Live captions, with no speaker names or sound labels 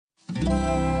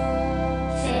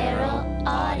Feral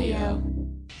Audio.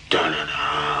 Dun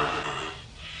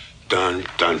dun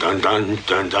dun dun dun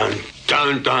dun dun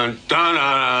dun dun dun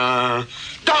dun.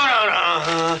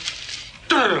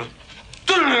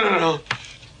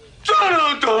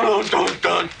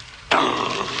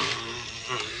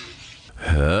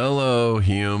 Hello,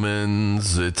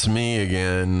 humans. It's me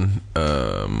again.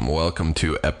 Welcome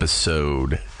to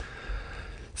episode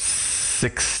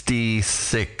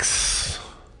 66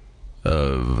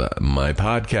 of my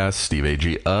podcast, Steve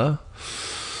A.G.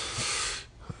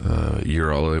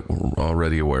 You're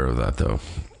already aware of that, though.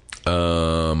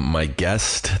 My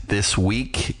guest this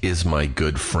week is my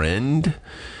good friend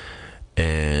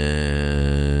and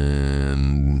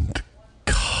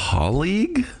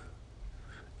colleague.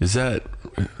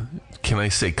 Can I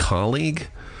say colleague?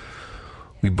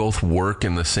 We both work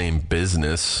in the same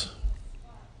business.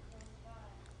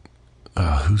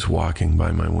 Who's walking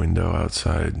by my window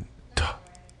outside?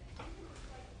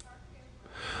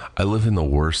 I live in the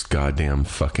worst goddamn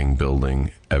fucking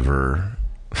building ever.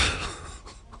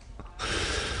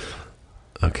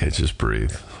 Okay, just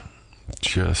breathe.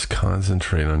 Just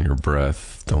concentrate on your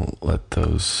breath. Don't let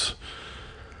those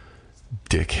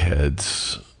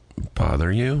dickheads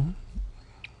bother you.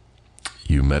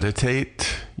 You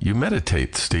meditate,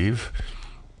 Steve.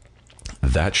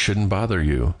 That shouldn't bother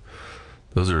you.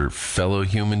 Those are fellow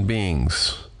human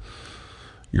beings.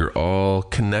 You're all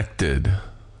connected.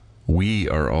 We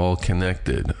are all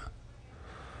connected.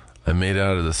 I'm made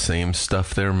out of the same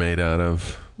stuff they're made out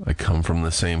of. I come from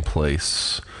the same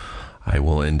place. I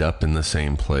will end up in the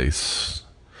same place.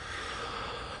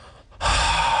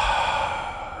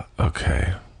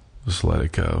 Okay, just let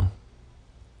it go.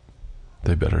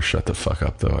 They better shut the fuck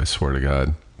up, though, I swear to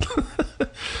God.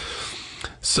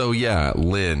 So, yeah,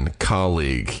 Lynn,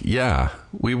 colleague. Yeah,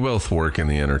 we both work in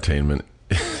the entertainment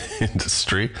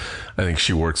industry. I think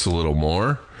she works a little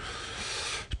more.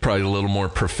 Probably a little more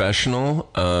professional.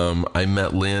 I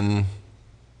met Lynn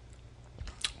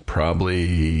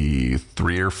probably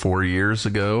 3 or 4 years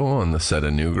ago on the set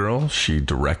of New Girl. She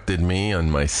directed me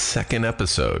on my second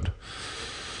episode.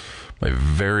 My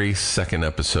very second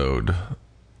episode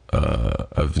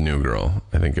of New Girl.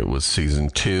 I think it was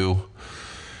season 2.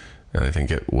 And I think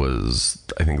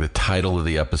the title of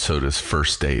the episode is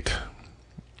First Date.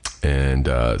 And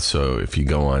so if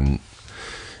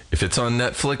it's on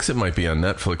Netflix, it might be on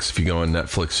Netflix. If you go on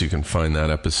Netflix, you can find that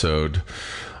episode.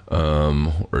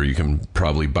 Or you can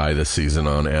probably buy the season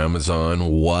on Amazon.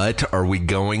 What? Are we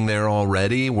going there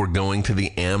already? We're going to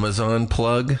the Amazon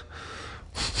plug?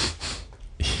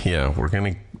 Yeah, we're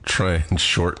going to try and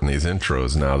shorten these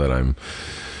intros now that I'm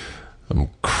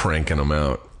cranking them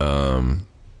out.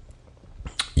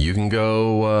 You can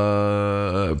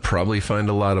go probably find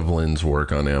a lot of Lynn's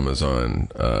work on Amazon.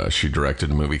 She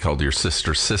directed a movie called Your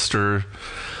Sister's Sister,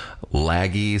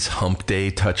 Laggies, Hump Day,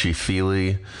 Touchy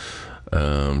Feely.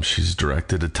 She's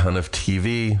directed a ton of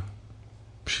TV.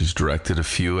 She's directed a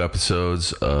few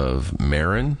episodes of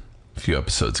Marin, a few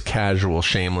episodes Casual,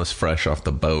 Shameless, Fresh Off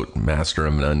the Boat, Master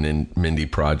of None, Mindy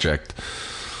Project.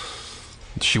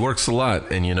 She works a lot,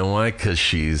 and you know why? Because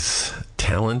she's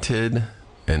talented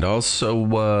and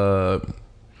also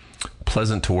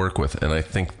pleasant to work with, and I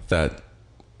think that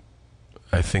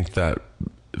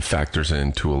factors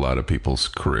into a lot of people's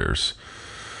careers.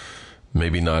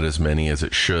 Maybe not as many as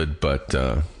it should, but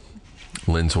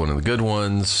Lynn's one of the good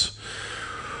ones.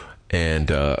 And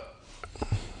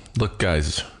look,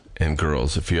 guys and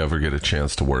girls, if you ever get a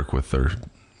chance to work with her,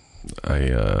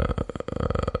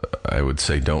 I would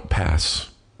say don't pass.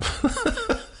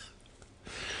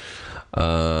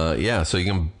 Yeah, so you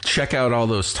can check out all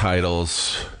those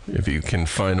titles if you can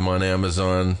find them on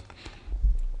Amazon.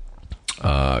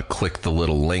 Click the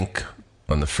little link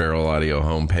on the Feral Audio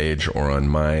homepage or on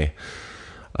my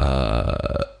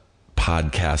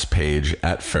podcast page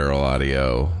at Feral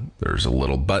Audio. There's a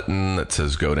little button that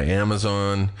says go to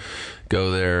Amazon.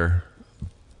 Go there.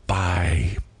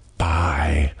 Buy.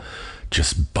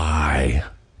 Just buy.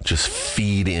 Just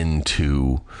feed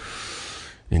into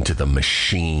the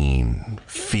machine.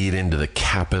 Feed into the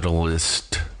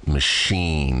capitalist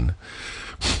machine.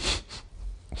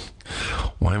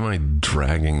 Why am I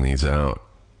dragging these out?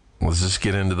 Let's just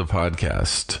get into the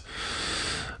podcast.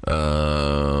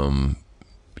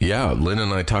 Yeah, Lynn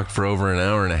and I talked for over an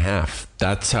hour and a half.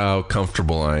 That's how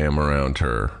comfortable I am around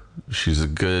her. She's a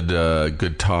good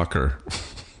talker.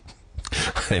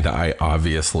 And I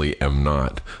obviously am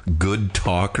not. Good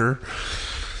talker?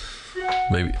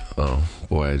 Maybe. Oh,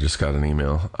 boy, I just got an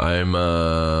email.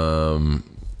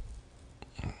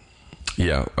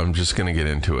 Yeah, I'm just going to get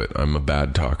into it. I'm a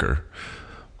bad talker.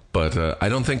 But I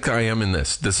don't think I am in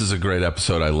this. This is a great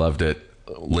episode. I loved it.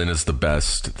 Lynn is the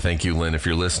best. Thank you, Lynn, if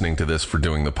you're listening to this, for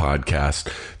doing the podcast.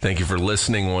 Thank you for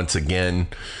listening once again.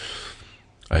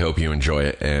 I hope you enjoy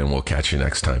it, and we'll catch you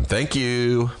next time. Thank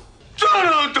you.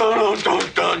 Dun, dun, dun,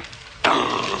 dun,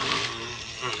 dun.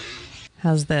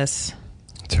 How's this?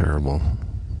 Terrible.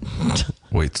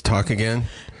 Wait, talk again?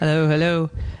 Hello, hello,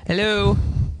 hello.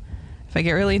 If I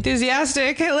get really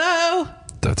enthusiastic, hello.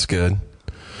 That's good.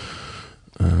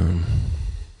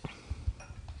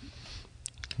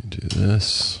 Do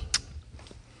this.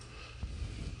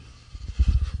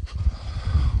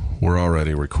 We're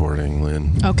already recording,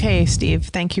 Lynn. Okay, Steve.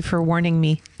 Thank you for warning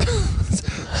me.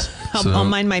 I'll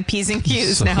mind my P's and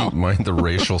Q's So now. mind the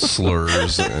racial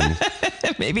slurs and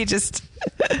Maybe just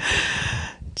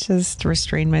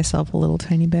restrain myself a little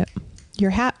tiny bit.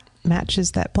 Your hat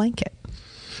matches that blanket.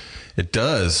 it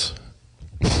does.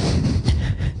 All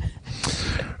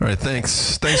right,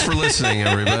 thanks for listening,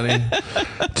 everybody,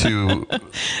 to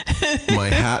my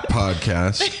hat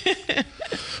podcast.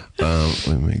 Let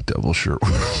me make double sure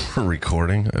we're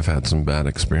recording. I've had some bad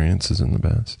experiences in the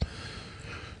past.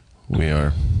 We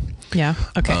are. Yeah.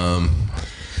 Okay.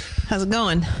 How's it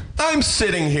going? I'm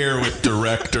sitting here with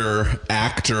director,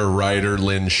 actor, writer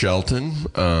Lynn Shelton.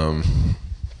 When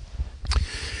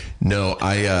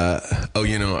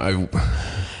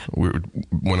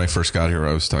I first got here,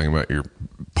 I was talking about your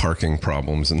parking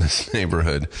problems in this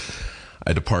neighborhood. I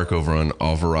had to park over on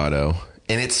Alvarado,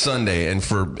 and it's Sunday. And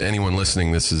for anyone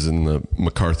listening, this is in the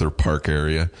MacArthur Park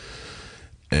area,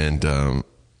 and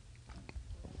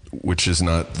which is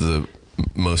not the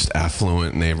most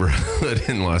affluent neighborhood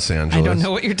in Los Angeles. I don't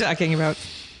know what you're talking about.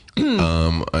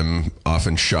 I'm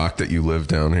often shocked that you live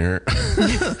down here.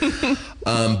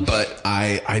 But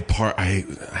I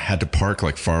had to park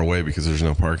like far away because there's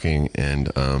no parking.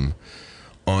 And on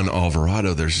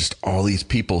Alvarado, there's just all these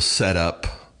people set up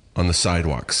on the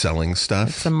sidewalk selling stuff.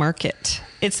 It's a market.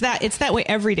 It's that way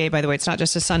every day, by the way. It's not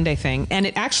just a Sunday thing. And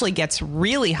it actually gets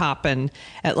really hopping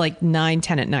at like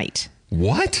 9-10 at night.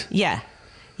 What? Yeah.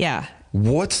 Yeah.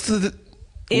 What's the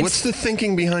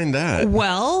thinking behind that?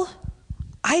 Well,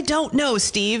 I don't know,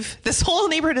 Steve. This whole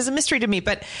neighborhood is a mystery to me,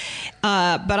 but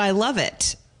I love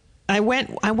it. I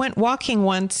went walking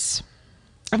once.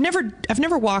 I've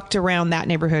never walked around that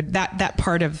neighborhood, that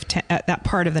part of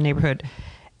the neighborhood.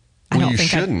 I don't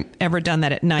think I've ever done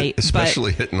that at night,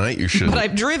 especially at night. You shouldn't. But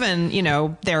I've driven,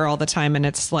 there all the time, and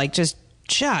it's like just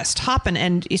hopping,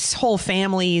 and it's whole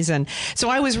families, and so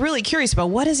I was really curious about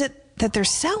what is it that they're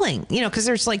selling, because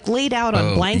there's like laid out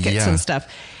on blankets and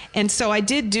stuff. And so I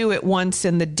did do it once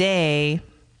in the day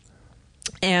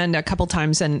and a couple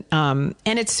times. And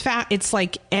it's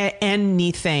like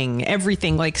anything,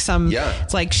 everything, like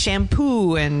it's like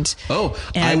shampoo and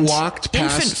I walked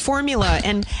past infant formula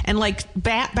and like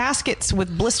baskets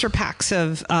with blister packs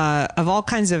of all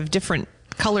kinds of different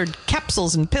colored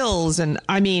capsules and pills. And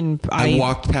I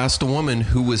walked past a woman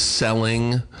who was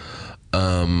selling,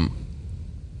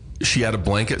 she had a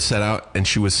blanket set out and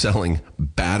she was selling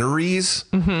batteries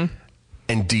and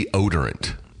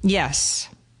deodorant. Yes.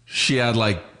 She had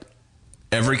like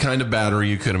every kind of battery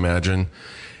you could imagine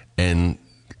and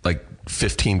like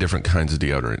 15 different kinds of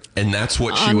deodorant. And that's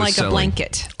what she was selling. On like a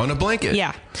blanket. On a blanket.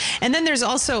 Yeah. And then there's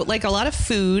also like a lot of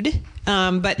food,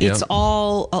 but it's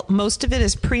all, most of it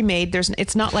is pre-made.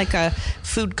 It's not like a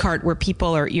food cart where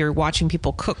you're watching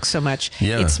people cook so much.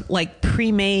 Yeah. It's like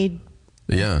pre-made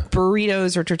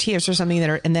burritos or tortillas or something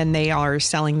and then they are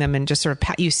selling them and just sort of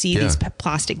you see these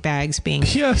plastic bags being,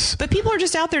 but people are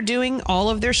just out there doing all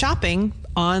of their shopping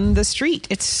on the street.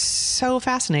 It's so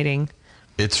fascinating.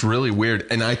 It's really weird.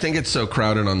 And I think it's so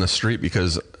crowded on the street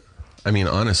because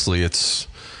honestly, it's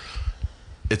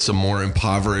a more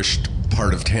impoverished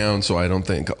part of town. So I don't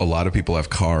think a lot of people have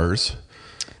cars.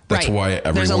 That's why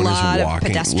everyone is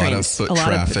walking. A lot of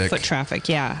foot traffic.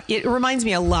 Yeah. It reminds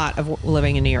me a lot of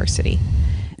living in New York City,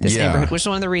 this neighborhood, which is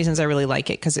one of the reasons I really like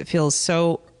it because it feels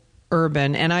so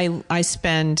urban. And I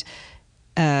spend,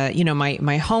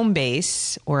 my home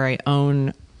base where I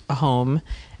own a home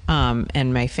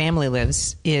and my family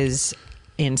lives is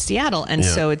in Seattle. And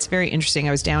so it's very interesting.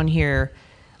 I was down here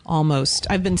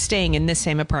I've been staying in this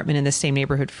same apartment in this same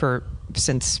neighborhood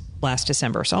since last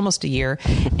December, so almost a year.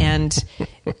 And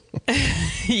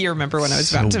you remember when I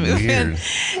was about to move in,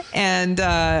 and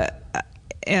I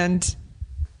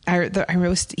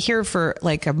was here for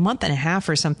like a month and a half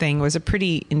or something. It was a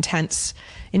pretty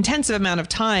intensive amount of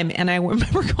time. And I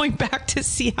remember going back to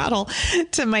Seattle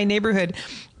to my neighborhood,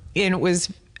 and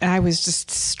I was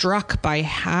just struck by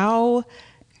how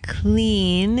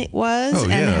clean it was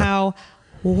and how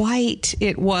white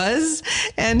it was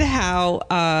and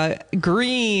how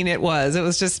green it was. It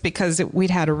was just because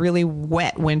we'd had a really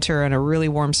wet winter and a really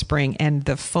warm spring, and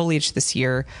the foliage this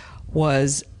year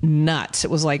was nuts.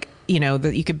 It was like,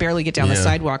 you could barely get down the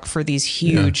sidewalk for these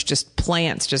huge just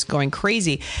plants just going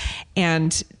crazy.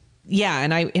 And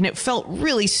and it felt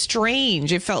really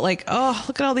strange. It felt like, oh,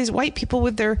 look at all these white people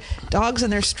with their dogs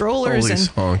and their strollers, and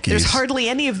honkies. There's hardly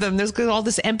any of them. There's all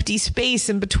this empty space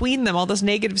in between them, all this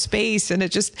negative space, and it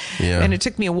just and it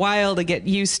took me a while to get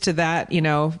used to that,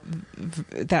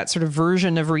 that sort of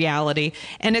version of reality.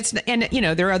 And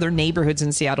there are other neighborhoods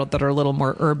in Seattle that are a little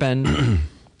more urban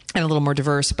and a little more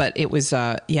diverse, but it was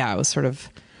it was sort of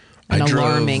an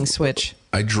alarming switch.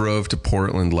 I drove to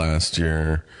Portland last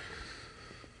year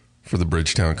for the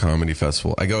Bridgetown Comedy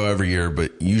Festival. I go every year,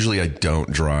 but usually I don't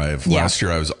drive. Yeah. Last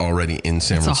year I was already in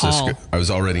San Francisco. I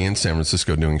was already in San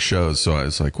Francisco doing shows, so I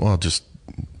was like, well, I'll just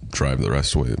drive the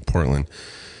rest of the way to Portland.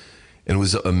 And it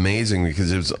was amazing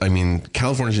because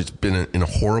California's just been in a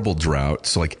horrible drought,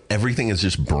 so like everything is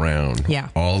just brown. Yeah.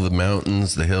 All the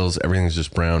mountains, the hills, everything's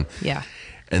just brown. Yeah.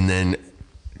 And then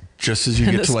just as you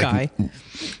get to sky. like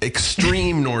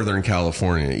extreme Northern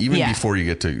California, even before you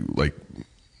get to like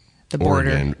the border,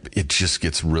 Oregon, it just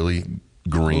gets really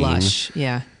green. Lush.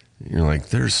 Yeah. You're like,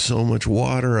 there's so much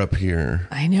water up here.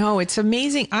 I know. It's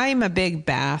amazing. I'm a big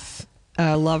bath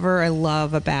lover. I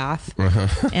love a bath.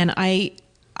 And I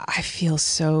feel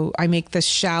I make the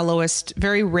shallowest,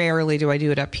 very rarely do I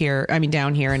do it up here. I mean,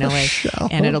 down here in LA,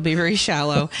 and it'll be very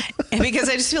shallow. And because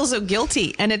I just feel so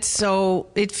guilty, and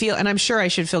and I'm sure I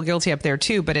should feel guilty up there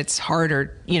too, but it's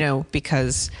harder,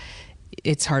 because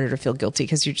it's harder to feel guilty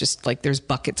because you're just like, there's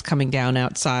buckets coming down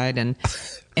outside and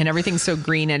everything's so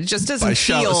green, and it just doesn't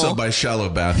feel. So by shallow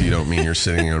bath, you don't mean you're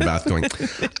sitting in a bath going,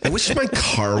 I wish my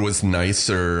car was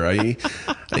nicer. A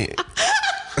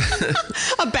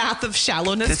bath of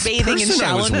shallowness, this bathing in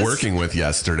shallowness. I was working with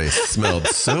yesterday smelled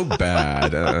so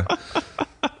bad.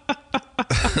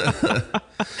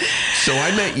 So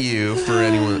I met you,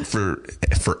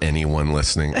 for anyone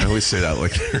listening. I always say that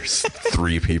like there's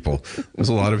 3 people. There's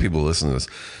a lot of people listening to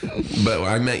this. But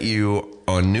I met you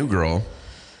on New Girl.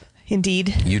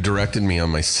 Indeed. You directed me on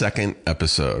my 2nd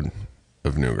episode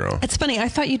of New Girl. It's funny. I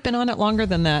thought you'd been on it longer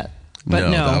than that. But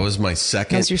no, that was my 2nd.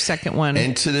 That was your 2nd one.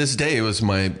 And to this day, it was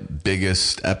my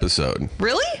biggest episode.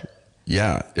 Really?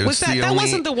 Yeah. That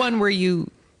wasn't the one where you...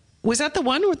 Was that the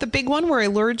one with the big one where I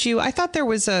lured you? I thought there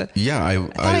was a... Yeah, I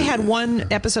thought I had one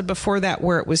episode before that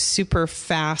where it was super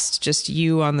fast, just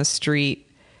you on the street.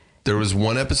 There was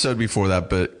one episode before that,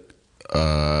 but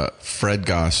Fred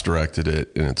Goss directed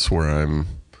it, and it's where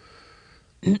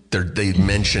they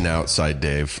mention Outside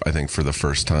Dave, I think, for the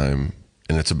first time,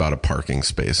 and it's about a parking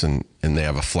space, and they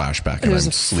have a flashback, and I'm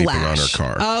sleeping on her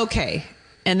car. Oh, okay.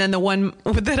 And then the one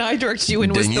that I directed you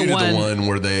in was the one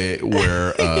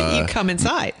where you come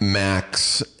inside.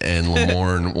 Max and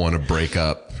Lamorne want to break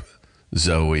up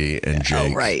Zoe and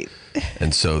Jake. Oh, right.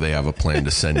 And so they have a plan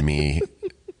to send me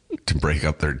to break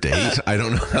up their date. I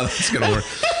don't know how that's going to work.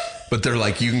 But they're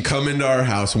like, you can come into our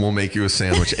house and we'll make you a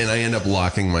sandwich. And I end up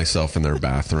locking myself in their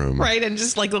bathroom. Right. And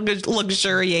just like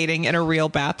luxuriating in a real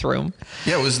bathroom.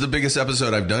 Yeah, it was the biggest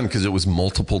episode I've done because it was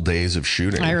multiple days of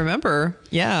shooting. I remember.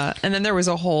 Yeah. And then there was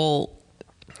a whole...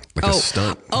 a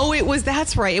stunt.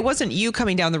 That's right. It wasn't you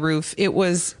coming down the roof. It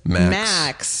was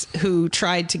Max who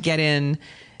tried to get in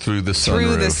through the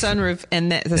sunroof and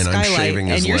the skylight.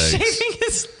 And you're shaving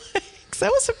his legs.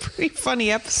 That was a pretty funny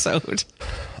episode.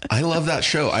 I love that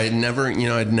show. I'd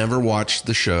never watched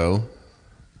the show.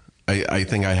 I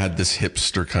think I had this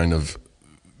hipster kind of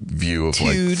view of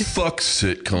like, fuck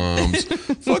sitcoms,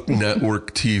 fuck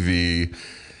network TV.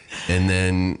 And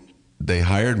then they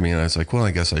hired me and I was like, well,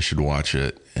 I guess I should watch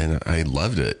it. And I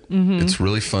loved it. Mm-hmm. It's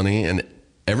really funny. And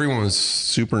everyone was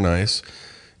super nice.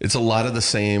 It's a lot of the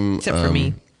same except for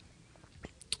me.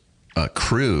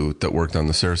 Crew that worked on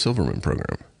the Sarah Silverman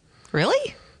program.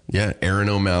 Really? Yeah, Erin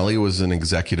O'Malley was an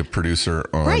executive producer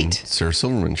on Sarah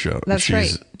Silverman show. That's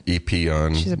She's EP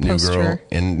on New Girl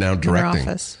and now directing.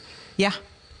 Office. Yeah.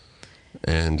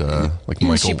 And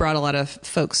Michael. She brought a lot of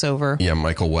folks over. Yeah,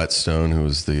 Michael Whetstone, who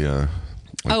was the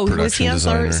was he on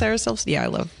designer. Sarah Silverman? Yeah, I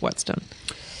love Whetstone.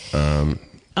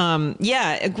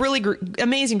 A really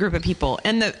amazing group of people,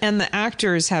 and the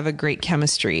actors have a great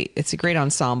chemistry. It's a great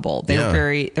ensemble.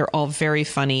 They're all very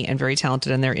funny and very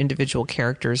talented, and their individual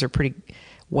characters are pretty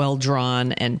well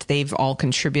drawn, and they've all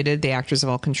contributed. The actors have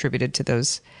all contributed to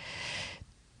those,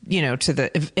 to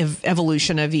the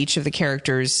evolution of each of the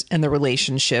characters and the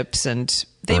relationships, and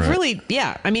they've really,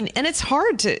 and it's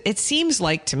hard to. It seems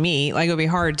like to me like it would be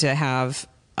hard to have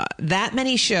that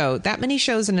many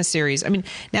shows in a series. I mean,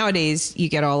 nowadays you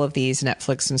get all of these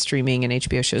Netflix and streaming and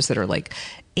HBO shows that are like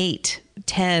 8,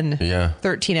 10,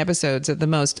 13 episodes at the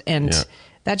most. And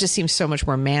that just seems so much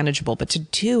more manageable. But to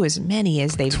do as many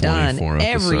as they've done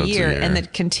every year and then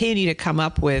continue to come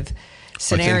up with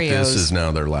scenarios. I think this is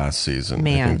now their last season.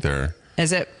 Man,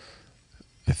 is it?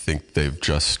 I think they've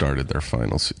just started their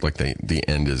final. Like the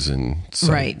end is in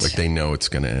sight. Right. Like they know it's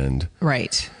going to end.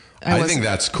 Right. I think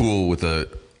that's cool with a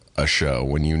show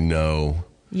when you know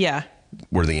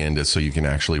where the end is, so you can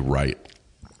actually write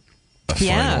a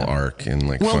final arc and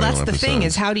like final that's episodes. The thing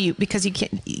is, how do you, because you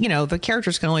can't, the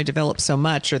characters can only develop so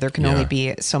much, or there can only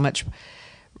be so much,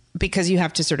 because you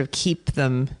have to sort of keep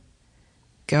them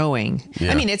going.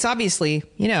 I mean, it's obviously,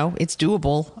 it's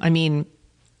doable. I mean,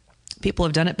 people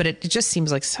have done it, but it just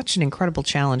seems like such an incredible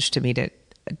challenge to me to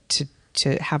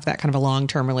have that kind of a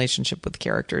long-term relationship with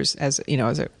characters as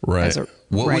a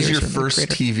what was your first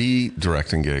creator. TV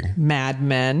directing gig? Mad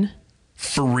Men.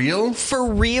 For real?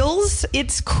 For reals?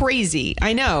 It's crazy.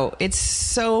 I know. It's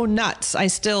so nuts. I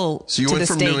still, so you to went this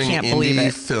from day, doing can't indie believe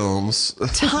it. films.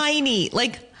 Tiny,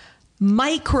 like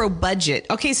micro budget.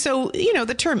 Okay, so,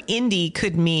 the term indie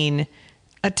could mean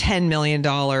a $10 million,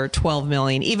 $12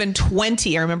 million, even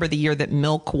 20. I remember the year that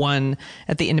Milk won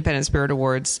at the Independent Spirit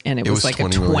Awards, and it was like a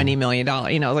 $20 million.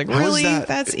 Like, really?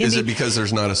 That's indie? Is it because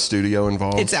there's not a studio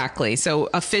involved? Exactly. So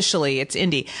officially it's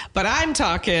indie. But I'm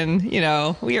talking,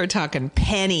 we are talking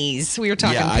pennies. We are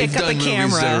talking pick up a camera. I've done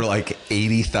movies that are like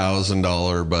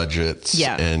 $80,000 budgets.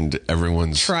 Yeah. And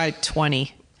everyone's... Try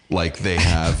 20. Like they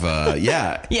have,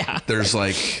 Yeah. There's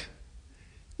like...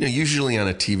 usually on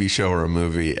a TV show or a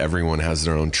movie, everyone has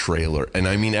their own trailer. And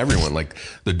I mean everyone. Like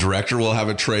the director will have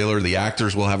a trailer, the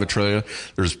actors will have a trailer.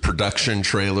 There's production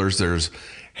trailers, there's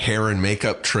hair and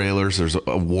makeup trailers, there's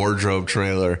a wardrobe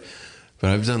trailer. But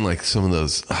I've done like some of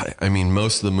those. I mean,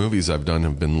 most of the movies I've done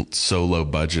have been so low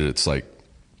budget. It's like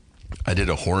I did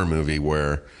a horror movie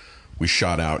where we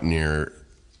shot out near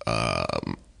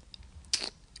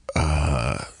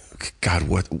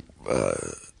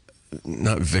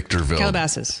not Victorville.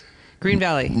 Calabasas. Green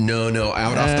Valley. No,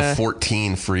 out off the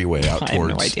 14 freeway out towards, I have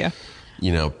no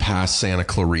idea. Past Santa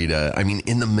Clarita. I mean,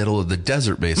 in the middle of the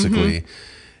desert, basically. Mm-hmm.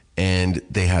 And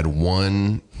they had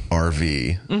one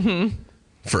RV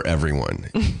for everyone.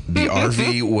 The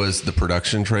RV was the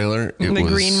production trailer. It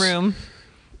was green room.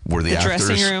 Where the actors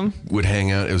dressing room would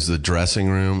hang out. It was the dressing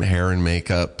room, hair and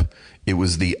makeup. It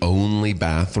was the only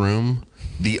bathroom.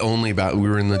 We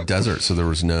were in the desert, so there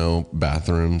was no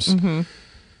bathrooms. Mm-hmm.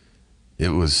 It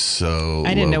was so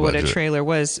I didn't know budget. what a trailer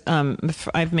was.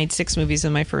 I've made 6 movies,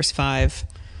 and my first 5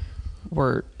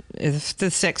 were... The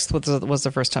 6th was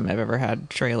the first time I've ever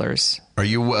had trailers. Are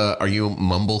you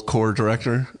mumblecore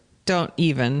director? Don't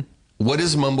even. What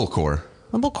is mumblecore?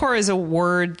 Mumblecore is a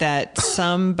word that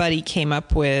somebody came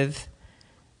up with.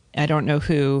 I don't know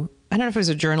who. I don't know if it was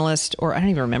a journalist or I don't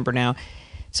even remember now.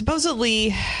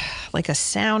 Supposedly, like a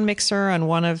sound mixer on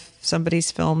one of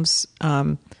somebody's films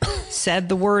said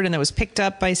the word, and that was picked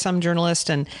up by some journalist,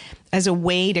 and as a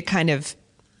way to kind of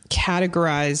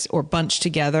categorize or bunch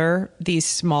together these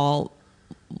small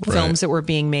films that were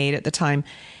being made at the time.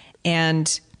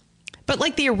 But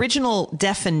like the original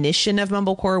definition of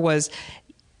mumblecore was,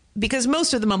 because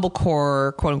most of the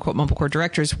mumblecore, quote unquote, mumblecore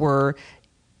directors were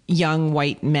young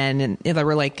white men, and they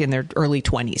were like in their early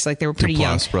 20s, like they were pretty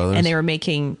young, brothers. And they were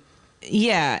making,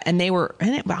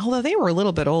 although they were a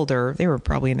little bit older, they were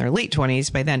probably in their late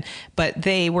 20s by then, but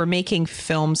they were making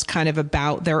films kind of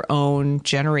about their own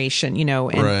generation,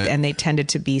 and they tended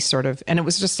to be sort of, and it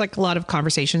was just like a lot of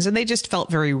conversations, and they just felt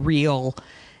very real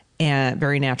and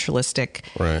very naturalistic.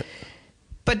 Right.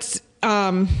 But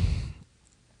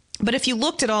if you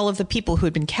looked at all of the people who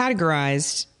had been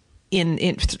categorized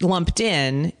lumped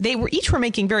in, they were each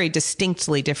making very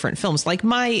distinctly different films. Like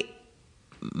I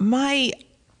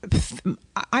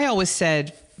always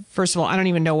said, first of all, I don't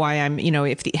even know why I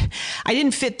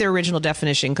didn't fit their original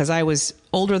definition, because I was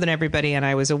older than everybody and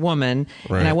I was a woman,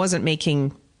 and I wasn't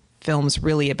making films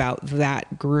really about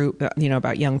that group,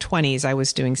 about young 20s. I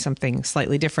was doing something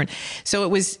slightly different. So it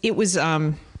was,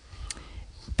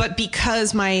 but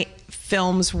because my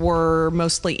films were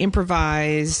mostly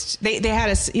improvised, they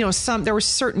had there were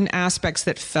certain aspects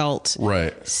that felt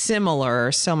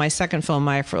similar. So my second film,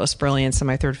 My Effortless Brilliance, and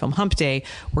my third film, Hump Day,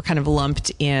 were kind of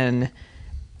lumped in.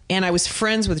 And I was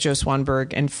friends with Joe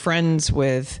Swanberg and friends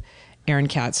with Aaron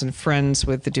Katz and friends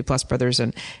with the Duplass brothers,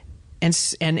 and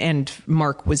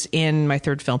Mark was in my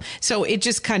third film. So it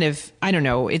just kind of, I don't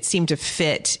know, it seemed to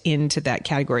fit into that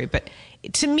category. But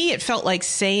to me, it felt like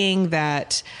saying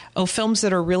that, films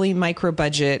that are really micro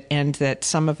budget and that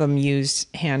some of them use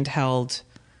handheld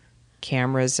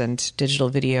cameras and digital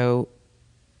video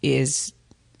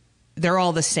they're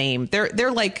all the same.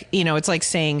 They're like, it's like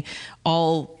saying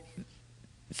all,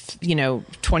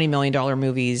 $20 million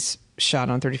movies shot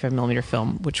on 35 millimeter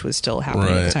film, which was still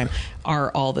happening at the time,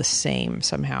 are all the same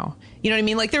somehow. You know what I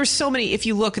mean? Like there's so many, if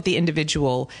you look at the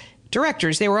individual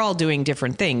directors, they were all doing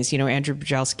different things. Andrew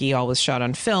Bujalski always shot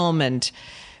on film, and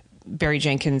Barry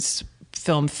Jenkins'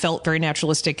 film felt very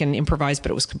naturalistic and improvised,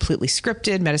 but it was completely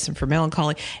scripted. Medicine for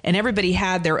Melancholy, and everybody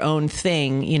had their own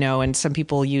thing, and some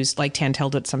people used, like Tantel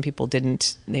did, some people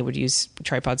didn't. They would use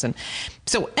tripods, and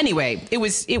so anyway, it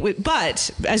was.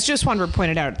 But as Joe Swanberg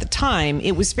pointed out at the time,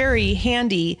 it was very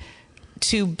handy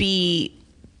to be.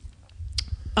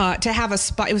 To have a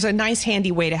spot, it was a nice,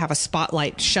 handy way to have a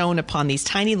spotlight shown upon these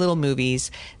tiny little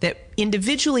movies that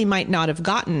individually might not have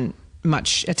gotten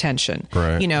much attention.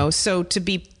 Right. So to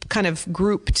be kind of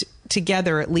grouped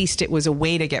together, at least it was a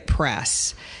way to get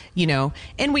press.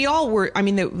 And we all were. I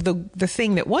mean, the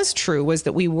thing that was true was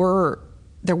that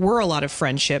there were a lot of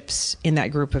friendships in that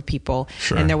group of people,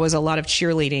 sure. and there was a lot of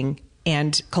cheerleading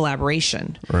and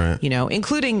collaboration, right.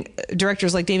 Including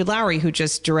directors like David Lowery, who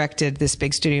just directed this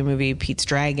big studio movie, Pete's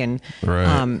Dragon.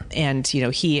 Right. And,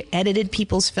 he edited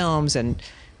people's films and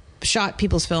shot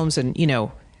people's films and,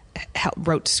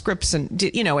 wrote scripts and,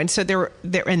 and so there,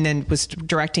 and then was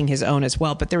directing his own as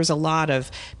well. But there was a lot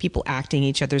of people acting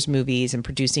each other's movies and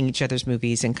producing each other's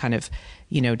movies and kind of,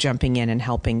 jumping in and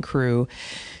helping crew,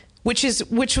 which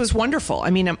was wonderful.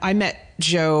 I mean, I met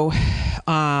Joe,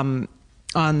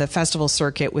 on the festival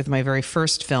circuit with my very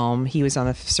first film. He was on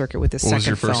the circuit with his second film.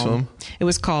 What was your first film? It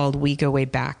was called We Go Way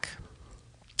Back.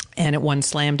 And it won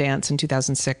Slam Dance in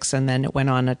 2006. And then it went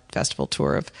on a festival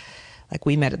tour of,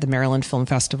 we met at the Maryland Film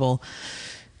Festival.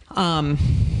 And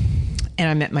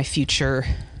I met my future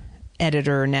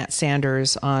editor, Nat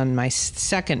Sanders, on my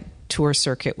second tour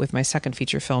circuit with my second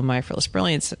feature film, My Effortless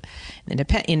Brilliance,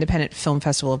 Independent Film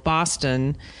Festival of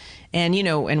Boston. And,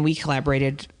 and we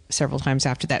collaborated several times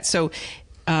after that. So,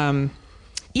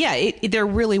 there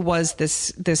really was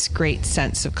this great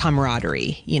sense of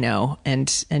camaraderie,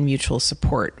 and mutual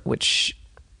support, which,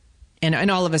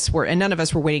 and all of us were, and none of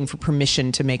us were waiting for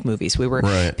permission to make movies. We were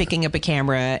picking up a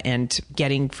camera and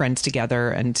getting friends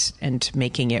together and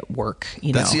making it work.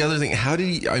 That's the other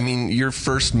thing. Your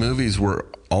first movies were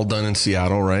all done in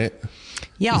Seattle, right?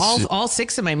 Yeah, all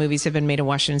 6 of my movies have been made in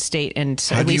Washington State, and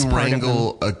at least part of them. How do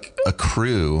you wrangle a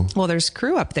crew? Well, there's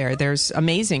crew up there. There's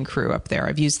amazing crew up there.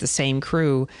 I've used the same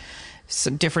crew,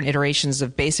 some different iterations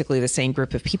of basically the same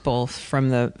group of people from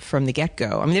the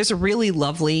get-go. I mean, there's a really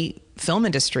lovely film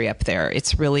industry up there.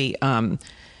 It's really, a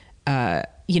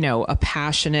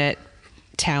passionate,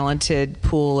 talented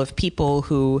pool of people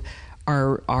who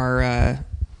are I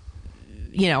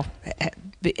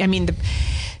mean,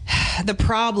 the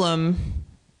problem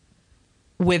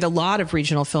with a lot of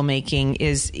regional filmmaking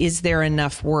is there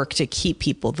enough work to keep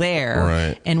people there?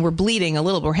 Right. And we're bleeding a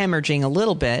little, we're hemorrhaging a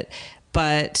little bit,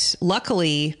 but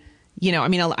luckily,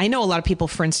 I know a lot of people,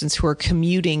 for instance, who are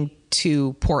commuting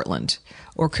to Portland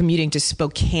or commuting to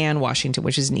Spokane, Washington,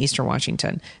 which is in Eastern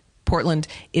Washington. Portland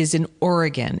is in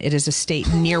Oregon. It is a state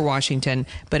near Washington,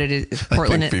 but it is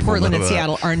Portland and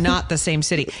Seattle are not the same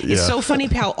city. Yeah. It's so funny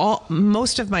how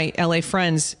most of my LA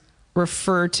friends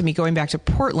refer to me going back to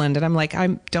Portland, and I'm like, I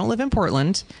don't live in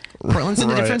Portland. Portland's in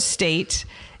a different state.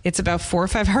 It's about 4 or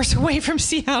 5 hours away from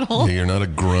Seattle. Yeah, you're not a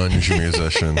grunge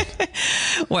musician.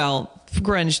 Well,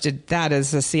 grunge did that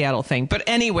as a Seattle thing. But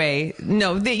anyway,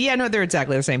 they're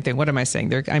exactly the same thing. What am I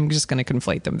saying? I'm just going to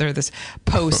conflate them. They're this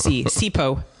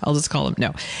SIPO, I'll just call them.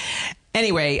 No.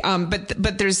 Anyway,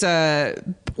 but there's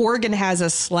Oregon has a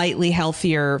slightly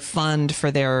healthier fund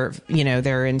for their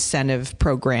incentive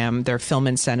program, their film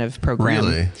incentive program.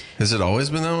 Really? Has it always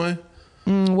been that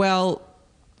way? Well,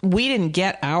 we didn't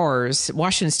get ours.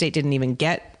 Washington State didn't even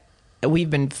get. We've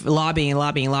been lobbying,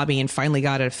 and finally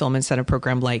got a film incentive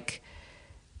program I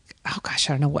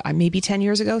don't know, maybe 10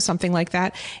 years ago, something like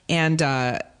that. And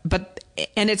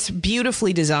it's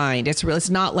beautifully designed. It's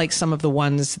not like some of the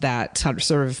ones that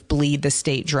sort of bleed the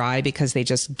state dry because they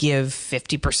just give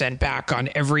 50% back on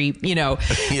every,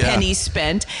 penny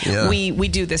spent. Yeah. We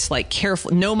do this careful.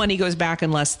 No money goes back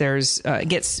unless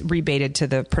gets rebated to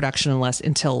the production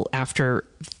until after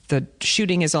the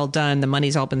shooting is all done, the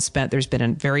money's all been spent. There's been a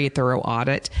very thorough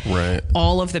audit. Right.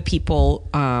 All of the people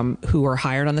who are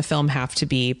hired on the film have to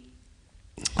be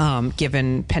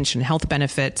given pension health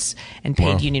benefits and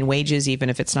paid union wages, even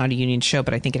if it's not a union show,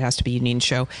 but I think it has to be a union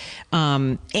show.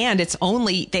 And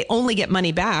they only get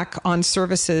money back on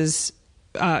services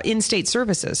in-state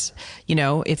services. You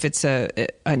know, if it's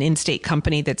an in-state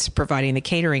company that's providing the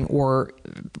catering, or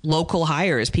local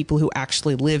hires, people who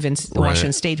actually live in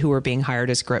Washington State who are being hired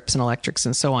as grips and electrics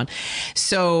and so on.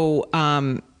 So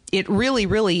it really,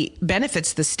 really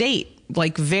benefits the state,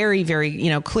 like very, very, you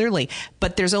know, clearly.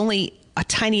 But there's only a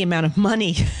tiny amount of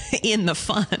money in the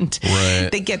fund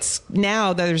that gets,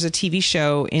 now that there's a TV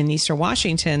show in Eastern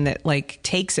Washington that like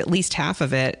takes at least half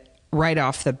of it right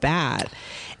off the bat.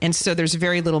 And so there's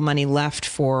very little money left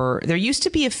for, there used to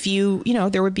be a few, you know,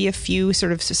 there would be a few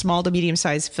sort of small to medium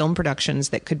sized film productions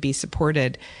that could be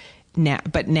supported now,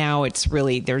 but now it's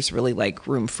really, there's really like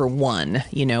room for one,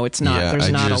 you know, it's not, there's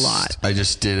not a lot. I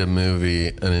just did a movie,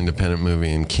 an independent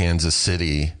movie in Kansas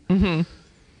City. Mm-hmm.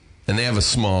 And they have a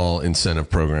small incentive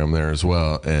program there as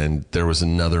well. And there was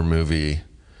another movie.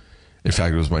 In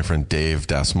fact, it was my friend Dave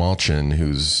Dasmalchin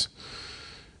who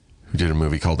did a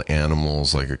movie called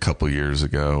Animals like a couple years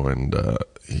ago. And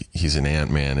he's an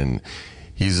Ant-Man. And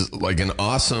he's like an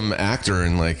awesome actor.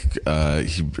 And like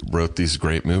he wrote these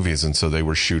great movies. And so they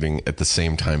were shooting at the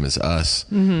same time as us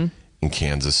in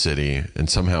Kansas City. And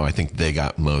somehow I think they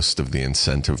got most of the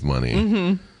incentive money.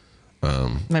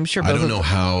 Mm-hmm. I'm sure I don't know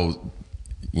how...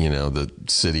 you know, the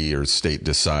city or state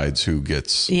decides who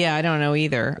gets. Yeah, I don't know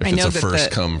either. If I know it's a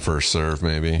first come, first serve,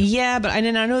 maybe. Yeah, but I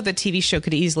know the TV show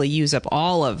could easily use up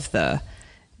all of the.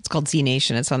 It's called Z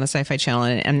Nation. It's on the Sci-Fi Channel,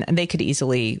 and they could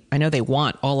easily. I know they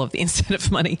want all of the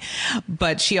incentive money,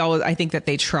 but I think that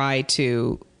they try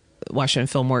to. Washington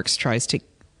Filmworks tries to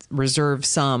reserve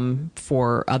some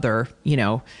for other, you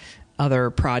know, other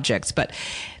projects. But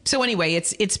so anyway,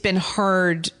 it's been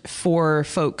hard for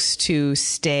folks to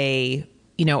stay.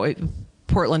 You know,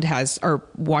 Oregon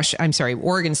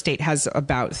State has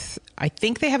about, I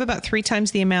think they have about 3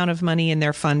 times the amount of money in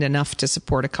their fund, enough to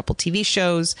support a couple TV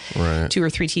shows, 2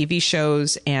 or 3 TV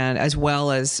shows, and as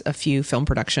well as a few film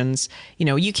productions. You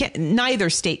know, neither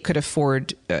state could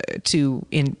afford to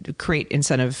create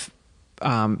incentive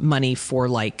money for,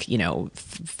 like, you know,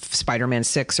 Spider-Man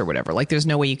 6 or whatever. Like, there's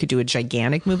no way you could do a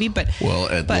gigantic movie, but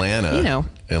Atlanta, but, you know,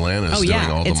 Atlanta's doing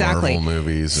all the Marvel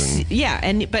movies,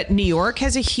 and but New York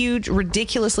has a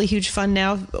ridiculously huge fund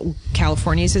now.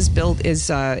 California's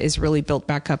is really built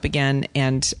back up again,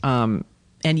 and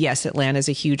yes, Atlanta's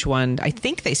a huge one. I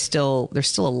think there's still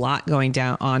a lot going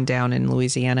down in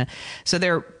Louisiana. So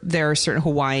there are certain,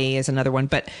 Hawaii is another one,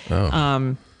 but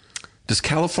does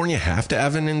California have to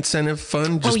have an incentive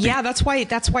fund? That's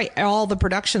why all the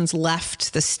productions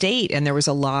left the state, and there was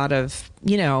a lot of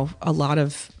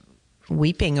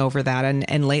weeping over that,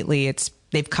 and lately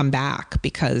they've come back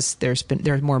because there's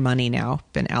more money now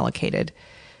been allocated.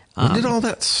 When did all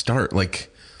that start? Like,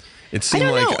 it seemed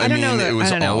it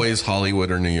was always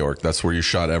Hollywood or New York. That's where you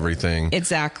shot everything.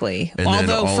 Exactly.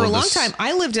 Although for a long time,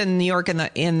 I lived in New York in the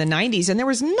 90s, and there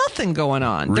was nothing going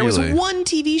on. Really? There was one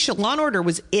TV show. Law and Order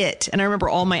was it. And I remember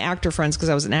all my actor friends, because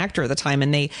I was an actor at the time,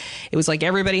 and it was like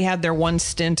everybody had their one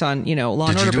stint on, you know, Law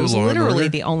and Order. But it was literally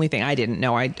the only thing. I didn't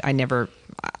know. I never.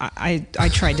 I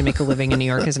tried to make a living in New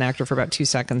York as an actor for about 2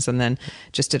 seconds, and then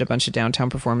just did a bunch of downtown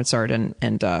performance art, and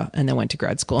then went to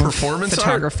grad school. Performance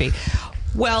photography. Art?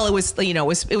 Well, it was, you know,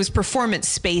 it was performance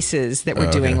spaces that were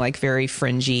doing like very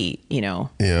fringy, you know,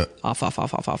 off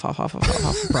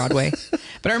Broadway.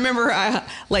 But I remember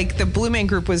like the Blue Man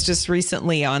Group was just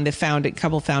recently on a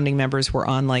couple founding members were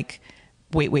on like,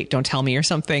 wait, don't tell me, or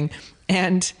something.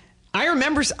 And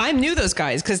I knew those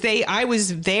guys because I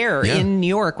was there in New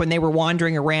York when they were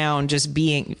wandering around just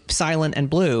being silent and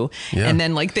blue. Yeah. And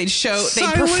then like they'd show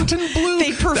Silent and Blue.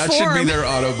 They perform. That should be their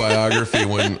autobiography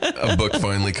when a book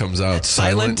finally comes out.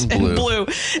 Silent and Blue.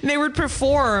 And they would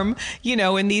perform, you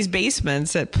know, in these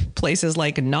basements at places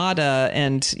like Nada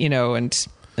and, you know, and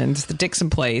the Dixon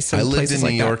Place. And I lived in New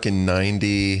York in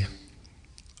 90.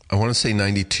 I want to say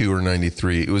 92 or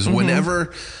 93. It was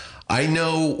whenever. I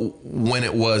know when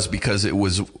it was because it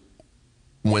was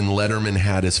when Letterman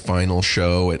had his final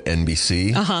show at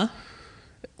NBC,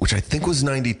 which I think was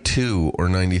 92 or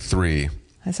 93.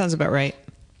 That sounds about right.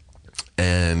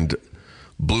 And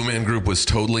Blue Man Group was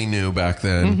totally new back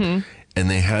then. And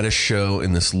they had a show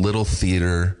in this little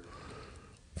theater.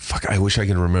 Fuck, I wish I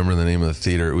could remember the name of the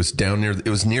theater. It was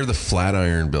near the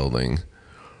Flatiron Building.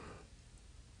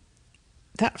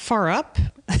 That far up?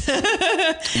 I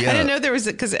didn't know there was,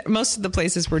 because most of the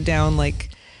places were down like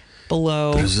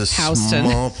below Houston. It was a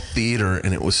small theater,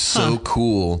 and it was so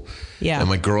cool. Yeah. And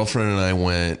my girlfriend and I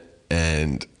went,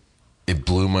 and it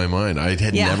blew my mind. I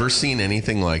had never seen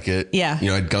anything like it. Yeah. You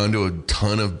know, I'd gone to a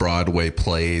ton of Broadway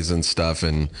plays and stuff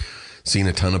and seen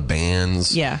a ton of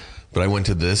bands. Yeah. But I went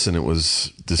to this, and it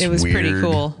was this weird, pretty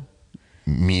cool,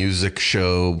 music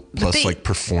show plus like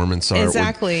performance art.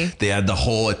 Exactly. They had the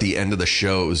whole, at the end of the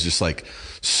show, it was just like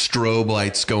strobe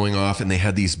lights going off, and they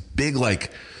had these big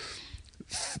like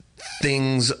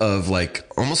things of like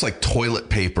almost like toilet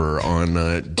paper on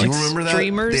do you remember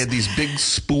streamers? That? They had these big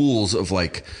spools of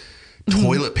like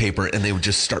toilet paper, and they would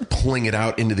just start pulling it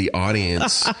out into the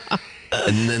audience.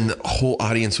 And then the whole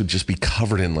audience would just be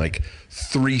covered in like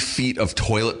 3 feet of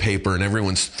toilet paper, and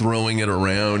everyone's throwing it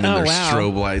around in their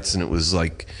strobe lights. And it was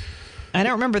like, I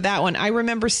don't remember that one. I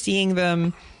remember seeing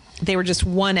them. They were just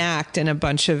one act and a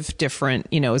bunch of different,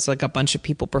 it was like a bunch of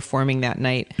people performing that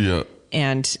night. yeah.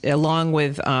 And along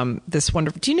with this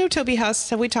wonderful, do you know Toby Huss?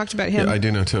 Have we talked about him? Yeah, I do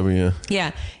know Toby, yeah.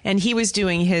 Yeah. And he was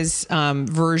doing his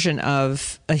version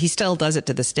of, he still does it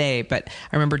to this day, but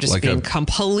I remember just Like being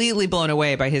completely blown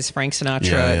away by his Frank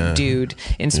Sinatra dude,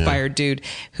 inspired dude.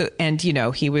 Who, and,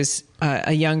 he was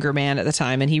a younger man at the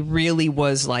time, and he really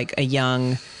was like a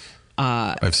young...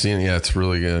 I've seen it. Yeah, it's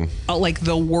really good. Like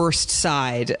the worst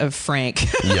side of Frank.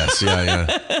 Yes, yeah.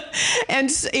 And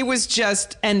it was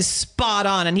just, and spot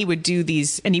on. And he would do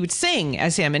these, and he would sing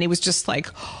as him. And it was just like,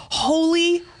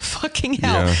 holy fucking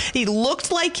hell. Yeah. He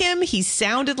looked like him. He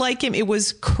sounded like him. It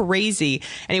was crazy.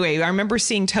 Anyway, I remember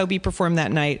seeing Toby perform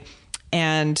that night.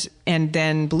 And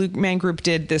then Blue Man Group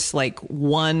did this like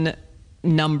one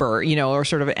number, or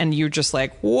sort of, and you're just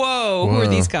like, whoa, who are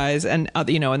these guys? And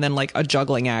and then like a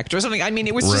juggling act or something. I mean,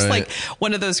 it was just like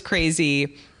one of those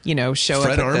crazy, show.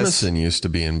 Fred Armisen used to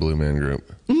be in Blue Man Group.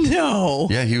 No.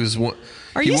 Yeah, he was one.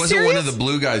 Are you He wasn't serious? one of the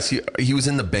blue guys. He was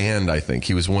in the band, I think.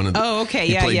 He was one of the. Oh, okay.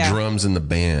 He Yeah, played yeah. drums in the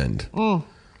band.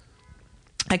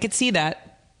 I could see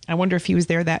that. I wonder if he was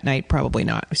there that night. Probably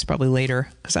not. It was probably later,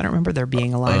 because I don't remember there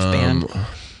being a live band.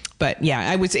 But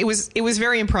yeah, it was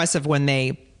very impressive when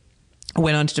they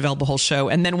went on to develop a whole show,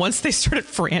 and then once they started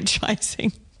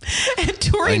franchising and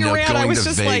touring around, I was to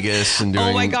just Vegas like, and doing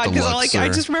oh my god, because I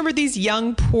Deluxor. just remember these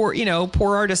young poor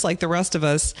artists like the rest of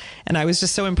us, and I was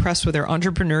just so impressed with their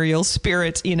entrepreneurial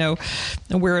spirit, and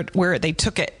where they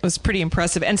took it was pretty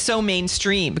impressive, and so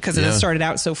mainstream, because it had started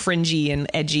out so fringy and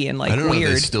edgy and like I don't know if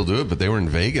weird. they still do it, but they were in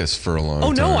Vegas for a long time.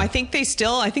 Oh no, I think they're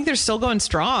still going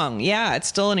strong. Yeah, it's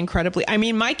still an incredibly, I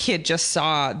mean, my kid just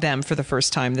saw them for the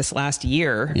first time this last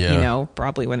year,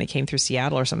 probably when they came through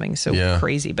Seattle or something. So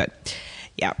crazy, but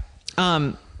yeah.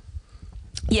 I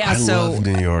love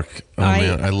New York. Oh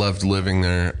man, I loved living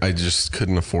there. I just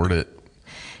couldn't afford it.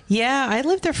 Yeah, I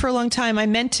lived there for a long time. I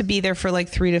meant to be there for like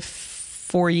 3 to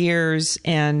 4 years,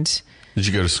 and Did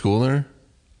you go to school there?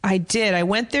 I did. I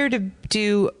went there to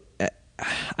do.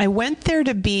 I went there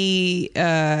to be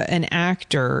an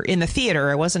actor in the theater.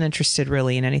 I wasn't interested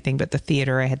really in anything but the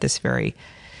theater. I had this very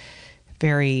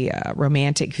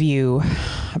romantic view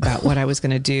about what I was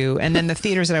going to do. And then the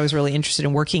theaters that I was really interested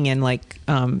in working in, like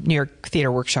New York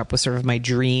Theater Workshop, was sort of my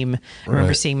dream. I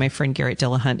remember seeing my friend Garrett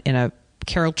Dillahunt in a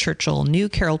new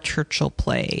Carol Churchill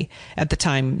play at the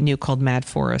time, new, called Mad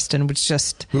Forest. And it was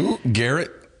just... Who?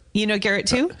 Garrett? You know Garrett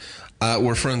too?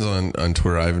 We're friends on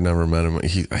Twitter. I've never met him.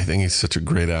 I think he's such a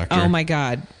great actor. Oh my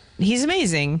God. He's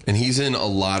amazing. And he's in a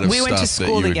lot of We went to stuff that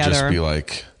school you would just together. be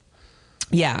like...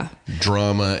 Yeah.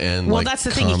 Drama and Well, like that's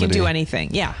the thing. comedy. He can do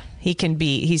anything. Yeah.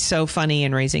 He's so funny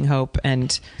in Raising Hope,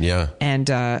 and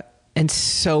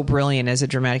so brilliant as a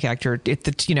dramatic actor.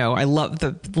 I love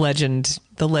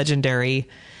the legendary,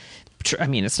 I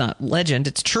mean, it's not legend,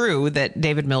 it's true that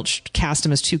David Milch cast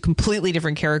him as 2 completely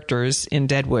different characters in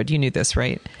Deadwood. You knew this,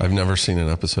 right? I've never seen an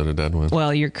episode of Deadwood.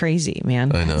 Well, you're crazy,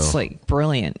 man. I know. It's like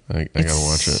brilliant. I gotta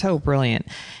watch it. So brilliant.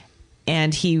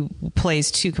 And he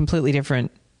plays 2 completely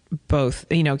different, both,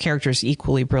 characters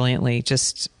equally brilliantly.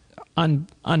 Just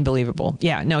unbelievable.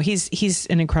 Yeah, no, he's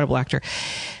an incredible actor.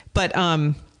 But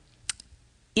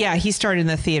he started in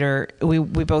the theater. We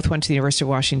both went to the University of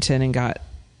Washington and got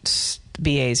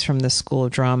BAs from the School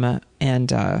of Drama,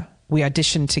 and we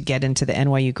auditioned to get into the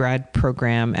NYU grad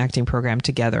program, acting program,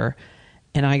 together.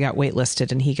 And I got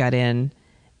waitlisted, and he got in,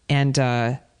 and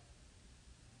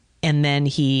then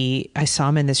I saw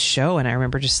him in this show, and I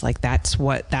remember just like, that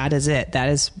is it. That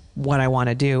is what I want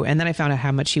to do. And then I found out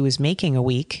how much he was making a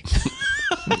week.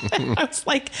 I was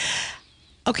like,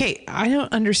 okay, I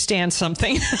don't understand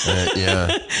something.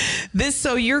 Yeah.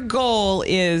 So your goal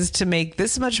is to make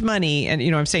this much money. And,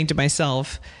 I'm saying to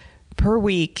myself, per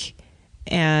week.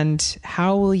 And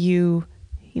how will you,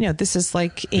 this is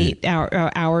like 8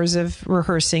 hours of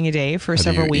rehearsing a day for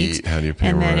several weeks. Eat? How do you pay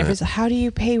and rent? then how do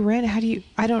you pay rent?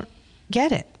 I don't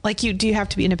get it. Like do you have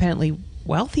to be independently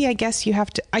wealthy? I guess you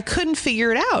have to. I couldn't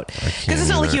figure it out, because it's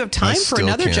not like you have time for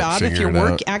another job if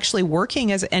you're actually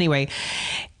working anyway.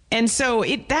 And so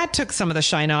that took some of the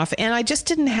shine off, and I just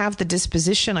didn't have the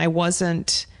disposition. I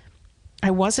wasn't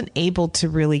I wasn't able to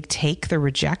really take the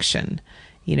rejection.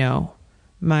 You know,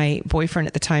 my boyfriend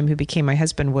at the time, who became my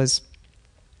husband, was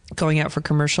going out for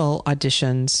commercial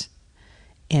auditions,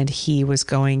 and he was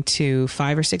going to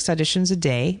 5 or 6 auditions a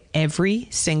day, every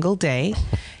single day.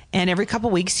 And every couple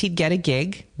of weeks he'd get a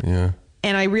gig. Yeah.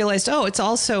 And I realized, it's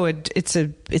also a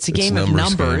game of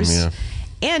numbers. Game, yeah.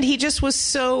 And he just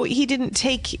was he didn't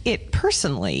take it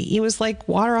personally. He was like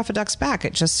water off a duck's back.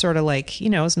 It just sort of like,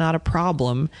 it's not a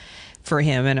problem for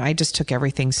him. And I just took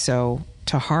everything so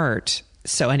to heart.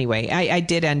 So anyway, I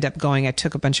did end up going, I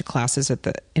took a bunch of classes at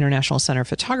the International Center of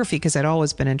Photography because I'd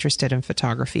always been interested in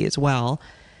photography as well.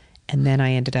 And then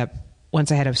I ended up,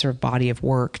 once I had a sort of body of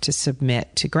work to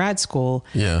submit to grad school,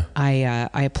 I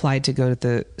applied to go to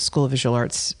the School of Visual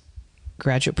Arts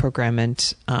graduate program,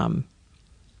 and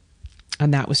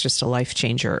that was just a life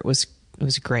changer. It was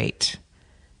great.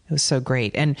 It was so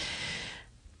great. And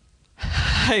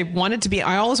I always wanted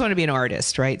to be an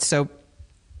artist, right? So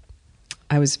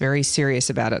I was very serious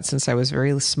about it since I was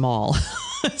very small.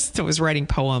 I was writing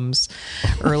poems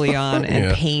early on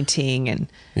and painting and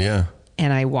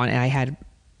I had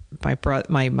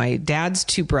my dad's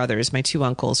 2 brothers, my 2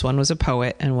 uncles. One was a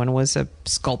poet and one was a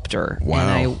sculptor. Wow. And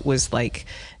I was like,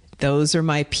 those are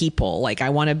my people. Like, I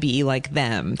want to be like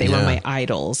them. They were my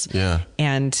idols. Yeah.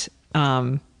 And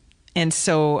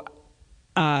so,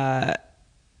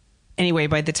 anyway,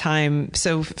 by the time,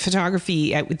 so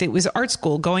photography, it was art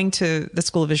school. Going to the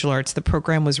School of Visual Arts, the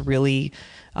program was really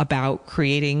about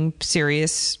creating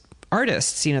serious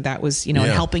artists. That was, and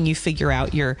helping you figure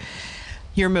out your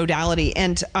modality.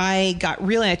 And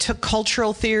I took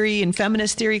cultural theory and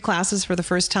feminist theory classes for the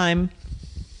first time,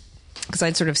 because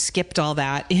I'd sort of skipped all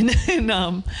that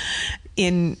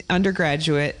in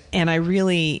undergraduate, and I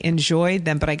really enjoyed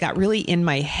them, but I got really in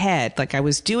my head. Like, I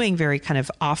was doing very kind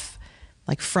of off,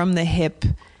 like from the hip.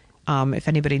 If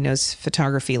anybody knows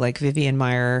photography, like Vivian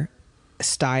Maier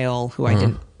style, who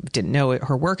I didn't know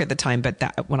her work at the time, but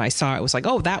that when I saw it, it was like,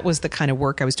 that was the kind of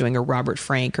work I was doing, or Robert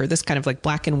Frank, or this kind of like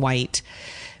black and white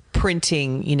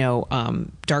printing,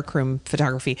 darkroom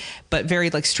photography, but very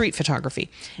like street photography.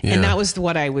 Yeah. And that was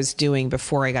what I was doing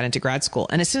before I got into grad school.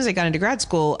 And as soon as I got into grad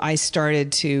school, I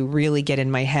started to really get in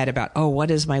my head about, what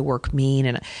does my work mean?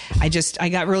 And I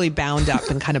got really bound up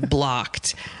and kind of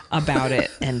blocked about it.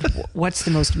 And what's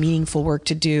the most meaningful work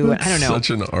to do? And I don't know. Such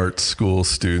an art school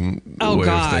student. Oh way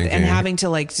God. Of thinking. And having to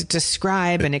like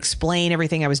describe and explain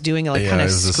everything I was doing, like kind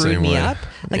of screwed me up.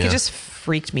 Like it just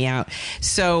freaked me out.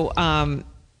 So,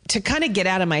 to kind of get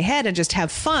out of my head and just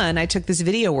have fun, I took this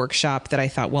video workshop that I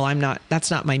thought, that's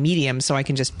not my medium, so I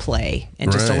can just play and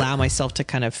just allow myself to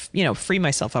kind of, free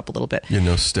myself up a little bit.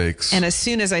 No stakes. And as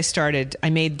soon as I started, I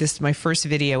made my first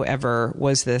video ever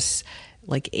was this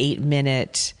like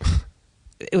 8-minute,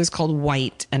 it was called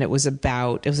White, and it was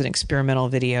an experimental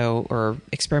video or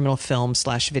experimental film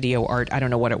 / video art. I don't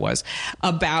know what it was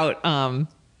about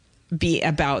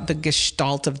the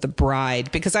gestalt of the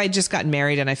bride, because I had just gotten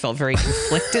married and I felt very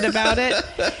conflicted about it.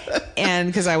 And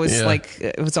because I was like,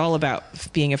 it was all about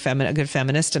being a good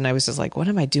feminist. And I was just like, what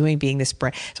am I doing being this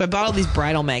bride? So I bought all these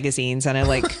bridal magazines, and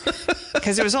I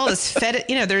because there was all this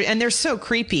and they're so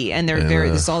creepy, and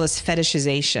there's all this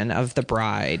fetishization of the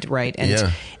bride. Right.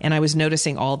 And I was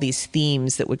noticing all these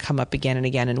themes that would come up again and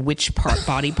again, and which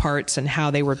body parts and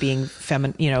how they were being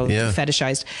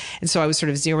fetishized. And so I was sort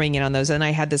of zeroing in on those. And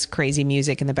I had this crazy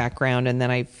music in the background, and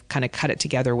then I kind of cut it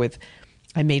together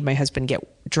I made my husband get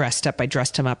dressed up. I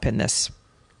dressed him up in this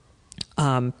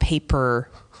paper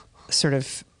sort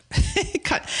of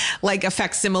cut like a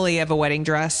facsimile of a wedding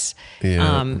dress,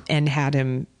 and had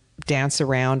him dance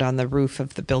around on the roof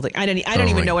of the building. I don't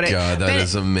even know what God, that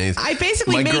is amazing. I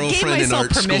basically gave myself in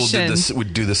art permission. School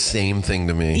would do the same thing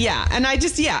to me. Yeah. And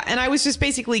I was just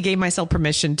basically gave myself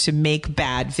permission to make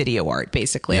bad video art.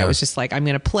 Basically. I was just like, I'm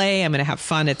going to play, I'm going to have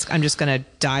fun. I'm just going to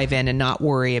dive in and not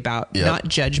worry about, not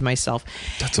judge myself.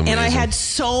 That's amazing. And I had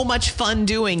so much fun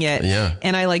doing it. Yeah.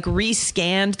 And I like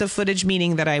rescanned the footage,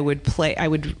 meaning that I would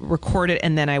record it,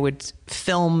 and then I would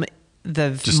film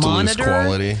the just monitor to lose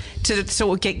quality, so it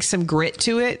would get some grit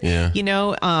to it, and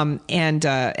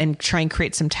try and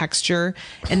create some texture.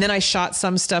 And then I shot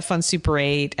some stuff on Super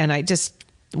 8, and I just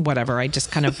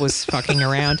kind of was fucking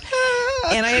around.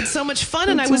 And I had so much fun,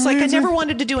 and I was like, I never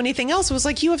wanted to do anything else. It was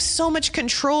like, you have so much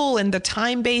control, and the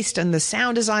time-based and the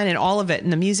sound design and all of it,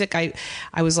 and the music. I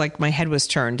was like, my head was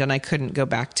turned, and I couldn't go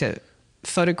back to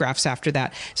photographs after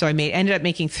that. So I ended up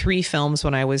making 3 films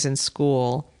when I was in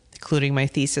school, including my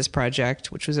thesis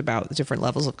project, which was about the different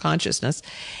levels of consciousness,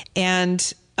 and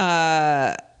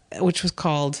which was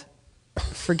called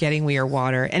Forgetting We Are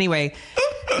Water. Anyway,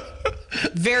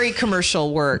 very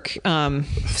commercial work. Some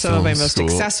of my most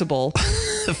accessible.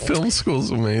 Film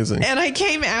school's amazing. And I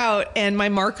came out, and my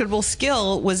marketable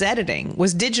skill was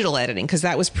digital editing, because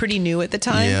that was pretty new at the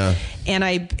time. Yeah. And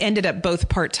I ended up both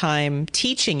part-time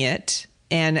teaching it,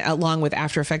 and along with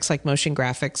After Effects, like motion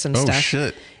graphics and stuff. Oh,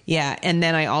 shit. Yeah. And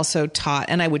then I also taught,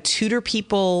 and I would tutor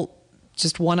people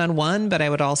just one-on-one, but I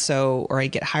would also, or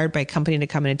I'd get hired by a company to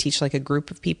come in and teach like a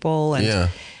group of people. And, Yeah.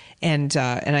 and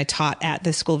I taught at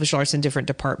the School of Visual Arts in different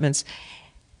departments.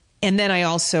 And then I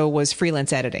also was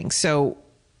freelance editing. So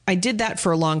I did that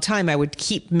for a long time. I would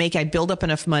I'd build up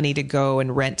enough money to go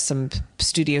and rent some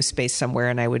studio space somewhere,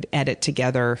 and I would edit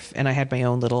together. And I had my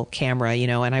own little camera,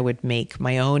 and I would make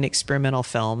my own experimental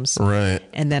films. Right.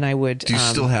 And then I would. Do you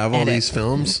still have all these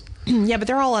films? Yeah, but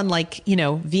they're all on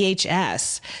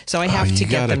VHS. So I have to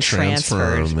get them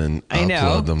transferred. Them and I know.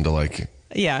 upload them to like.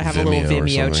 Yeah, I have Vimeo a little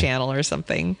Vimeo or channel or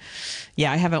something.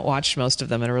 Yeah, I haven't watched most of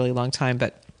them in a really long time,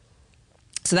 but.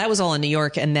 So that was all in New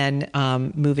York, and then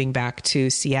moving back to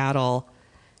Seattle.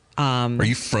 Are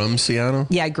you from Seattle?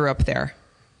 Yeah, I grew up there.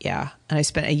 Yeah, and I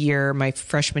spent a year. My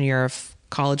freshman year of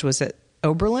college was at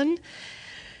Oberlin,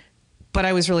 but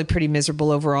I was really pretty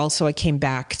miserable overall. So I came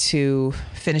back to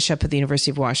finish up at the University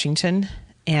of Washington,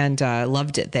 and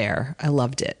loved it there. I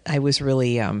loved it. I was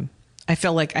really. I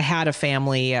felt like I had a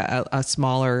family, a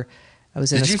smaller. I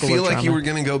was in Did a you school feel of like drama. you were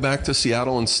going to go back to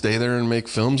Seattle and stay there and make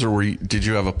films, or did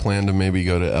you have a plan to maybe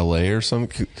go to LA or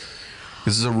something?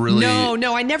 This is a really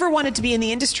No, I never wanted to be in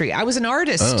the industry. I was an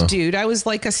artist, dude. I was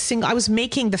like I was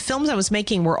making the films I was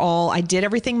making were all, I did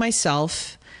everything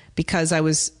myself because I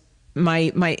was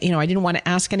my I didn't want to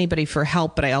ask anybody for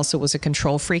help, but I also was a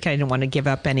control freak. I didn't want to give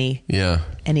up any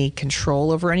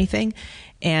control over anything.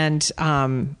 And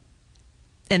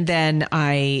then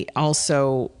I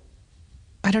also,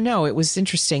 I don't know. It was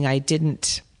interesting. I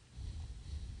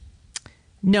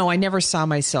never saw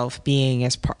myself being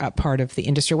as a part of the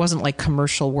industry. It wasn't like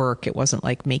commercial work. It wasn't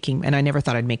like making, and I never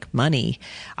thought I'd make money.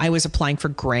 I was applying for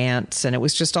grants, and it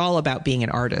was just all about being an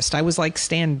artist. I was like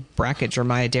Stan Brakhage or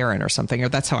Maya Deren or something, or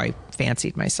that's how I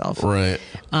fancied myself. Right.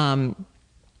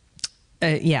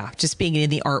 Just being in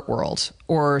the art world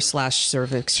or / sort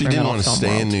of experimental film world. So you didn't want to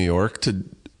stay in New York to?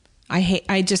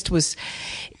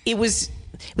 It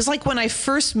was like when I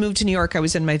first moved to New York, I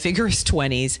was in my vigorous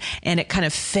 20s, and it kind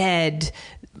of fed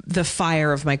the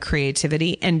fire of my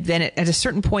creativity. And then at a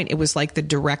certain point, it was like the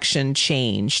direction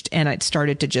changed, and it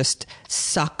started to just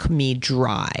suck me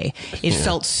dry. It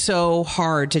felt so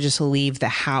hard to just leave the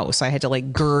house. I had to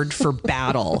like gird for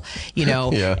battle,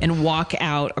 and walk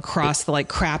out across the like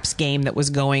craps game that was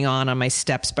going on my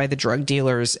steps by the drug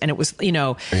dealers. And it was,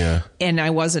 and I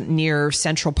wasn't near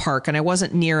Central Park, and I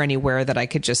wasn't near anywhere that I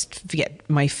could just get,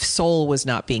 my soul was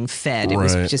not being fed. It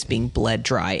was just being bled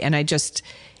dry. And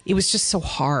it was just so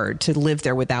hard to live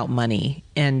there without money.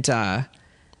 And I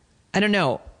don't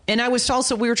know. And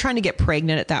we were trying to get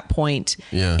pregnant at that point.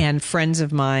 Yeah. And friends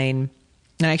of mine,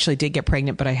 and I actually did get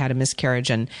pregnant, but I had a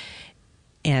miscarriage,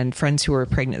 and friends who were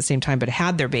pregnant at the same time but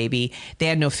had their baby, they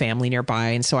had no family nearby.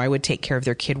 And so I would take care of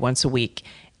their kid once a week.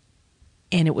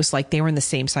 And it was like they were in the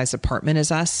same size apartment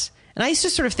as us. And I used to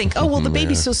sort of think, the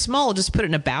baby's so small, just put it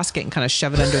in a basket and kind of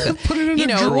shove it under the, put it in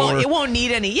a drawer. It won't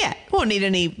need any,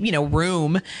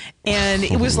 room. And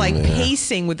it was like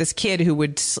pacing with this kid who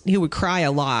would cry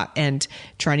a lot and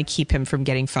trying to keep him from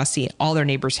getting fussy. All their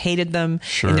neighbors hated them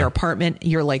in their apartment.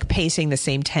 You're like pacing the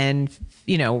same 10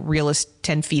 feet of real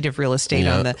estate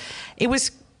on the, it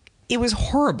was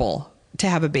horrible to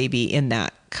have a baby in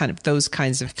those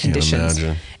kinds of conditions.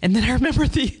 Imagine. And then I remember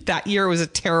that year was a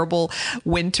terrible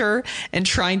winter, and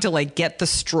trying to like get the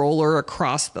stroller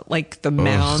across the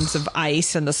mounds of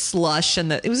ice and the slush,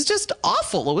 and it was just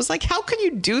awful. It was like, how can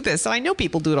you do this? And I know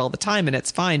people do it all the time and it's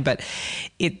fine, but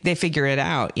they figure it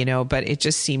out, but it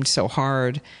just seemed so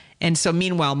hard. And so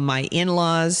meanwhile, my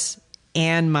in-laws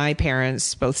and my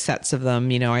parents, both sets of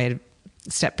them, I had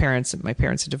step parents, and my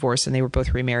parents had divorced, and they were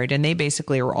both remarried, and they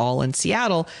basically were all in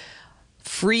Seattle.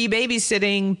 Free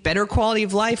babysitting, better quality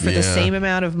of life for the same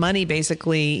amount of money,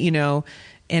 basically,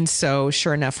 And so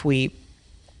sure enough, we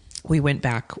went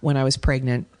back when I was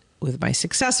pregnant with my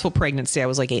successful pregnancy. I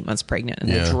was like 8 months pregnant,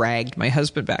 and I dragged my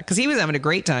husband back because he was having a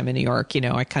great time in New York.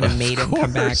 I kind of made him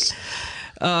come back.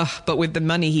 But with the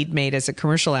money he'd made as a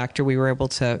commercial actor, we were able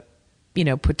to,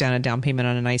 put down a down payment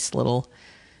on a nice little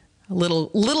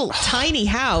tiny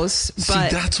house. But see,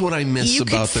 that's what I miss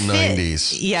about the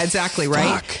 90s. Yeah, exactly.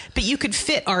 Right. But you could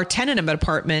fit our tenement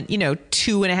apartment,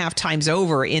 2.5 times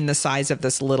over in the size of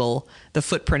the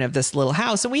footprint of this little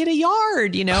house. And we had a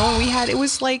yard, and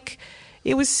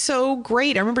it was so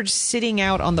great. I remember just sitting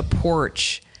out on the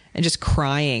porch and just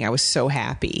crying. I was so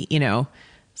happy, you know.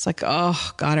 It's like,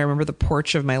 oh God, I remember the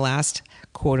porch of my last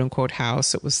quote unquote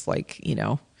house. It was like, you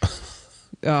know,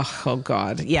 oh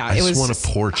God. Yeah. I it just was want a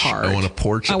porch. hard. I want a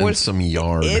porch and some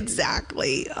yard.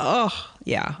 Exactly. Oh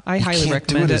yeah. I highly can't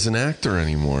recommend do it it. as an actor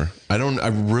anymore.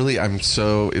 It's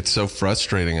so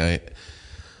frustrating.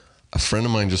 A friend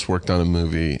of mine just worked on a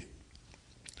movie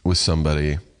with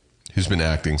somebody who's been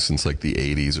acting since like the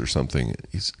 80s or something.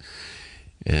 He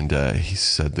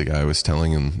said, the guy was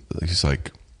telling him, he's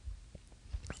like,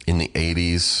 in the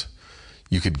 80s,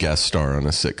 you could guest star on a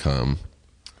sitcom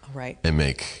Right. and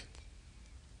make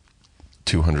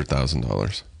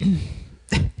 $200,000.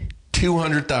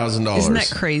 $200,000. Isn't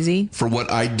that crazy? For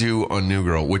what I do on New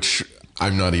Girl, which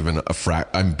I'm not even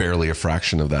I'm barely a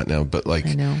fraction of that now, but like,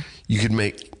 I know. you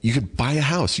could buy a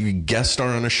house. You could guest star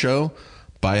on a show,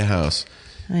 buy a house.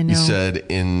 I know. He said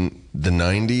in the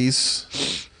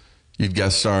 90s, you'd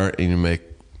guest star and you make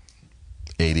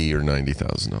 $80,000 or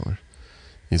 $90,000.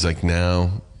 He's like,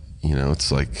 now, you know,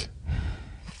 it's like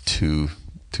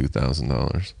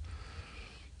 $2,000.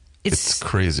 It's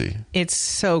crazy. It's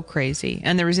so crazy.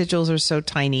 And the residuals are so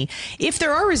tiny. If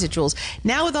there are residuals.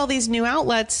 Now with all these new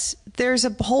outlets, there's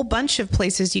a whole bunch of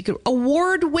places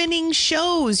award-winning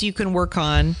shows you can work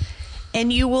on,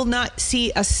 and you will not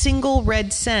see a single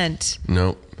red cent.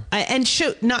 Nope.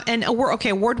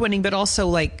 Award-winning, but also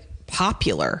like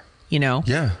popular, you know?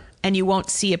 Yeah. And you won't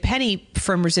see a penny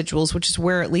from residuals, which is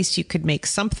where at least you could make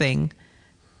something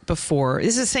before.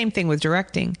 This is the same thing with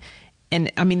directing.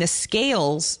 And I mean,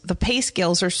 the pay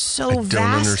scales are so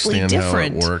vastly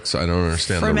different. How it works. I don't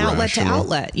understand from the outlet rationale. to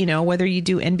outlet. You know, whether you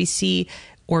do NBC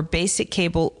or basic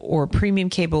cable or premium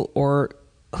cable or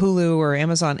Hulu or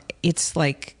Amazon, it's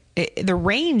like the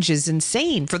range is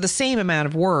insane for the same amount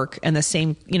of work and the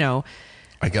same, you know.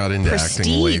 I got into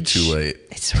acting way too late.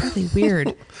 It's really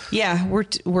weird. Yeah, we're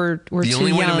too young. The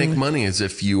only way to make money is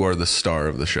if you are the star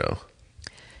of the show.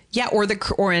 Yeah, or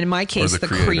in my case, the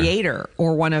creator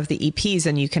or one of the EPs,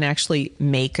 and you can actually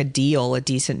make a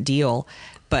decent deal.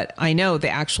 But I know the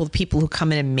actual people who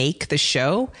come in and make the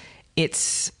show,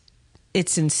 it's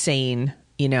insane,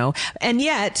 you know. And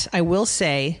yet, I will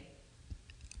say,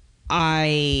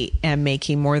 I am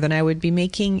making more than I would be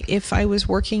making if I was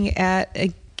working at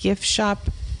a gift shop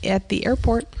at the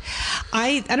airport.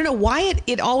 I don't know why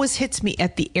it always hits me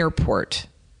at the airport.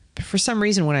 For some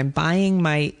reason, when I'm buying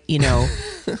my, you know,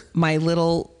 my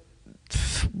little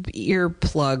ear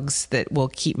plugs that will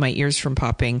keep my ears from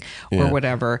popping or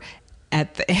whatever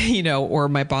at the, you know, or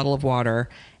my bottle of water.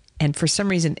 And for some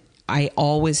reason, I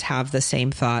always have the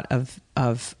same thought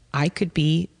of I could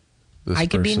be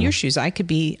in your shoes. I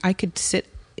could sit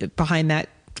behind that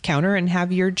counter and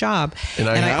have your job. And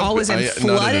I always am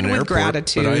flooded with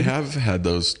gratitude. But I have had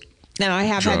those. And I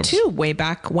have had too, way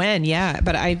back when, yeah.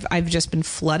 But I've just been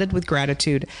flooded with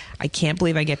gratitude. I can't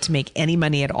believe I get to make any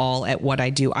money at all at what I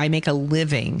do. I make a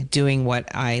living doing what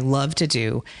I love to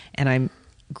do, and I'm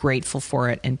grateful for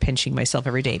it and pinching myself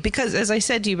every day. Because as I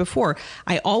said to you before,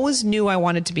 I always knew I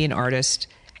wanted to be an artist.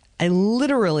 I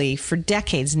literally, for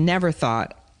decades, never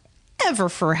thought ever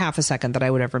for half a second that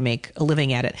I would ever make a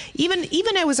living at it. Even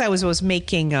as I was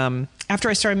making, after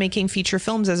I started making feature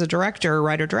films as a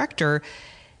writer-director,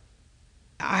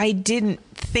 I didn't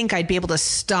think I'd be able to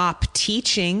stop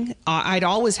teaching. I'd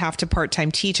always have to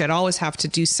part-time teach. I'd always have to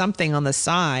do something on the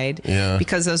side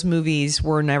because those movies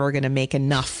were never going to make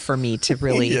enough for me to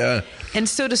really. And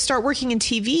so to start working in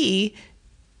TV,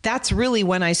 that's really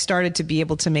when I started to be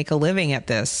able to make a living at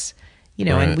this, you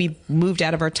know, and we moved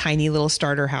out of our tiny little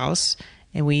starter house,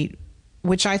 and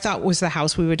which I thought was the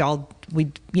house we'd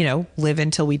you know, live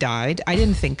until we died. I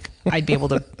didn't think I'd be able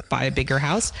to buy a bigger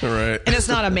house. Right. And it's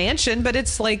not a mansion, but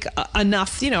it's like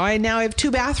enough, you know, I now have 2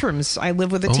 bathrooms. I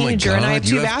live with a teenager and I have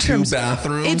 2 bathrooms. 2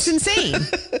 bathrooms? It's insane.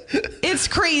 It's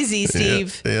crazy,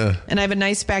 Steve. Yeah. And I have a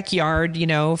nice backyard, you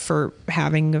know, for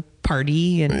having a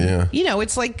party, and you know,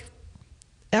 it's like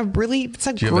really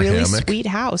sweet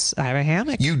house. I have a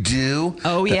hammock. You do?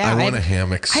 Oh yeah. I want a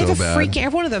hammock so bad. I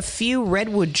have one of the few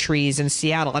redwood trees in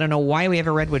Seattle. I don't know why we have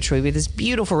a redwood tree. We have this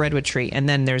beautiful redwood tree, and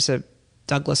then there's a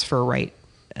Douglas fir right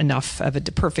enough of a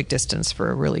perfect distance for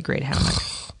a really great hammock.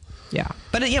 Yeah.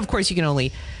 But yeah, of course you can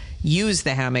only use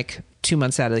the hammock 2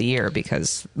 months out of the year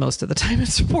because most of the time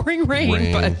it's pouring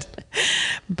rain.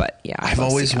 But yeah. I've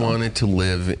always wanted to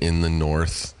live in the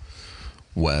Northwest,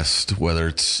 whether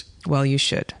it's you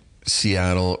should.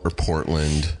 Seattle or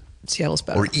Portland. Seattle's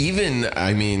better. Or even,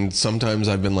 I mean, sometimes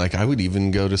I've been like, I would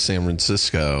even go to San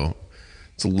Francisco.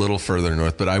 It's a little further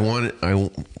north, but I want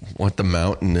the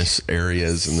mountainous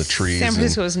areas and the trees. San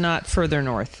Francisco is not further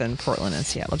north than Portland and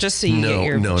Seattle. Just so you get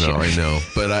your No, I know.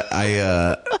 But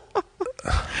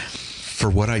for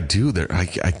what I do there, I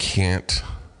can't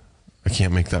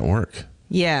make that work.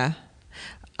 Yeah.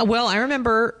 Well, I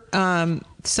remember,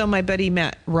 so my buddy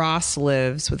Matt Ross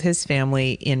lives with his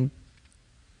family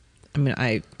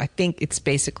I think it's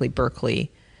basically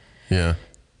Berkeley. Yeah.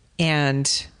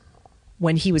 And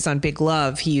when he was on Big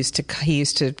Love, he used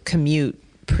to commute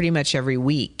pretty much every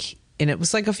week. And it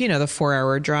was like, the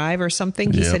 4-hour drive or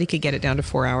something. He said he could get it down to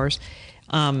 4 hours.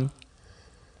 And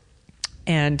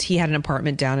he had an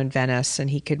apartment down in Venice and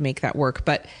he could make that work.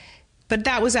 But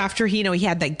that was after he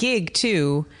had that gig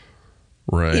too.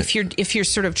 Right. If you're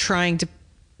sort of trying to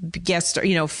guest,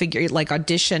 figure like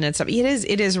audition and stuff,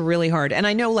 it is really hard. And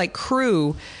I know like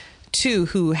crew too,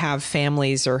 who have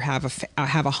families or have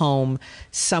a home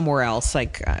somewhere else,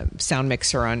 like Sound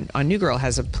Mixer on New Girl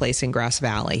has a place in Grass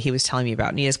Valley. He was telling me about,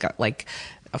 and he has got like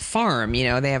a farm. They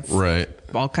have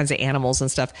all kinds of animals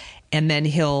and stuff. And then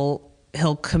he'll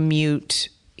commute.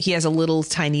 He has a little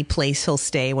tiny place he'll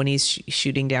stay when he's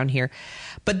shooting down here.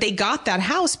 But they got that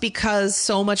house because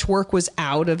so much work was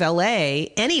out of LA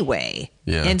anyway.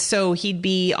 Yeah. And so he'd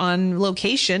be on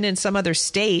location in some other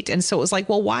state. And so it was like,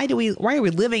 well, why are we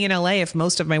living in LA if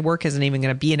most of my work isn't even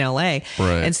going to be in LA?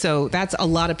 Right. And so that's a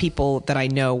lot of people that I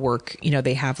know work,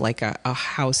 they have like a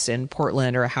house in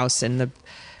Portland or a house in the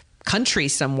country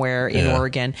somewhere in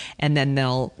Oregon. And then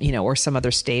they'll, or some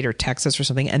other state or Texas or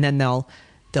something. And then they'll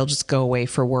just go away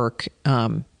for work.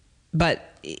 But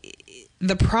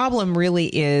the problem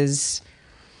really is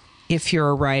if you're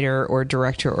a writer or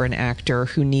director or an actor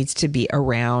who needs to be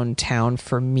around town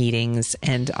for meetings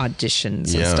and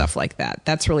auditions and stuff like that.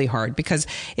 That's really hard because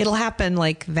it'll happen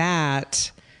like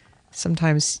that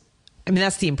sometimes.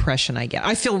 That's the impression I get.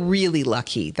 I feel really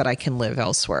lucky that I can live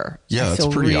elsewhere. Yeah, I feel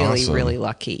that's pretty really, awesome. really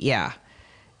lucky. Yeah.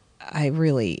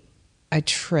 I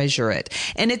treasure it.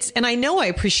 And I know I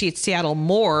appreciate Seattle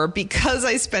more because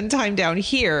I spend time down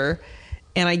here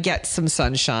and I get some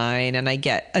sunshine and I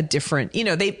get a different,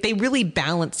 they really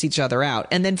balance each other out.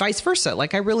 And then vice versa.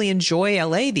 Like I really enjoy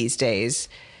LA these days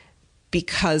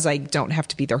because I don't have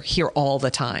to be here all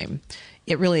the time.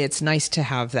 It's nice to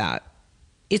have that.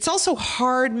 It's also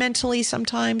hard mentally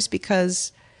sometimes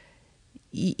because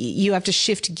you have to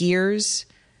shift gears.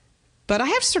 But I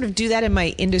have to sort of do that in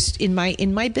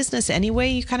my business anyway.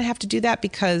 You kind of have to do that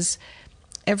because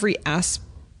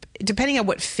depending on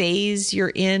what phase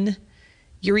you're in,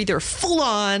 you're either full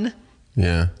on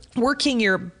working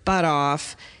your butt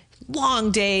off, long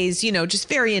days, just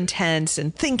very intense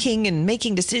and thinking and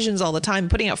making decisions all the time,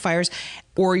 putting out fires,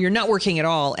 or you're not working at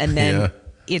all. And then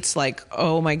it's like,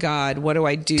 oh my God, what do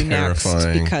I do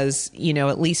Terrifying. next? Because,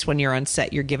 at least when you're on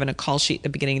set, you're given a call sheet at the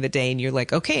beginning of the day and you're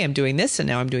like, okay, I'm doing this and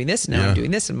now I'm doing this and now I'm doing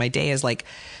this. And my day is like,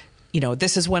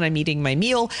 this is when I'm eating my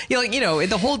meal.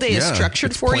 The whole day is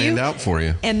structured for you. Planned out for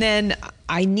you. And then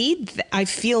I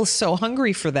feel so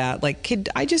hungry for that. Like, could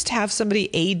I just have somebody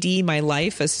AD my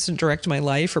life, assistant direct my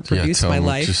life, or produce my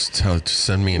life? Just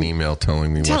send me an email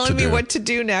telling me what to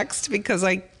do next, because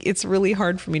it's really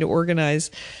hard for me to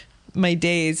organize my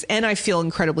days. And I feel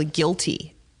incredibly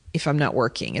guilty if I'm not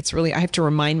working. I have to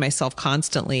remind myself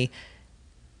constantly,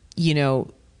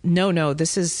 no,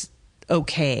 this is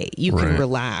okay. You can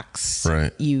relax.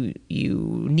 Right. You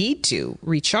need to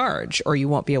recharge or you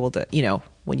won't be able to,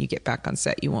 when you get back on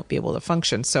set, you won't be able to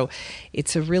function. So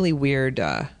it's a really weird,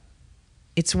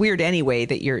 it's weird anyway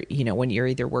that you're, when you're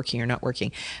either working or not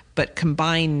working, but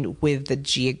combined with the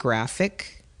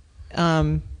geographic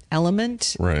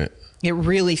element, right? It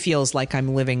really feels like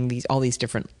I'm living all these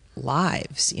different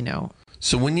lives,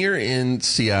 So when you're in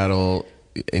Seattle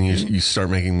and you start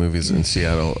making movies in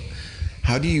Seattle,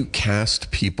 how do you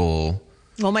cast people?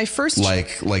 Well, my first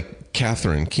like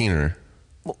Catherine Keener.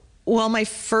 Well, my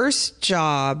first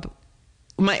job,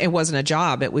 it wasn't a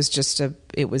job. It was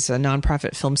it was a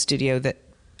nonprofit film studio that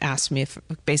asked me,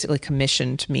 basically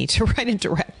commissioned me to write and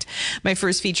direct my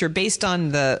first feature based on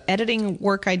the editing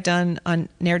work I'd done on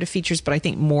narrative features, but I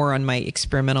think more on my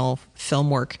experimental film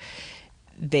work.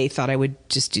 They thought I would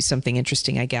just do something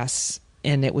interesting, I guess.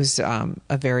 And it was a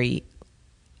very,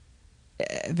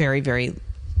 very, very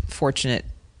fortunate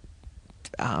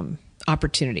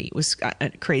opportunity. It was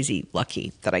crazy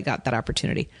lucky that I got that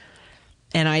opportunity.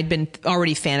 And I'd been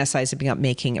already fantasizing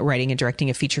about writing and directing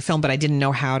a feature film, but I didn't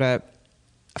know how to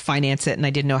finance it, and I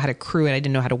didn't know how to crew it. I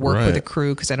didn't know how to work with a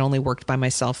crew because I'd only worked by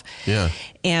myself. Yeah.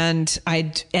 And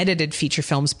I'd edited feature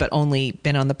films, but only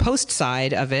been on the post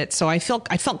side of it. So I felt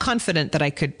confident that I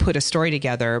could put a story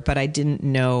together, but I didn't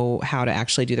know how to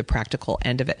actually do the practical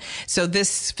end of it. So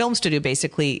this film studio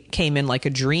basically came in like a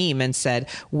dream and said,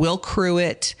 we'll crew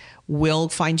it, we'll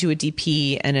find you a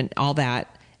DP and all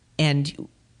that. And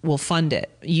will fund it.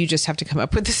 You just have to come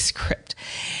up with the script.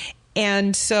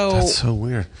 And so That's so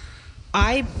weird.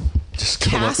 I Just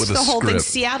come up cast with a the whole thing. script.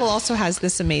 Seattle also has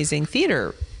this amazing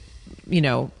theater,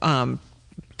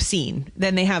 scene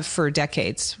than they have for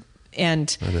decades.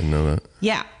 And I didn't know that.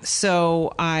 yeah,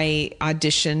 so I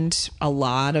auditioned a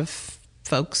lot of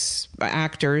folks,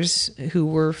 actors who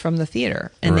were from the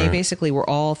theater, and they Right. basically were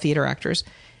all theater actors,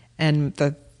 and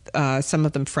some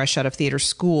of them fresh out of theater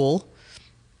school.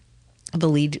 The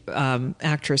lead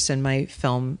actress in my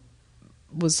film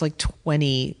was like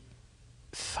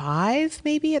 25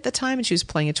 maybe at the time, and she was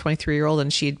playing a 23-year-old,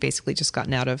 and she had basically just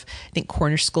gotten out of, I think,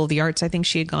 Cornish School of the Arts. I think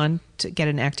she had gone to get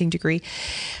an acting degree.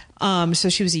 So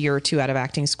she was a year or two out of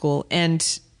acting school.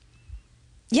 And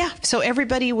yeah, so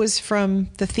everybody was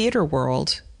from the theater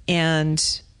world.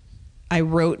 And I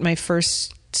wrote my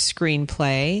first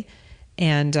screenplay,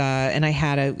 and I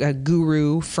had a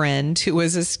guru friend who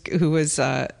was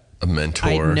A mentor.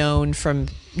 I'd known from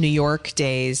New York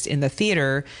days in the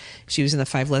theater. She was in the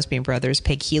Five Lesbian Brothers,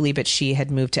 Peg Healy, but she had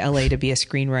moved to LA to be a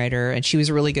screenwriter, and she was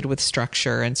really good with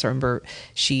structure. And so I remember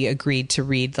she agreed to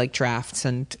read like drafts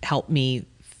and help me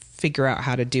figure out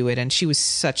how to do it. And she was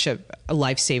such a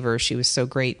lifesaver. She was so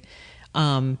great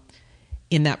in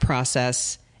that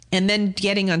process. And then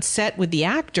getting on set with the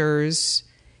actors,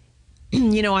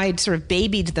 I had sort of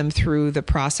babied them through the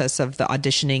process of the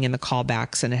auditioning and the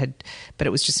callbacks, but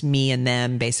it was just me and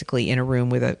them basically in a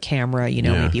room with a camera,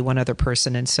 maybe one other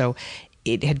person. And so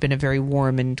it had been a very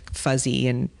warm and fuzzy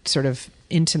and sort of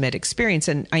intimate experience.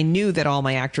 And I knew that all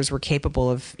my actors were capable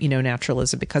of,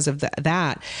 naturalism because of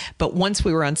that. But once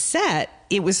we were on set,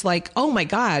 it was like, oh my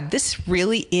God, this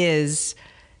really is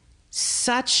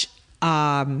such,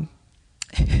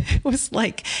 it was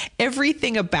like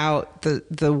everything about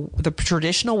the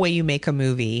traditional way you make a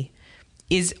movie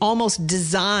is almost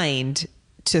designed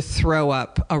to throw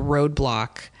up a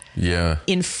roadblock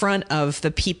in front of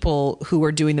the people who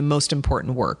are doing the most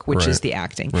important work, which is the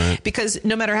acting. Right. Because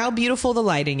no matter how beautiful the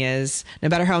lighting is, no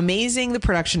matter how amazing the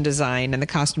production design and the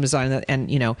costume design and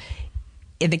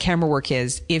the camera work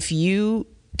is, if you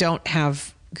don't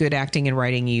have good acting and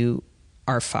writing, you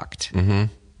are fucked. Mm-hmm.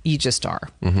 You just are.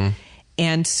 Mm-hmm.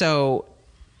 And so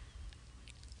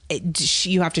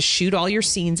you have to shoot all your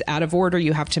scenes out of order.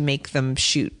 You have to make them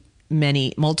shoot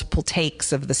multiple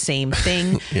takes of the same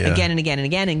thing again and again and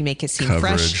again, and make it seem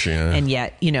fresh and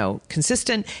yet,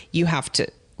 consistent. You have to,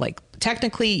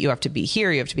 technically, you have to be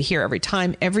here. You have to be here every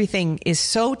time. Everything is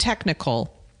so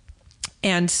technical.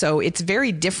 And so it's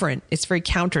very different. It's very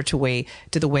counter to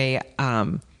the way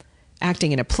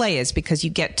acting in a play is, because you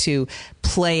get to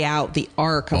play out the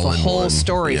arc of a whole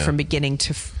story from beginning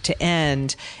to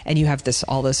end, and you have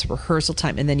all this rehearsal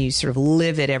time, and then you sort of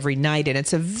live it every night, and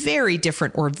it's a very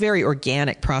different or very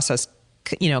organic process,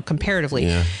 comparatively.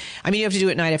 Yeah. I mean, you have to do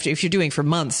it night after. If you're doing for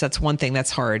months, that's one thing that's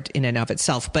hard in and of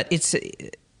itself, but it's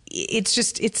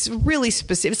really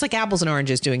specific. It's like apples and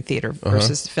oranges doing theater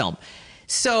versus film.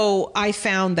 So I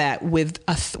found that with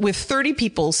 30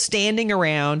 people standing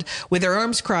around with their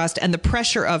arms crossed and the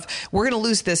pressure of, we're going to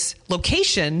lose this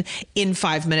location in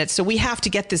 5 minutes, so we have to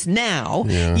get this now,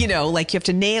 you have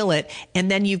to nail it. And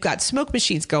then you've got smoke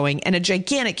machines going and a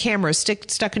gigantic camera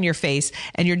stuck in your face,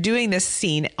 and you're doing this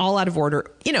scene all out of order.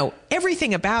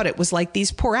 Everything about it was like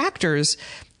these poor actors,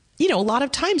 a lot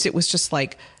of times it was just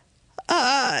like,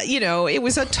 it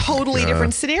was a totally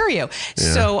different scenario.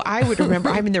 Yeah. So I would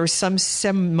remember, there were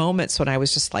some moments when I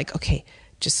was just like, okay,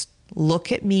 just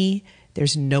look at me.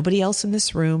 There's nobody else in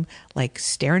this room,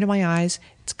 stare into my eyes.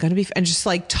 It's going to be, and just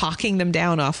talking them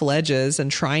down off ledges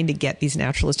and trying to get these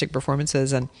naturalistic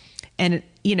performances. And I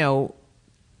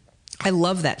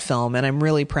love that film, and I'm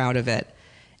really proud of it.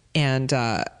 And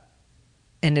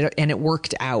it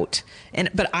worked out.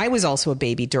 But I was also a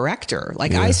baby director.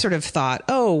 I sort of thought,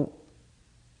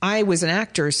 I was an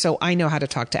actor, so I know how to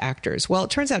talk to actors. Well,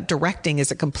 it turns out directing is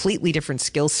a completely different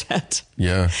skill set.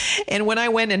 Yeah. And when I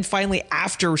went and finally,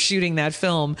 after shooting that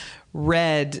film,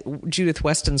 read Judith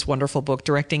Weston's wonderful book,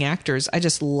 Directing Actors, I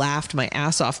just laughed my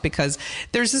ass off, because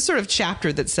there's this sort of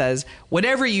chapter that says,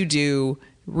 whatever you do,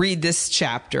 read this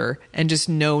chapter and just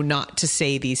know not to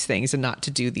say these things and not to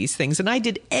do these things. And I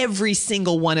did every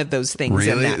single one of those things.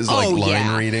 Really? In that. It was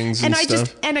line readings and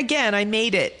stuff? And again, I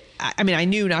made it. I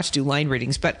knew not to do line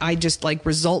readings, but I just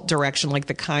result direction,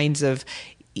 the kinds of,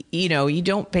 you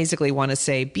don't basically want to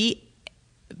say,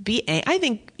 I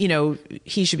think,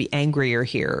 he should be angrier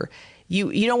here.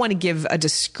 You don't want to give a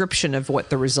description of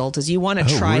what the result is. You want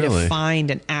to try to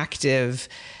find an active,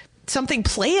 something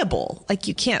playable.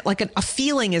 You can't, a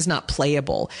feeling is not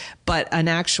playable, but an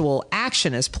actual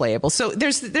action is playable. So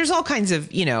there's all kinds of,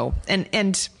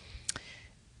 and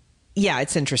yeah,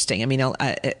 it's interesting. I mean,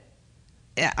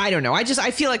 I don't know. I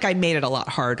feel like I made it a lot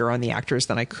harder on the actors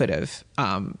than I could have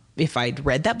if I'd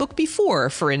read that book before,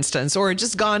 for instance, or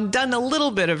just done a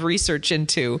little bit of research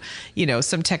into,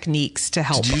 some techniques to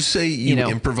help. Did you say you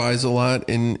improvise a lot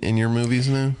in your movies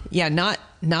now? Yeah, not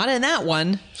in that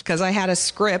one, because I had a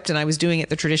script and I was doing it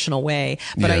the traditional way.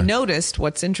 But I noticed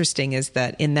what's interesting is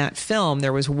that in that film,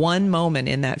 there was one moment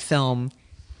in that film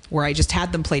where I just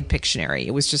had them played Pictionary.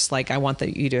 It was just like, I want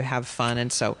you to have fun.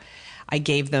 And so I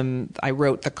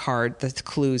wrote the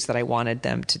clues that I wanted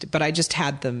them to do, but I just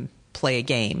had them play a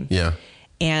game. Yeah.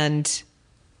 And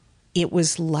it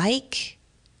was like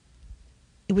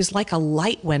a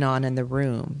light went on in the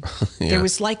room. Yeah. There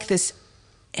was like this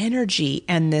energy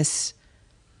and this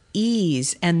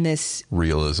ease and this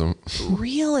realism.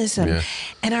 Yeah.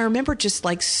 And I remember just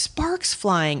like sparks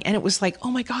flying, and it was like,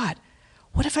 oh my God,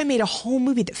 what if I made a whole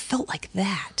movie that felt like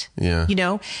that? Yeah.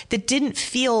 That didn't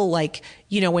feel like,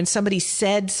 when somebody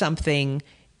said something,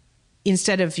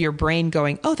 instead of your brain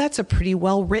going, oh, that's a pretty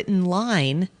well written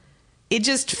line, it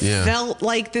just felt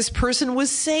like this person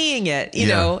was saying it, you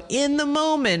know, in the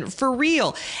moment, for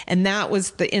real. And that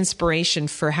was the inspiration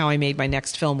for how I made my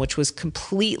next film, which was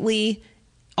completely,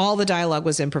 all the dialogue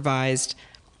was improvised.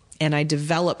 And I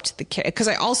developed because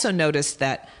I also noticed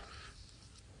that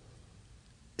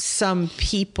some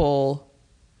people,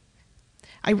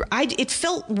 it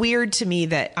felt weird to me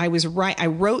that I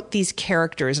wrote these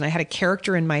characters and I had a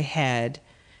character in my head,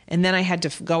 and then I had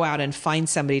to go out and find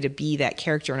somebody to be that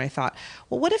character. And I thought,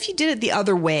 well, what if you did it the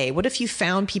other way? What if you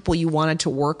found people you wanted to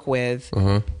work with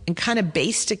and kind of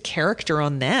based a character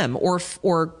on them, or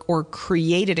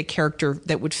created a character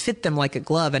that would fit them like a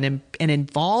glove and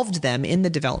involved them in the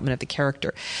development of the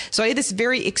character. So I had this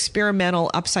very experimental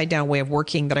upside down way of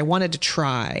working that I wanted to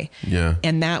try. Yeah.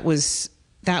 And that was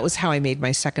how I made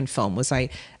my second film. Was I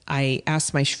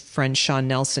asked my friend Sean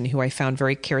Nelson, who I found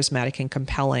very charismatic and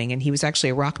compelling, and he was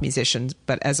actually a rock musician.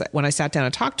 But when I sat down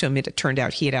and talked to him, it turned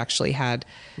out he had actually had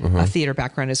a theater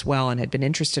background as well and had been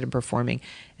interested in performing.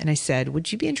 And I said,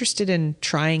 would you be interested in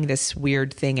trying this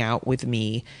weird thing out with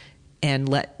me and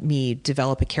let me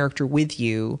develop a character with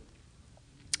you?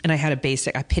 And I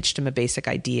pitched him a basic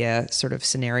idea, sort of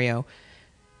scenario.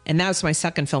 And that was my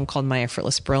second film, called My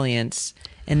Effortless Brilliance.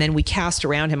 And then we cast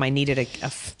around him. I needed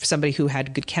somebody who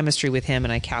had good chemistry with him,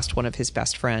 and I cast one of his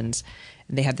best friends.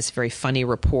 And they had this very funny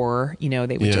rapport. They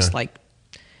would just like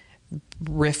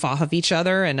riff off of each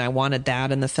other, and I wanted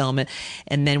that in the film.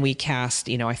 And then we cast,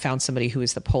 I found somebody who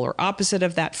was the polar opposite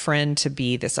of that friend to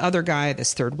be this other guy,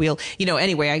 this third wheel.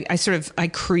 Anyway, I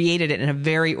created it in a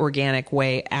very organic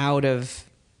way out of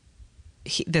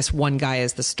this one guy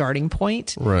as the starting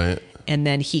point. Right. And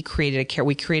then we created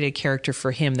a character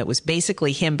for him that was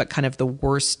basically him, but kind of the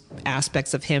worst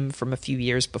aspects of him from a few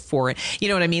years before. You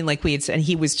know what I mean? Like and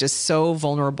he was just so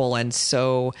vulnerable and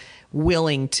so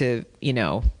willing to,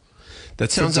 That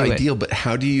sounds ideal, but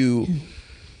how do you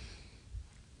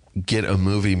get a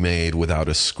movie made without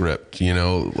a script?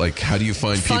 Like, how do you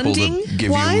find people to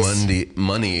give you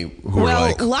money who are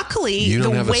like, luckily, you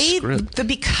don't have a script?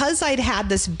 Because I'd had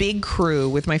this big crew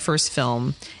with my first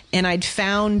film, and I'd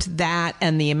found that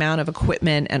and the amount of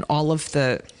equipment and all of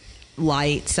the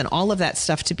lights and all of that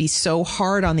stuff to be so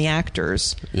hard on the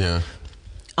actors. Yeah.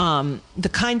 And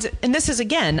this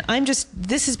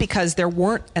is because there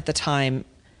weren't at the time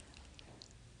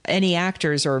any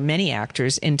actors or many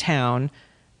actors in town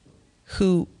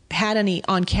who had any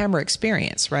on-camera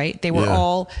experience, right? They were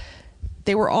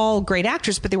all great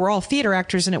actors, but they were all theater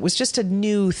actors, and it was just a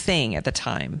new thing at the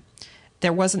time.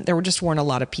 There just weren't a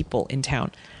lot of people in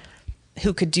town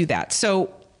who could do that.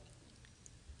 So,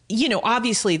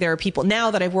 obviously there are people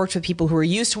now that I've worked with, people who are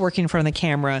used to working in front of the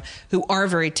camera, who are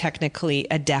very technically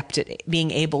adept at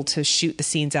being able to shoot the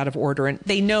scenes out of order. And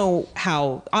they know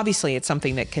how, obviously it's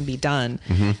something that can be done.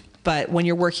 Mm-hmm. But when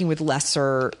you're working with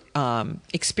lesser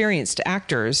experienced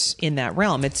actors in that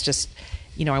realm, it's just,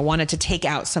 I wanted to take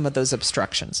out some of those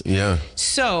obstructions. Yeah.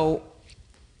 So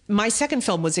my second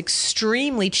film was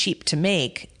extremely cheap to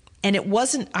make. And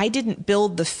I didn't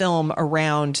build the film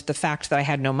around the fact that I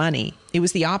had no money. It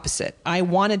was the opposite. I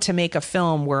wanted to make a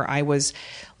film where I was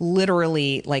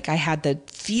literally like, I had the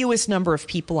fewest number of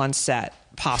people on set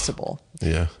possible.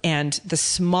 Yeah. And the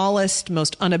smallest,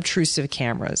 most unobtrusive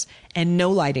cameras and no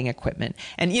lighting equipment.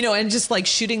 And, and just like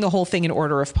shooting the whole thing in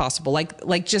order if possible.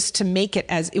 Like just to make it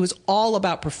it was all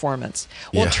about performance.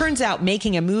 Well, It turns out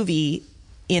making a movie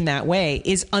in that way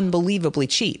is unbelievably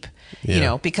cheap.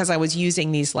 Because I was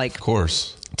using these of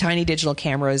course, tiny digital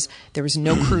cameras. There was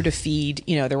no crew to feed.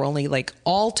 There were only like,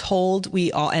 all told,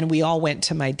 we all went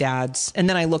to my dad's. And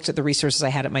then I looked at the resources I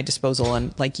had at my disposal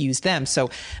and like used them. So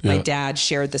my dad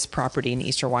shared this property in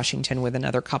Eastern Washington with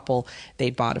another couple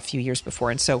they'd bought a few years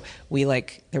before. And so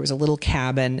there was a little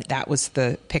cabin. That was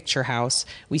the picture house.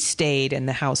 We stayed in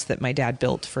the house that my dad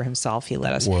built for himself. He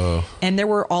let us. Whoa. And there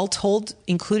were, all told,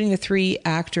 including the 3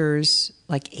 actors,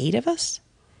 like 8 of us.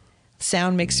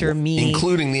 Sound mixer, me,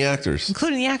 including the actors.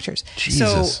 So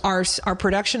Jesus. our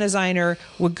production designer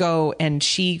would go, and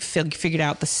she figured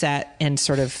out the set and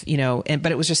sort of,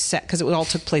 but it was just set because it all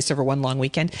took place over one long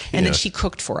weekend. And then she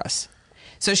cooked for us.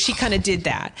 So she kind of did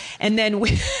that. And then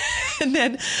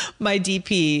my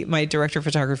DP, my director of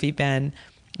photography, Ben,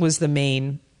 was the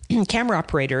main camera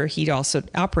operator. He'd also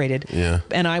operated. Yeah.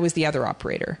 And I was the other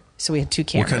operator. So we had 2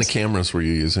 cameras. What kind of cameras were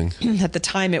you using? At the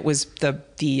time, it was the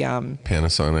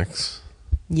Panasonics.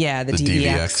 Yeah, the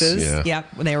DVXs. DVX,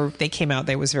 Yeah, they came out.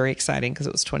 They was very exciting because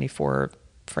it was 24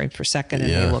 frames per second,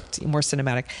 and they looked more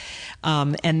cinematic.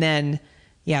 And then,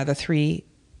 the 3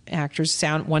 actors,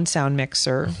 one sound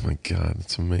mixer. Oh my God,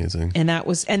 it's amazing. And that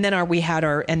was, and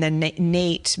then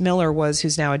Nate Miller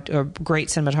who's now a great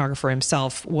cinematographer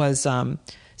himself, was.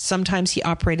 Sometimes he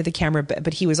operated the camera,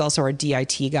 but he was also our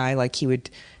DIT guy. Like, he would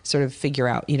sort of figure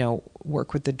out,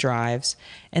 work with the drives.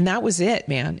 And that was it,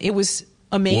 man. It was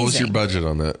amazing. What was your budget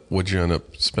on that? What'd you end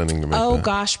up spending to make that? Oh,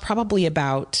 gosh, probably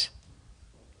about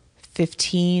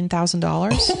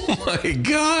 $15,000. Oh, my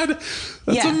God.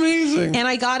 That's amazing. And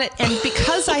I got it. And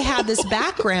because I had this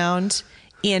background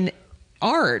in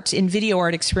art, in video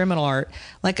art, experimental art,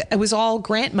 like, it was all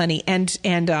grant money and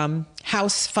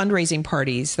house fundraising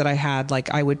parties that I had.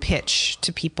 Like, I would pitch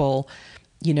to people,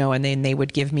 and then they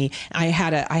would give me, I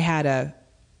had a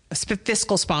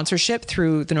fiscal sponsorship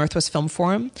through the Northwest Film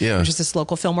Forum, which is this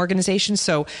local film organization.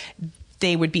 So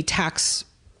they would be tax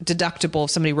deductible if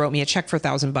somebody wrote me a check for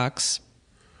 $1,000.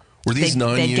 Were these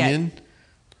non-union?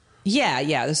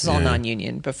 Yeah. This is all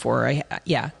non-union before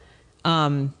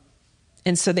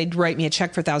and so they'd write me a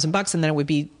check for $1,000, and then it would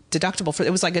be deductible for,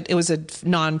 it was a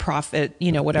non-profit,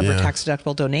 whatever tax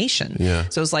deductible donation. Yeah.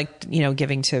 So it was like,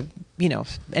 giving to,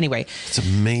 anyway, it's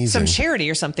amazing. Some charity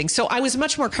or something. So I was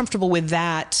much more comfortable with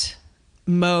that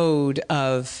mode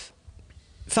of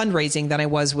fundraising than I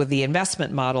was with the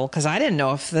investment model, because I didn't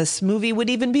know if this movie would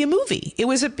even be a movie. It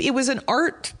was an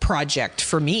art project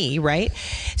for me, right?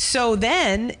 So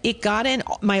then it got in.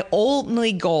 My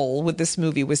only goal with this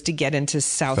movie was to get into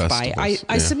South by.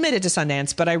 I submitted to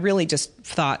Sundance, but I really just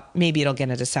thought maybe it'll get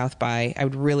into South by. I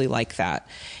would really like that,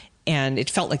 and it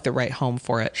felt like the right home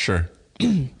for it. Sure.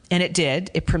 And it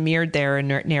did. It premiered there in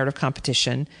narrative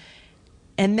competition,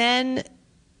 and then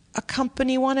a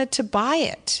company wanted to buy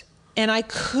it. And I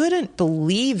couldn't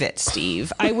believe it,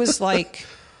 Steve. I was like,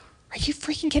 are you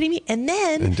freaking kidding me? And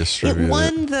then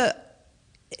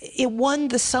it won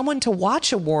the Someone to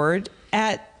Watch award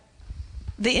at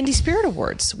the Indie Spirit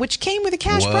Awards, which came with a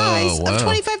cash prize of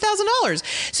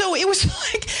 $25,000. So it was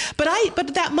like, but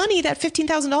that money, that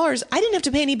 $15,000, I didn't have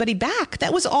to pay anybody back.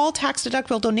 That was all tax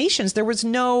deductible donations. There was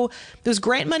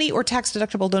grant money or tax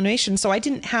deductible donations. So I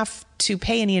didn't have to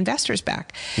pay any investors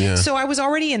back. Yeah. So I was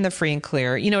already in the free and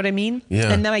clear. You know what I mean?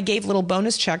 Yeah. And then I gave little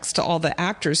bonus checks to all the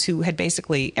actors who had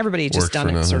everybody had just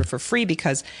done it sort of for free,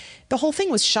 because the whole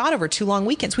thing was shot over 2 long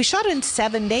weekends. We shot it in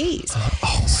 7 days.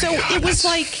 So God, it was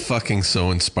like fucking so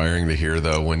inspiring to hear,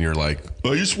 though, when you're like,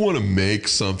 I just want to make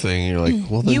something. And you're like,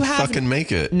 well, then fucking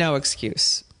make it. No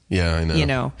excuse. Yeah, I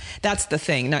know. That's the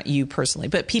thing. Not you personally,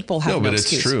 but people have no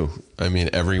excuse. It's true. I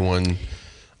mean, everyone.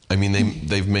 I mean,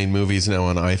 they've made movies now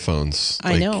on iPhones.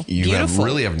 I know. You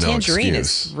really have no Tangerine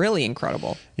excuse. is really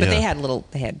incredible. But they had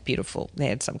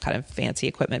some kind of fancy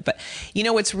equipment. But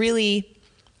what's really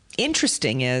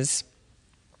interesting is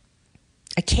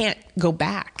I can't go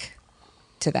back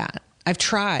to that. I've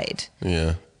tried.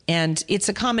 Yeah. And it's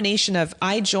a combination of,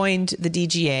 I joined the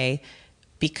DGA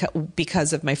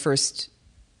because of my first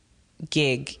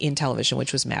gig in television,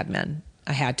 which was Mad Men.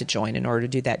 I had to join in order to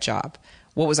do that job.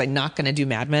 What was I not going to do?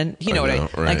 Mad Men?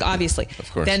 Right. Like, obviously. Of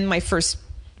course. Then my first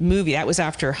movie, that was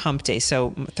after Hump Day.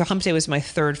 So the Hump Day was my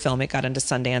 3rd film. It got into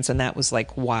Sundance, and that was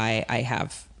like why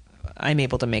I'm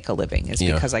able to make a living, is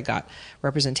because I got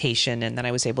representation, and then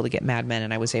I was able to get Mad Men,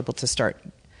 and I was able to start,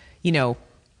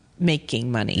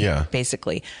 making money,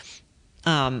 basically.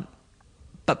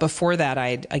 But before that,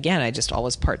 I just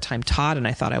always part-time taught, and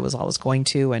I thought I was always going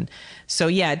to. And so,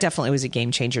 it definitely was a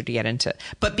game changer to get into.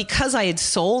 But because I had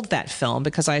sold that film,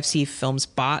 because IFC Films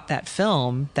bought that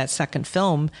film, that second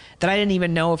film, that I didn't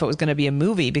even know if it was going to be a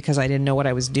movie, because I didn't know what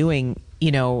I was doing.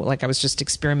 Like, I was just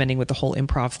experimenting with the whole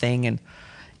improv thing. And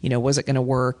was it going to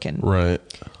work? And Right.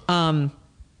 I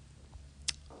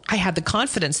had the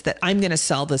confidence that I'm going to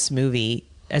sell this movie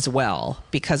as well,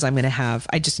 because I'm going to have,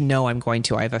 I just know I'm going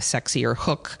to, I have a sexier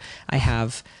hook. I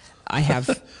have,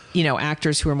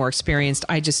 actors who are more experienced.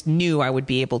 I just knew I would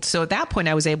be able to. So at that point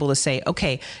I was able to say,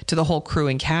 okay, to the whole crew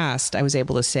and cast, I was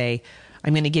able to say,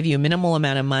 I'm going to give you a minimal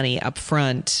amount of money up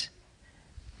front,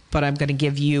 but I'm going to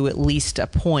give you at least a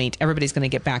point. Everybody's going to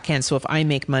get back in. So if I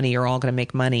make money, you're all going to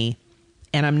make money.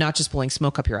 And I'm not just blowing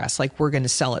smoke up your ass. Like, we're going to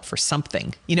sell it for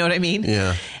something. You know what I mean?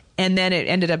 Yeah. And then it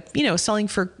ended up, selling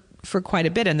for quite a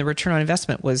bit. And the return on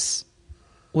investment was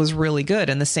really good.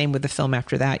 And the same with the film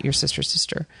after that, Your Sister's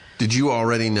Sister. Did you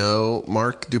already know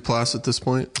Mark Duplass at this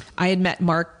point? I had met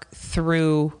Mark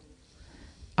through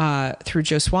Joe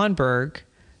Swanberg,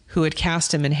 who had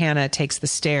cast him in Hannah Takes the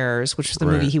Stairs, which was the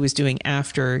movie he was doing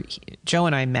after Joe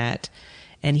and I met.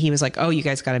 And he was like, oh, you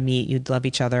guys got to meet. You'd love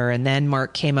each other. And then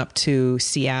Mark came up to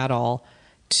Seattle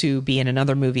to be in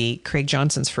another movie, Craig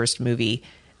Johnson's first movie,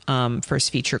 first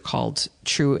feature, called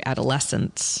True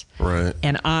Adolescence. Right.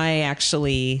 And I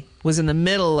actually was in the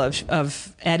middle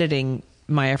of editing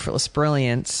My Effortless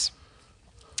Brilliance.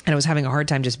 And I was having a hard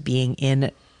time just being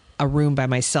in a room by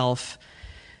myself.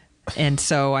 And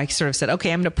so I sort of said,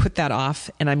 okay, I'm going to put that off,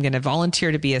 and I'm going to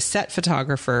volunteer to be a set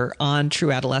photographer on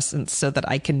True Adolescence so that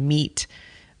I can meet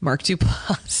Mark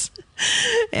Duplass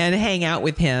and hang out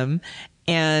with him.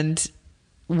 And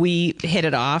we hit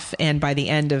it off. And by the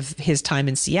end of his time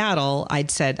in Seattle,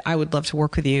 I'd said, I would love to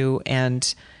work with you.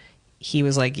 And he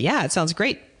was like, yeah, it sounds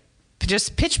great.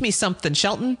 Just pitch me something,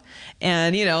 Shelton.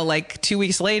 And, 2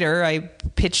 weeks later, I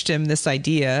pitched him this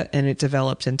idea, and it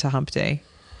developed into Hump Day.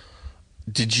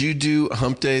 Did you do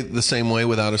Hump Day the same way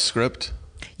without a script?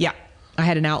 Yeah. I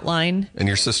had an outline. And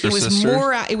your sister? It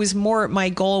was more my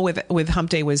goal with Hump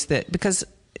Day was that, because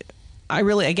I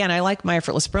like My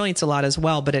Effortless Brilliance a lot as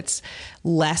well, but it's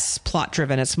less plot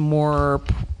driven. It's more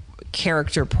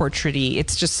character portraity.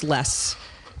 It's just less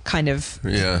kind of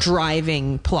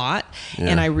driving plot. Yeah.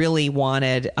 And I really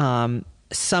wanted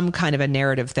some kind of a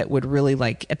narrative that would really,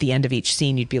 like, at the end of each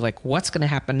scene, you'd be like, what's going to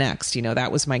happen next?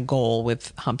 That was my goal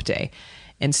with Hump Day.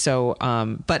 And so,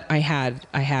 but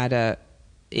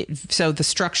so the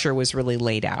structure was really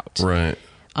laid out. Right.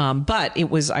 But it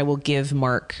was, I will give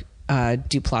Mark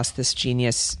Duplass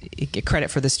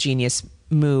credit for this genius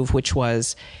move, which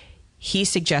was, he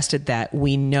suggested that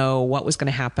we know what was going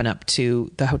to happen up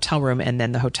to the hotel room, and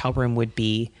then the hotel room would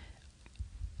be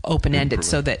open-ended,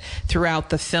 so that throughout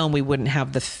the film we wouldn't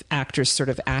have the actors sort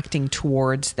of acting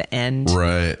towards the end,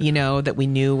 right? That we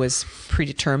knew was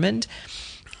predetermined.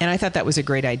 And I thought that was a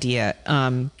great idea.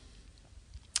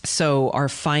 So our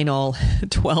final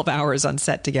 12 hours on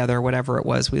set together, whatever it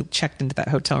was, we checked into that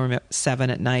hotel room at 7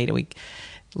 at night, and we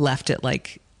left at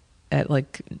like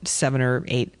 7 or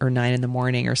 8 or 9 in the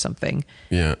morning or something.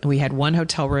 Yeah. And we had one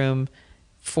hotel room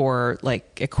for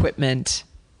like equipment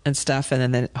and stuff, and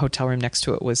then the hotel room next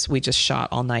to it we just shot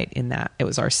all night in that. It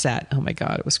was our set. Oh my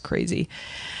God, it was crazy.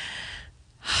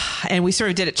 And we sort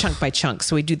of did it chunk by chunk.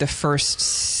 So we do the first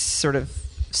sort of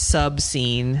sub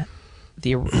scene,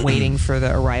 the waiting for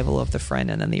the arrival of the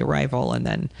friend, and then the arrival, and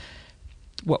then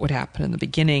what would happen in the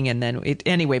beginning, and then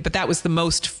anyway. But that was the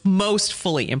most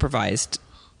fully improvised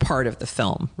part of the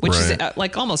film, which is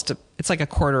like it's like a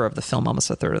quarter of the film, almost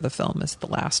a third of the film is the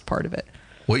last part of it.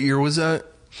 What year was that?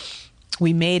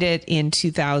 We made it in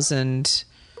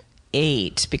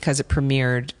 2008 because it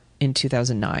premiered in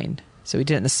 2009. So we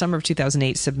did it in the summer of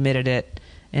 2008, submitted it,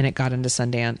 and it got into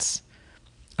Sundance,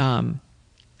 and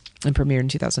premiered in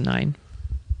 2009.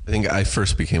 I think I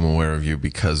first became aware of you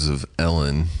because of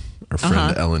Ellen, our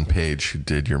friend Ellen Page, who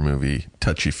did your movie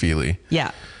Touchy Feely. Yeah.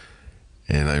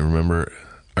 And I remember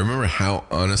how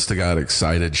honest to God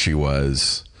excited she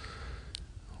was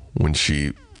when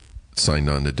she signed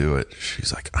on to do it.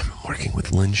 She's like, I'm working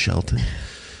with Lynn Shelton.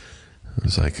 I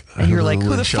was like, and you're like,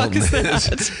 who the fuck is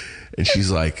that? And she's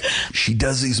like, she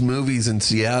does these movies in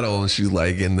Seattle, and she's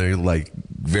like, and they're like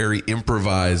very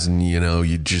improvised, and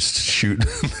you just shoot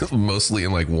mostly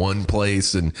in like one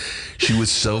place. And she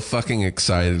was so fucking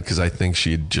excited because I think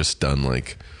she had just done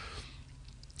Inception.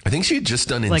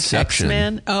 Like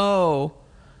X-Men? Oh,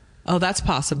 that's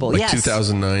possible. Like yes.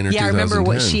 2009 or 2010. Yeah, I remember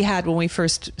what she had when we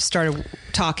first started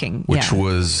talking. Which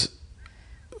was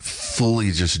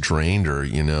fully just drained her,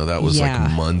 that was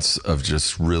like months of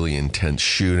just really intense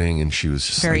shooting, and she was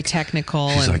just very like,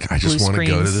 technical. She's and like, I just want to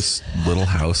go to screens. this little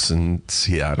house in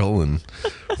Seattle and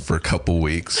for a couple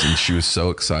weeks, and she was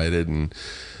so excited. And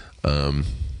I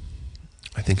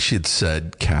think she had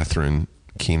said Catherine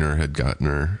Keener had gotten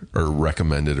her or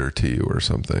recommended her to you or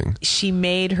something. She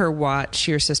made her watch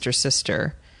Your Sister's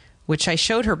Sister, which I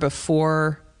showed her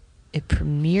before it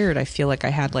premiered. I feel like I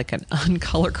had like an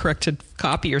uncolor corrected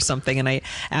copy or something, and I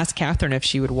asked Catherine if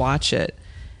she would watch it,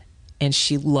 and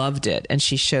she loved it, and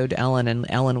she showed Ellen, and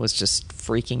Ellen was just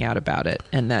freaking out about it,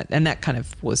 and that kind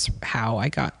of was how I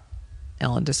got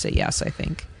Ellen to say yes, I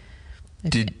think.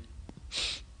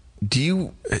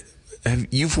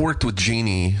 You've worked with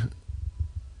Jeannie,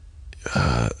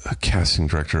 a casting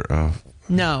director of...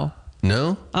 No.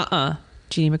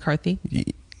 Jeannie McCarthy?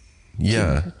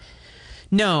 Yeah.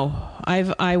 No,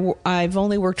 I've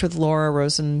only worked with Laura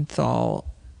Rosenthal.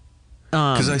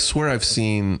 Because I swear I've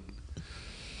seen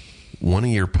one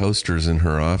of your posters in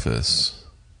her office.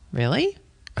 Really?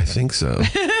 I think so.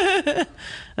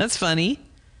 That's funny.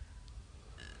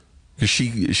 Because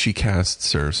she cast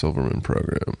Sarah Silverman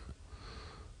program.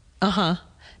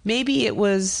 Maybe it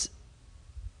was...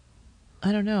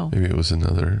 I don't know. Maybe it was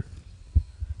another...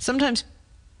 Sometimes...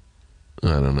 I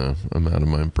don't know. I'm out of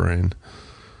my brain.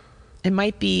 It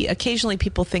might be... Occasionally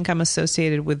people think I'm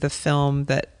associated with the film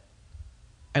that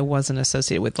I wasn't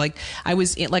associated with. Like, I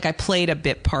played a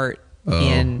bit part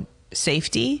in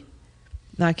Safety,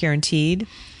 Not Guaranteed.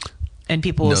 And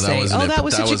people will say, that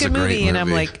was such a good movie. And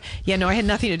I'm like, yeah, no, I had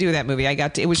nothing to do with that movie. I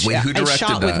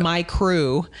shot with my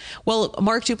crew. Well,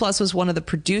 Mark Duplass was one of the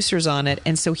producers on it.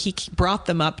 And so he brought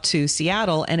them up to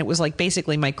Seattle, and it was like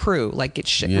basically my crew. Like it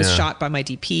was shot by my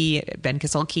DP, Ben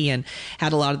Kasulki, and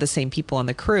had a lot of the same people on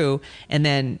the crew. And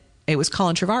then it was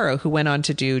Colin Trevorrow who went on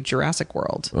to do Jurassic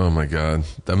World. Oh my God.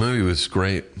 That movie was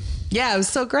great. Yeah, it was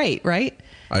so great, right?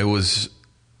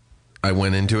 I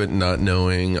went into it not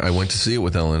knowing. I went to see it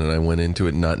with Ellen, and I went into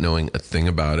it not knowing a thing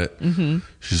about it. Mm-hmm.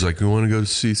 She's like, "You want to go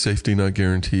see Safety Not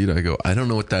Guaranteed?" I go, "I don't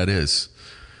know what that is."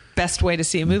 Best way to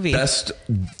see a movie.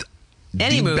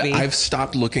 Any movie. I've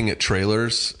stopped looking at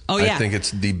trailers. Oh, yeah. I think it's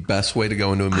the best way to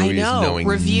go into a movie is knowing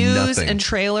reviews nothing. And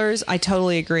trailers. I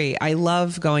totally agree. I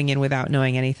love going in without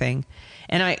knowing anything,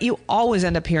 and you always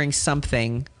end up hearing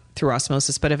something through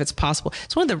osmosis. But if it's possible,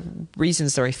 it's one of the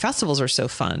reasons the festivals are so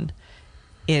fun.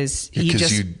 There's a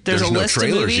list of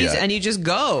movies yet. And you just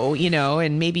go,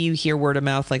 and maybe you hear word of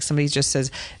mouth, like somebody just says,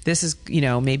 this is,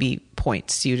 maybe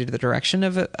points you to the direction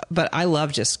of it. But I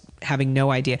love just having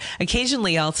no idea.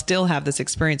 Occasionally I'll still have this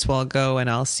experience where I'll go and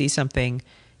I'll see something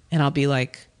and I'll be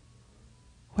like,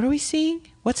 what are we seeing?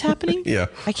 What's happening? Yeah.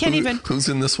 I can't even. Who's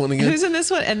in this one again? Who's in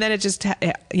this one? And then it just,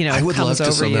 I would love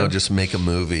to somehow you. just make a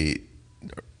movie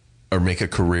or make a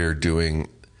career doing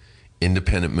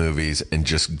independent movies and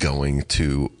just going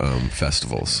to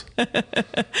festivals.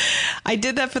 I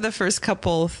did that for the first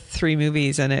 3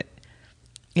 movies, and I've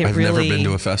never been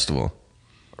to a festival.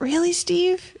 Really,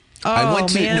 Steve? Oh,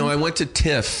 I went to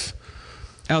TIFF.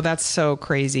 Oh, that's so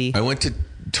crazy. I went to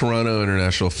Toronto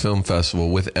International Film Festival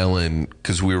with Ellen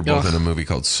because we were both in a movie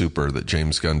called Super that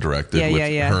James Gunn directed with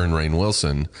her and Rainn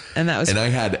Wilson. And I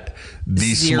had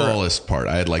the smallest part.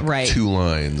 I had 2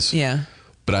 lines. Yeah.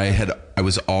 But I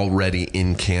was already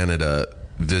in Canada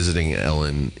visiting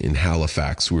Ellen in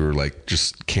Halifax. We were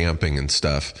just camping and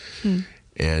stuff.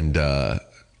 And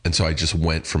so I just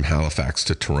went from Halifax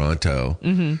to Toronto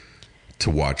to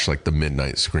watch the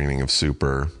midnight screening of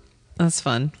Super. That's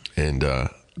fun. And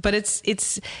but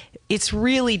it's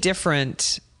really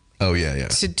different. Oh yeah.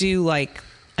 To do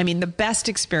the best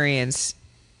experience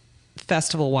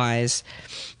festival wise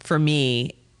for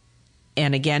me.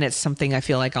 And again, it's something I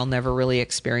feel like I'll never really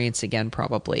experience again,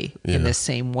 probably in the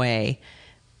same way.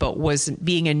 But was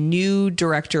being a new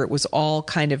director, it was all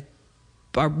kind of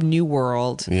a new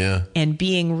world. Yeah. And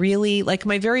being really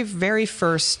my very, very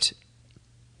first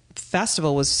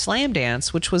festival was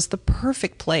Slamdance, which was the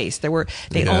perfect place. They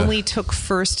only took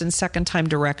first and second time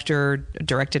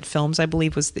directed films, I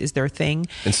believe is their thing.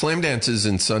 And Slamdance is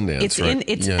in Sundance.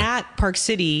 It's at Park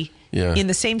City. Yeah. In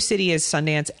the same city as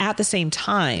Sundance at the same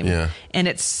time. Yeah. And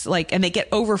it's and they get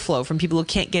overflow from people who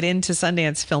can't get into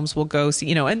Sundance films will go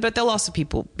see, but there'll also be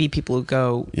people who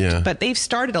go. Yeah. But they've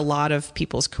started a lot of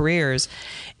people's careers.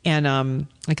 And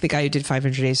the guy who did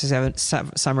 500 Days of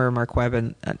Summer, Mark Webb,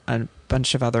 and a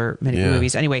bunch of other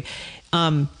movies. Anyway,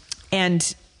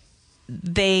 and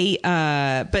they,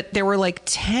 but there were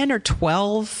 10 or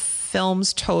 12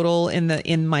 films total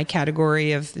in my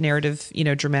category of narrative,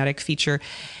 dramatic feature.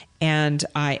 And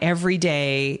every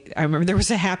day, I remember there was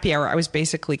a happy hour. I was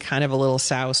basically kind of a little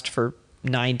soused for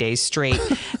 9 days straight,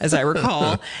 as I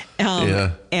recall.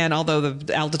 And although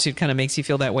the altitude kind of makes you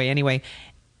feel that way anyway.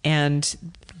 And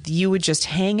you would just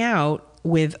hang out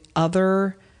with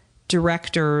other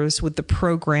directors, with the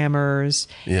programmers.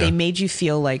 Yeah. They made you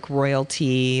feel like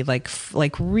royalty, like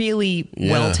really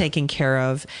well taken care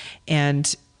of.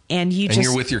 And and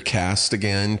you're with your cast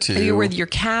again too. And you're with your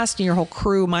cast and your whole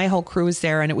crew. My whole crew was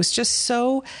there, and it was just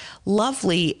so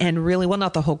lovely and really, well,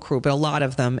 not the whole crew, but a lot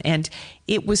of them. And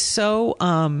it was so,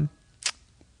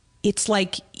 it's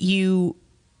like you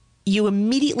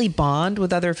immediately bond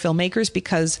with other filmmakers,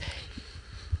 because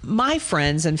my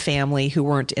friends and family who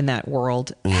weren't in that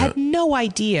world had no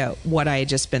idea what I had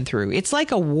just been through. It's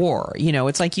like a war,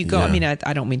 it's like you go, I mean,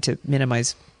 I don't mean to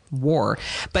minimize war,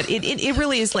 but it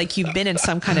really is like you've been in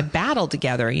some kind of battle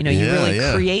together. You really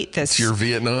create this. It's your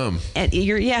Vietnam. And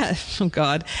oh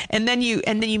God. And then you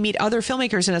meet other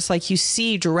filmmakers, and it's like you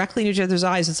see directly in each other's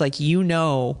eyes. It's like,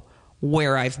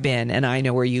 where I've been and I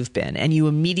know where you've been, and you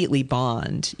immediately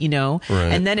bond, Right.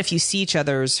 And then if you see each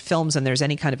other's films and there's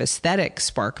any kind of aesthetic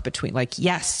spark between, like,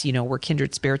 yes, we're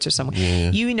kindred spirits or someone,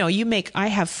 I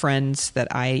have friends that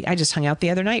I just hung out the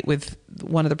other night with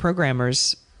one of the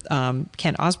programmers,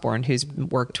 Kent Osborne, who's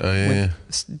worked with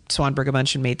Swan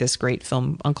Bruggemunch and made this great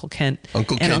film, Uncle Kent.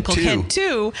 Uncle Kent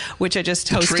 2, which I just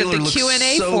hosted the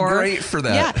Q&A so for. Great for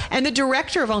that. Yeah, and the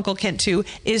director of Uncle Kent 2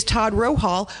 is Todd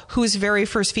Rohal, whose very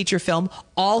first feature film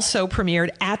also premiered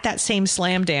at that same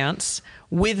Slam Dance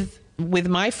with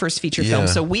my first feature film.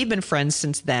 So we've been friends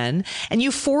since then. And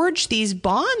you forge these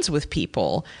bonds with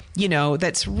people,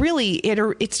 that's really,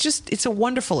 it's a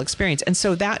wonderful experience. And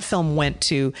so that film went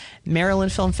to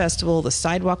Maryland Film Festival, the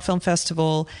Sidewalk Film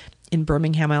Festival in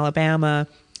Birmingham, Alabama,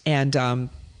 and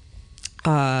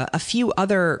a few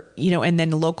other, and then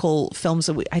local films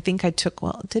that I think I took,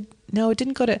 it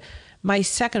didn't go to... My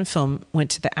second film went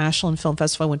to the Ashland Film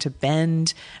Festival. I went to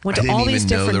Bend. I went to all these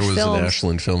different films. I didn't even know there was an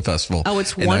Ashland Film Festival. Oh,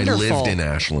 it's wonderful. And I lived in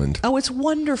Ashland. Oh, it's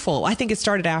wonderful. I think it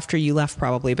started after you left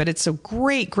probably, but it's a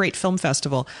great, great film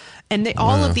festival. And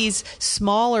all of these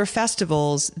smaller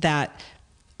festivals that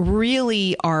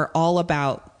really are all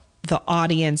about the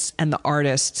audience and the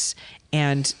artists,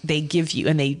 and they give you,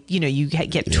 and they, you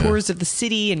get tours of the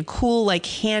city and cool, like,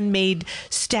 handmade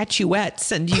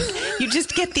statuettes, and you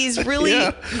just get these really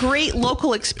great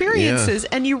local experiences,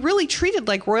 and you're really treated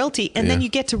like royalty, and then you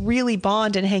get to really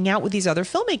bond and hang out with these other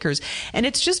filmmakers, and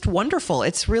it's just wonderful.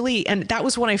 It's really, and that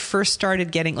was when I first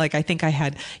started getting, like, I think I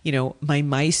had, my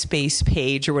MySpace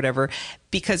page or whatever,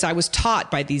 because I was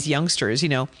taught by these youngsters,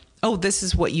 oh, this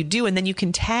is what you do. And then you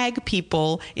can tag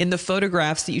people in the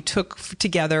photographs that you took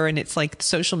together. And it's like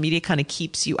social media kind of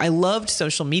keeps you. I loved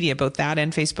social media, both that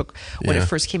and Facebook when it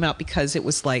first came out, because it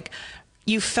was like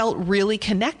you felt really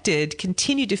connected,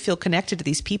 continued to feel connected to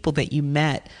these people that you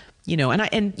met,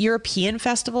 and European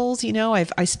festivals,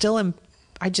 I still am.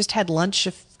 I just had lunch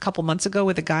a couple months ago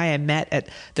with a guy I met at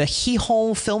the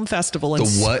Gijón Film Festival in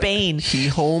Spain.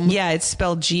 Gijón? Yeah, it's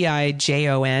spelled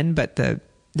Gijon, but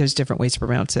there's different ways to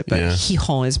pronounce it, but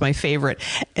Gijón is my favorite.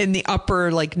 In the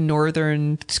upper, like,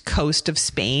 northern coast of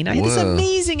Spain. I had this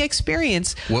amazing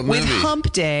experience with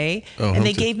Hump Day, and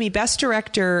they gave me Best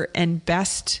Director and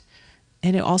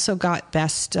it also got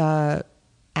Best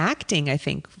Acting, I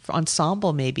think,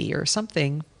 ensemble maybe, or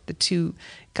something. The two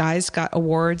guys got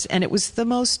awards, and it was the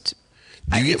most...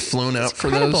 Do you get flown out for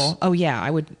incredible. Those? Oh yeah, I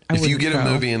would. If you get a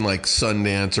movie in like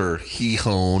Sundance or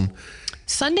Gijón...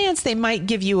 Sundance, they might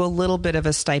give you a little bit of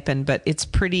a stipend, but it's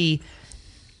pretty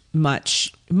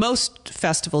much, most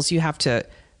festivals you have to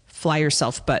fly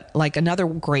yourself. But like another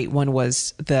great one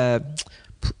was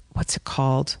what's it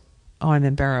called? Oh, I'm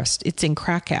embarrassed. It's in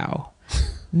Krakow.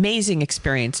 Amazing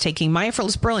experience taking My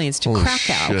Effortless Brilliance to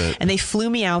Krakow. Shit. And they flew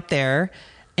me out there.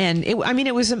 And it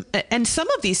was, and some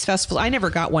of these festivals, I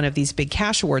never got one of these big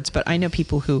cash awards, but I know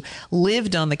people who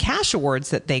lived on the cash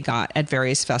awards that they got at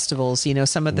various festivals.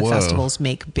 Some of the festivals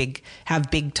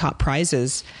have big top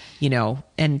prizes,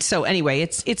 and so anyway,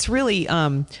 it's really,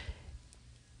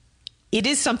 it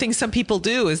is something some people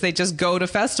do, is they just go to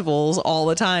festivals all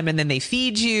the time, and then they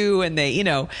feed you, and they,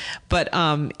 but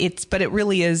it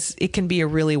really is, it can be a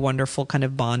really wonderful kind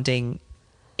of bonding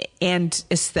and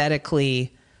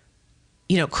aesthetically,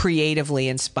 creatively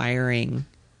inspiring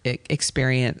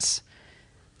experience.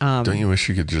 Don't you wish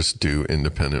you could just do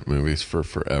independent movies for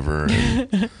forever?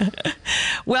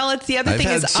 Well, it's the other thing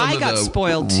is I got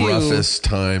spoiled too. Roughest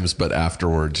times, but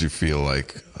afterwards you feel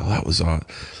like, oh, that was odd.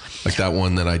 Like that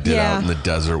one that I did out in the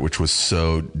desert, which was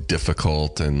so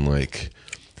difficult, and like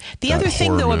the other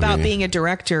thing though about being a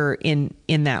director in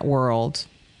that world,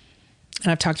 and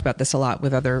I've talked about this a lot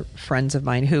with other friends of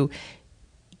mine, who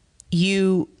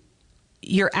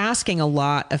you're asking a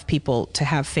lot of people to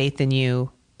have faith in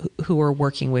you who are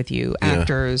working with you,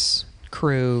 actors,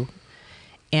 crew.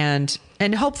 And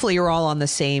And hopefully you're all on the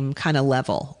same kind of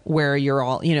level where you're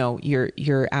all,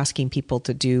 you're asking people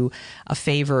to do a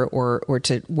favor or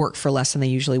to work for less than they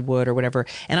usually would or whatever.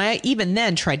 And I even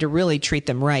then tried to really treat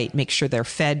them right, make sure they're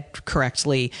fed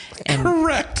correctly and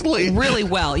really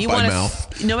well. You want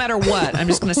to, no matter what, I'm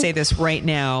just going to say this right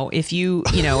now. If you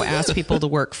ask people to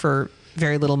work for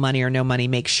very little money or no money,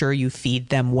 make sure you feed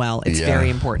them well. It's very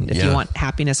important. If you want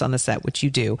happiness on the set, which you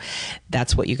do,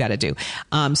 that's what you got to do.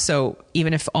 So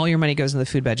even if all your money goes in the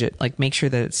food budget, like make sure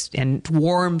that it's and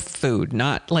warm food,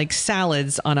 not like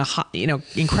salads on a hot,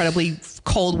 incredibly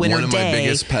cold winter day. One of my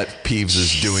biggest pet peeves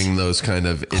is doing those kind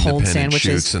of independent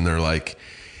shoots, and they're like,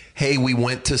 hey, we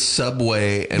went to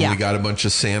Subway and we got a bunch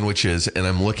of sandwiches, and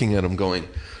I'm looking at them going,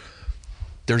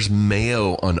 there's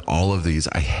mayo on all of these.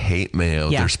 I hate mayo.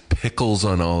 Yeah. There's pickles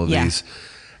on all of these.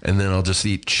 And then I'll just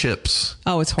eat chips.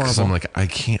 Oh, it's horrible. I'm like, I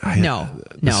can't. No,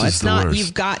 it's not. Worst.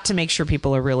 You've got to make sure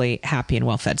people are really happy and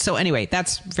well fed. So anyway,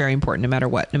 that's very important no matter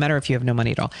what, no matter if you have no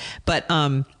money at all. But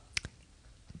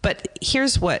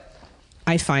here's what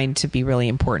I find to be really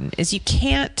important is you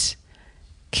can't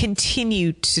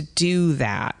continue to do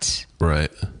that.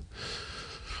 Right.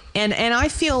 And I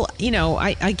feel,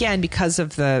 again, because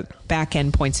of the back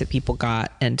end points that people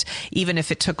got, and even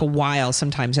if it took a while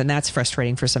sometimes, and that's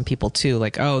frustrating for some people too,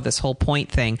 like, oh, this whole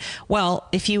point thing. Well,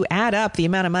 if you add up the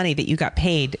amount of money that you got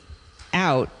paid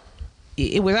out,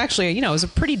 it was actually, it was a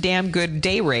pretty damn good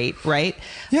day rate, right?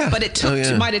 Yeah. But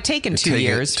it might have taken 2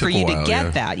 years for you to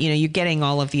get that. You're getting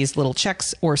all of these little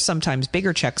checks or sometimes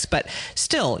bigger checks, but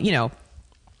still,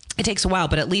 it takes a while,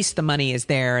 but at least the money is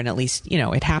there, and at least,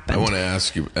 it happened. I want to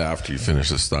ask you, after you finish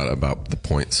this thought, about the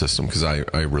point system, because I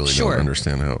really don't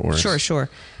understand how it works. Sure.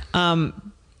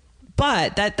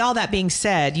 But all that being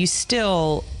said, you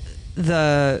still,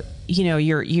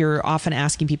 you're often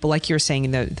asking people, like you're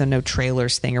saying, the no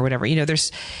trailers thing or whatever,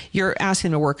 you're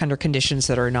asking them to work under conditions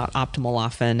that are not optimal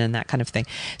often and that kind of thing.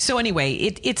 So anyway,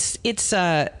 it's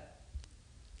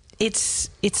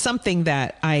something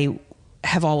that I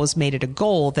have always made it a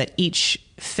goal that each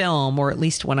film, or at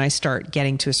least when I start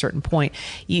getting to a certain point,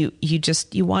 you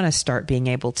want to start being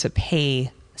able to pay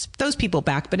those people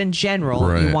back. But in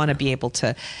general, you want to be able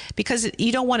to, because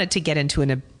you don't want it to get into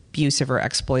an abusive or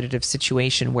exploitative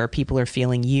situation where people are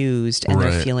feeling used and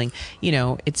they're feeling,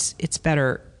 it's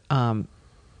better.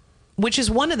 Which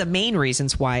is one of the main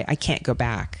reasons why I can't go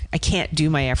back. I can't do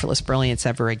my Effortless Brilliance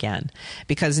ever again,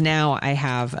 because now I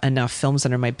have enough films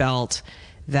under my belt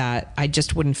that I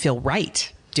just wouldn't feel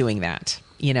right doing that,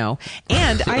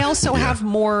 and I also have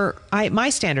more, my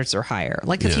standards are higher.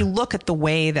 Like if you look at the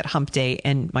way that Hump Day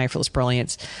and My Effortless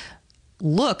Brilliance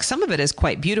look, some of it is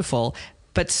quite beautiful,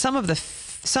 but some of the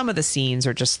scenes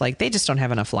are just like, they just don't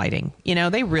have enough lighting,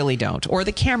 they really don't. Or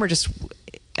the camera just,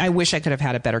 I wish I could have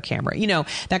had a better camera,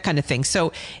 that kind of thing.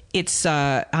 So it's,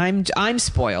 I'm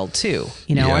spoiled too.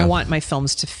 I want my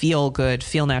films to feel good,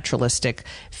 feel naturalistic,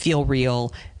 feel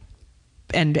real.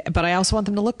 But I also want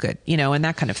them to look good, and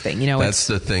that kind of thing, That's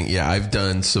the thing. Yeah. I've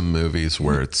done some movies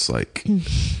where it's like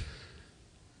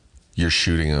you're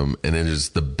shooting them and it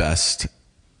is the best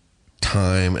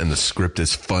time and the script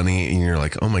is funny and you're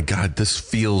like, oh my God, this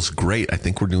feels great. I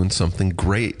think we're doing something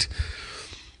great.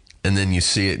 And then you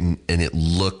see it and it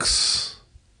looks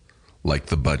like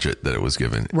the budget that it was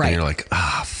given. Right. And you're like,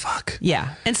 fuck.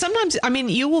 Yeah. And sometimes,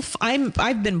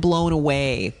 I've been blown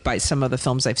away by some of the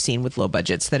films I've seen with low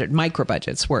budgets that are micro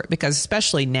budgets because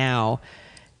especially now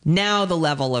the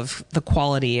level of the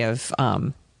quality of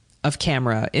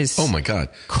camera is, oh my God,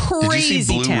 crazy.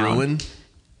 Did you see Blue Ruin?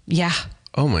 Yeah.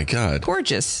 Oh my God.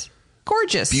 Gorgeous.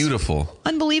 Beautiful.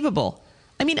 Unbelievable.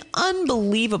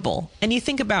 Unbelievable. And you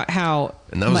think about how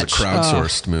and that was much, a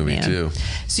crowdsourced movie too.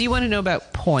 So you want to know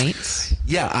about points?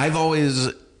 Yeah, I've always,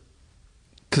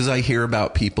 because I hear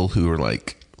about people who are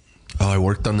like, oh, I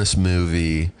worked on this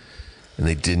movie and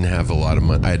they didn't have a lot of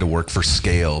money. I had to work for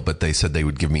scale, but they said they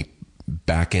would give me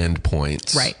back end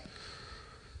points. Right.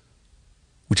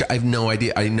 Which I have no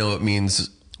idea. I know it means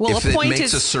if it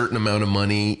makes a certain amount of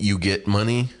money, you get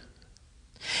money.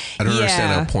 I don't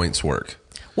understand how points work.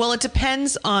 Well, it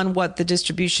depends on what the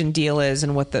distribution deal is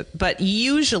and but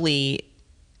usually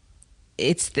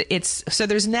so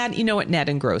there's net, what net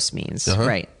and gross means,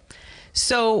 right?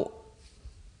 So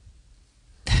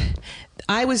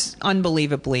I was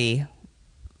unbelievably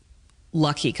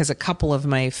lucky because a couple of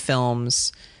my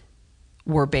films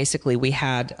were basically, we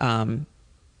had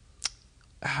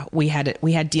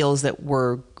deals that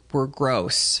were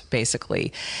gross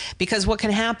basically, because what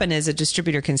can happen is a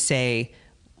distributor can say,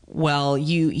 well,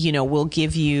 we'll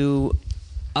give you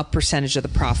a percentage of the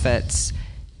profits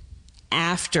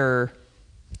after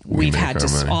we've had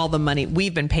all the money.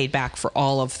 We've been paid back for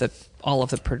all of the all of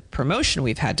the promotion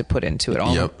we've had to put into it,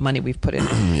 all the money we've put in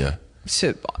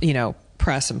to, you know,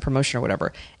 press and promotion or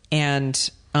whatever. And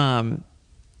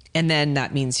then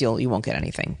that means you won't get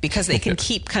anything, because they can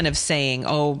keep kind of saying,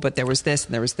 oh, but there was this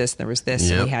and there was this and there was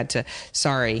this. And we had to,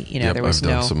 sorry, you know, there was I've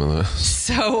done some of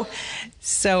those.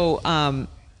 So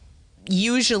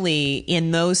usually in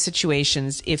those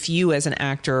situations, if you as an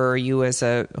actor or you as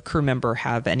a crew member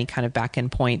have any kind of back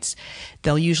end points,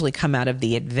 they'll usually come out of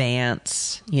the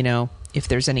advance. You know, if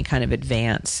there's any kind of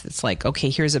advance, it's like, okay,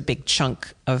 here's a big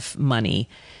chunk of money.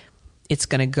 It's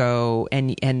going to go,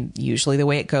 and usually the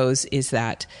way it goes is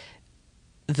that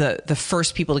the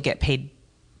first people to get paid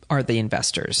are the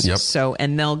investors. Yep. So,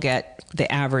 and they'll get,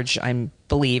 the average, I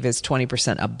believe, is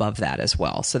 20% above that as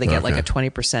well. So they get like a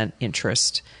 20%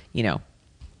 interest, you know.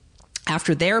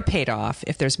 After they're paid off,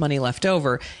 if there's money left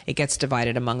over, it gets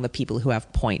divided among the people who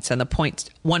have points. And the points,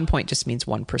 1 point just means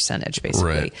 1%, basically.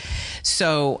 Right.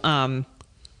 So,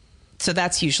 so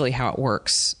that's usually how it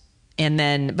works. And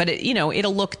then, but it, you know,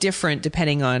 it'll look different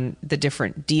depending on the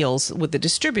different deals with the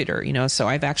distributor, you know. So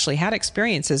I've actually had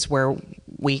experiences where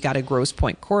we got a gross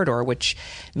point corridor, which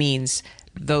means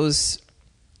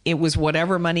it was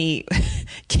whatever money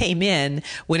came in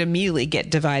would immediately get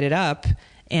divided up,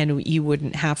 and you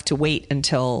wouldn't have to wait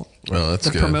until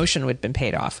the promotion would have been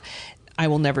paid off. I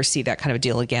will never see that kind of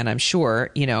deal again, I'm sure,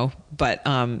 you know, but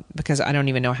because I don't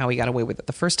even know how we got away with it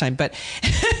the first time. But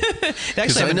it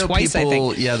actually happened twice, I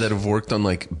think. Yeah, that have worked on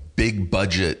like big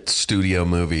budget studio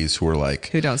movies who are like,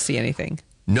 who don't see anything.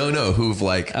 No, who've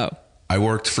like, I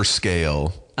worked for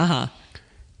scale. And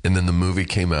then the movie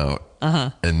came out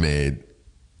and made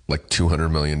like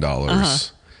 $200 million.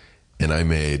 And I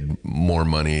made more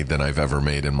money than I've ever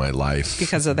made in my life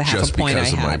because of the half a point I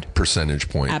had. Just because of my percentage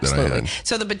point that I had.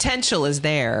 So the potential is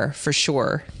there for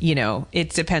sure. You know, it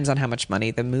depends on how much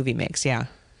money the movie makes. Yeah.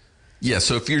 Yeah.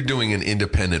 So if you're doing an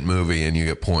independent movie and you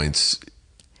get points,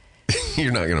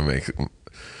 you're not going to make.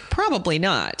 Probably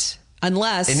not,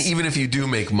 unless. And even if you do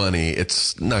make money,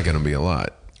 it's not going to be a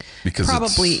lot. Because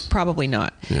probably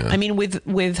not. Yeah. I mean,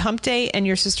 with Hump Day and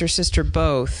Your Sister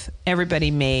both,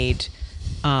 everybody made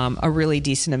a really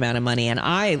decent amount of money, and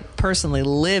I personally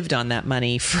lived on that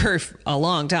money for a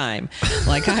long time.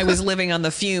 Like I was living on the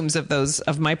fumes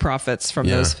of my profits from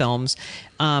those films.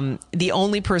 The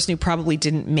only person who probably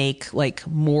didn't make like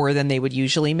more than they would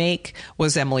usually make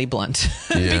was Emily Blunt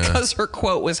because her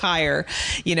quote was higher,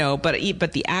 you know. But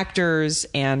the actors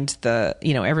and the,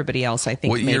 you know, everybody else, I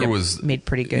think, made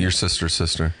pretty good. Your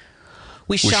sister?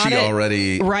 We shot it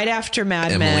already right after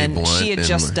Mad Men. Blunt, she had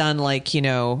just done like, you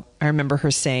know, I remember her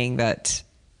saying that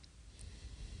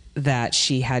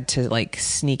she had to like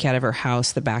sneak out of her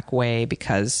house the back way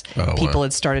because people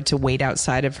had started to wait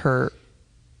outside of her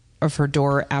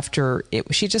door after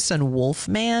it. She just done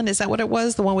Wolfman. Is that what it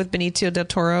was? The one with Benicio del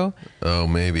Toro? Oh,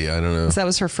 maybe. I don't know. So that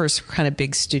was her first kind of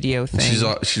big studio thing.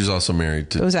 She's also married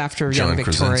to. It was after John Young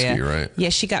Victoria, Krasinski, right? Yeah,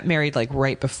 she got married like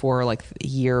right before, like a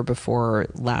year before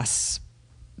last.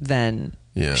 Then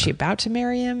was she about to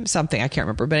marry him? Something, I can't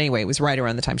remember. But anyway, it was right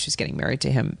around the time she was getting married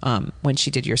to him when she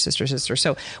did Your Sister.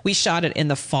 So we shot it in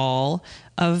the fall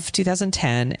of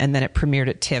 2010, and then it premiered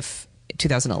at TIFF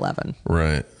 2011.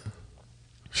 Right.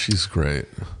 She's great.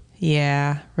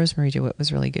 Yeah. Rosemary DeWitt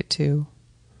was really good too.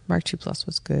 Mark II+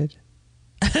 was good.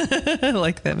 I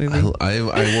like that movie. I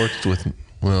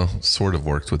sort of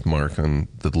worked with Mark on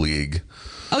The League.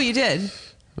 Oh, you did?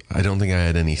 I don't think I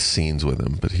had any scenes with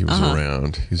him, but he was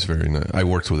around. He's very nice. I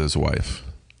worked with his wife.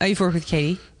 Oh, you've worked with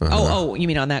Katie? Oh, you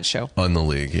mean on that show? On The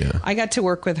League, yeah. I got to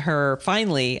work with her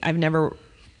finally. I've never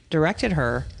directed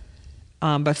her,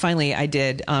 but finally I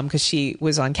did because she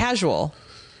was on Casual.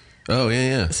 Oh,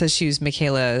 yeah. So she was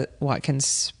Michaela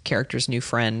Watkins' character's new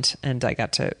friend, and I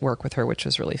got to work with her, which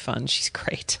was really fun. She's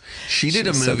great. She did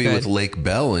a movie with Lake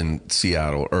Bell in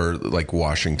Seattle, or like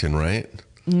Washington, right?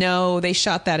 No, they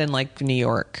shot that in like New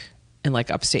York, in like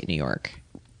upstate New York.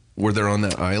 Were they on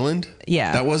that island?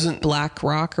 Yeah. That wasn't Black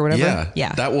Rock or whatever?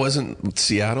 Yeah. That wasn't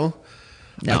Seattle?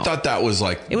 No. I thought that was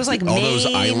like, it was like all Maine. Those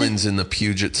islands in the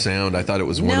Puget Sound. I thought it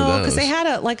was one of those. No, because they had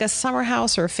a summer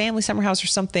house or a family summer house or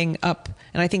something up,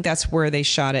 and I think that's where they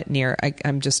shot it near.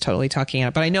 I'm just totally talking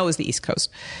out, but I know it was the East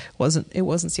Coast. It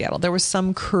wasn't Seattle. There was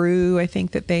some crew I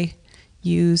think that they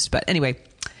used, but anyway.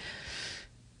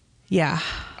 Yeah.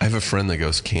 I have a friend that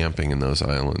goes camping in those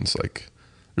islands. Like,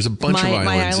 there's a bunch of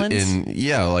islands in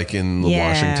the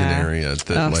Washington area.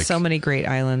 So many great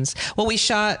islands. Well, we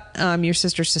shot Your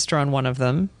Sister on one of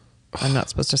them. I'm not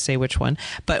supposed to say which one,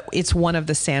 but it's one of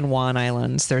the San Juan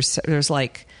Islands. There's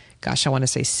like, gosh, I want to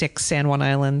say 6 San Juan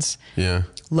Islands. Yeah.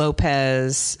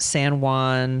 Lopez, San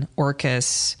Juan,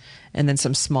 Orcas, and then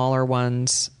some smaller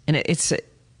ones, and it's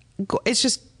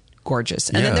just gorgeous.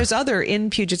 And then there's other in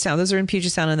Puget Sound. Those are in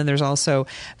Puget Sound, and then there's also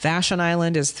Vashon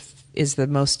Island is the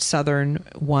most southern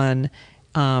one.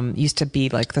 Used to be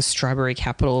like the strawberry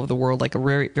capital of the world, like a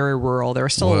very, very rural. There are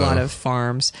still a lot of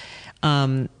farms.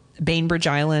 Bainbridge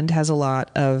Island has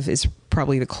is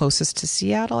probably the closest to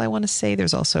Seattle, I want to say.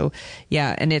 There's also,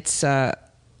 and it's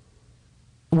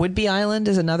Whidbey Island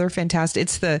is another fantastic.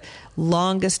 It's the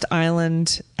longest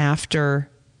island after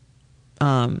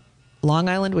Long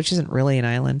Island, which isn't really an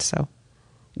island. So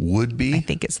Whidbey? I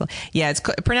think it's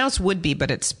pronounced Whidbey,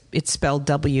 but it's spelled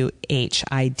Whidbey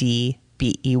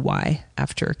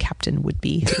after Captain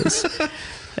Whidbey, who was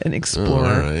an explorer.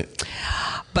 All right.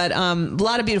 But a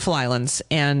lot of beautiful islands,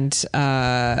 and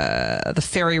the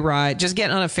ferry ride. Just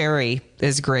getting on a ferry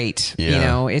is great. Yeah. You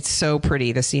know, it's so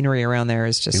pretty. The scenery around there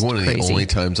is just One of crazy. the only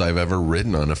times I've ever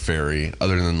ridden on a ferry,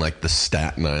 other than like the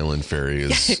Staten Island ferry,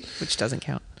 is which doesn't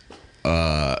count.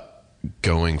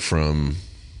 Going from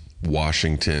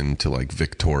Washington to like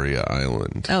Victoria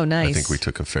Island. Oh, nice. I think we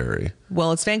took a ferry.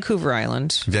 Well, it's Vancouver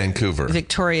Island. Vancouver.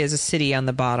 Victoria is a city on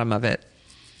the bottom of it.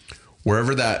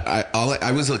 Wherever that,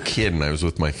 I was a kid and I was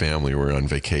with my family. We were on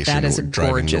vacation. That is a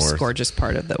driving gorgeous, north, gorgeous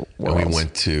part of the world. And we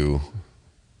went to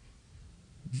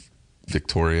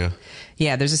Victoria.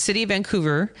 Yeah, there's a city of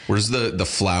Vancouver. Where's the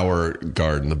flower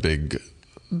garden? The big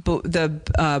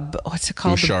What's it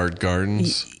called? Bouchard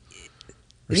Gardens.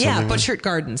 Butchert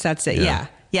Gardens. That's it.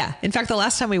 Yeah. In fact, the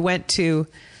last time we went to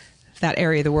that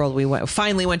area of the world, we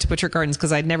finally went to Butchert Gardens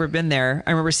because I'd never been there.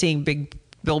 I remember seeing big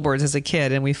billboards as a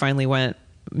kid, and we finally went.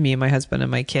 Me and my husband and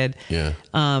my kid. Yeah.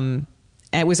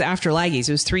 It was after Laggies.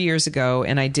 It was 3 years ago,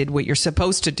 and I did what you're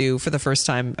supposed to do for the first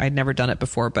time. I'd never done it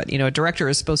before, but a director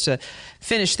is supposed to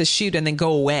finish the shoot and then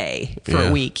go away for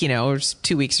a week, or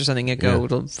 2 weeks or something, and go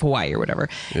to Hawaii or whatever.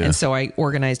 Yeah. And so I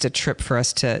organized a trip for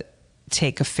us to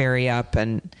take a ferry up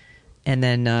and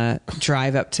then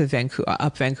drive up to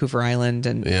Vancouver Island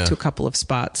and to a couple of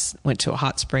spots. Went to a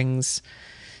hot springs.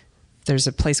 There's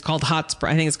a place called I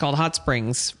think it's called Hot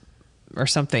Springs. Or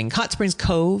something, Hot Springs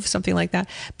Cove, something like that.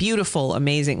 Beautiful,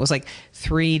 amazing. It was like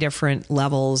 3 different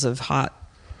levels of hot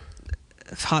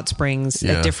springs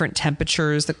at different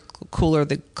temperatures. The cooler,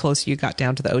 the closer you got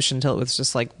down to the ocean, until it was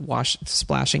just like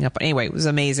splashing up. Anyway, it was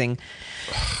amazing,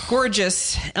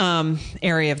 gorgeous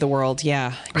area of the world.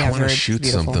 Yeah, I want to shoot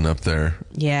something up there.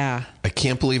 Yeah, I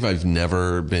can't believe I've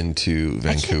never been to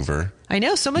Vancouver. I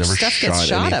know so much stuff gets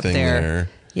shot up there.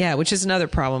 Yeah, which is another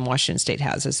problem Washington State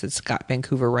has, is it's got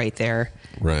Vancouver right there.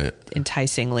 Right.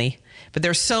 Enticingly. But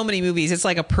there's so many movies. It's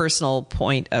like a personal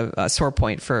point, a sore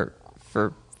point for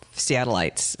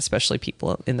Seattleites, especially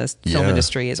people in the film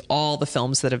industry, is all the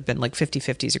films that have been like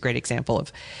 50-50 is a great example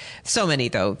of so many,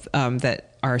 though,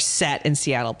 that are set in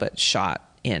Seattle but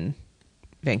shot in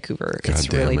Vancouver. It's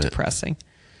really depressing.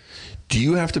 Do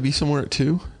you have to be somewhere at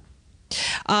 2?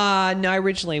 No, I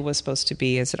originally was supposed to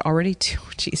be. Is it already 2?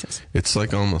 Jesus. It's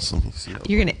like almost. Let me see.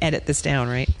 You're going to edit this down,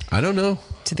 right? I don't know.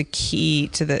 To the key,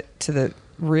 to the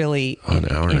really an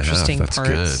hour interesting and a half.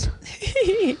 That's parts.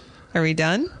 Good. Are we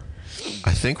done?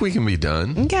 I think we can be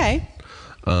done. Okay.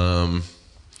 Do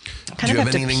you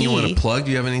have anything you want to plug?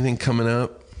 Do you have anything coming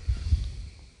up?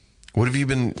 What have you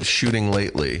been shooting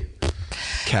lately?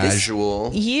 Casual.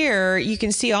 This year, you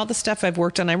can see all the stuff I've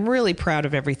worked on. I'm really proud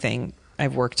of everything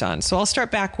I've worked on. So I'll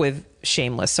start back with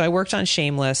Shameless. So I worked on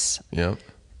Shameless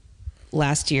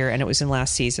last year, and it was in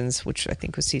last season's, which I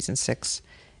think was season 6.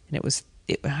 And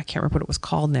I can't remember what it was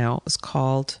called now. It was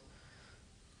called,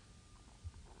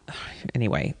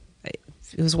 anyway,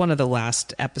 it was one of the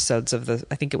last episodes of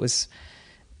I think it was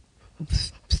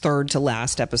third to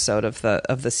last episode of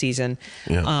the season.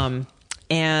 Yeah.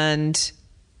 And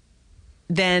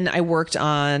then I worked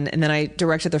on, and then I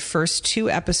directed the first 2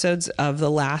 episodes of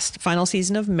the final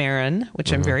season of Marin,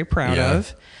 which I'm very proud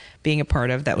of being a part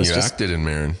of. That was acted in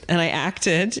Marin, and I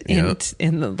acted in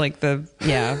the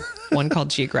one called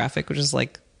Geographic, which is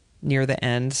like near the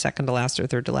end, second to last or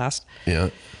third to last. Yeah.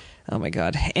 Oh my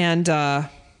God.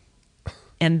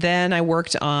 And then I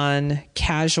worked on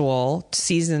Casual,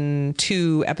 season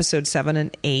 2, episode 7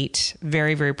 and 8.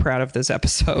 Very, very proud of those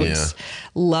episodes. Yeah.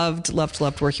 Loved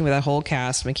working with that whole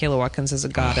cast. Michaela Watkins is a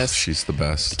goddess. She's the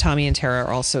best. Tommy and Tara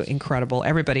are also incredible.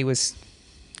 Everybody was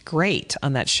great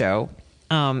on that show.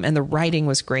 And the writing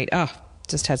was great. Oh,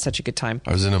 just had such a good time.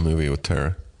 I was in a movie with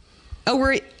Tara. Oh,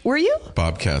 were you?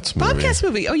 Bobcats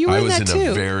movie. Oh, you were in that too. I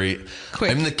was in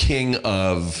I'm the king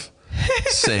of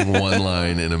saying one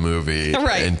line in a movie,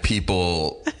 right. And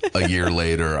people a year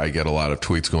later, I get a lot of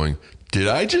tweets going, did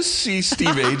I just see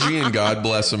Steve Agee in God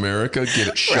Bless America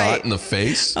get shot in the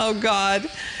face? Oh, God.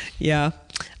 Yeah.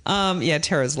 Yeah,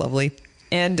 Tara's lovely.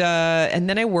 And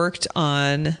then I worked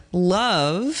on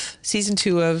Love, season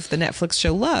 2 of the Netflix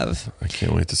show Love. I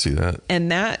can't wait to see that. And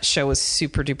that show was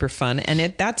super duper fun.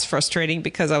 And that's frustrating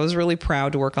because I was really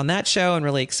proud to work on that show and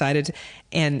really excited.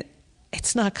 And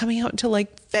it's not coming out until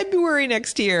like February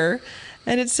next year.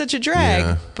 And it's such a drag.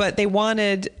 Yeah. But they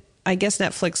wanted, I guess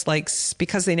Netflix likes,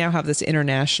 because they now have this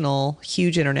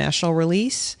huge international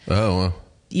release. Oh, well.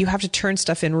 You have to turn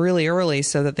stuff in really early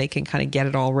so that they can kind of get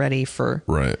it all ready for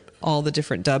all the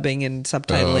different dubbing and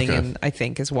subtitling, and I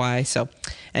think is why. So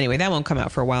anyway, that won't come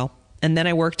out for a while. And then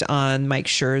I worked on Mike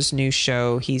Schur's new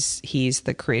show. He's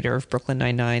the creator of Brooklyn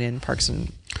Nine-Nine and Parks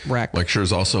and Rec. Mike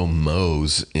Schur's also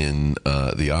Mose in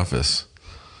The Office.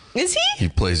 Is he? He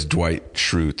plays Dwight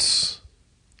Schrute's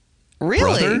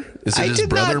really? brother. Is it his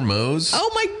brother Mose?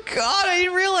 Oh my God, I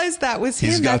didn't realize that was him.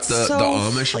 He's got That's the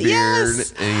Amish beard.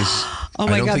 Yes. And he's, oh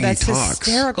my I don't God, think that's he talks.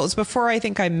 hysterical. It's before I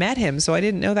think I met him, so I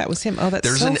didn't know that was him. Oh, that's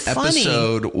There's so an funny.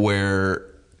 episode where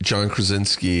John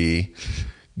Krasinski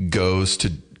goes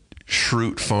to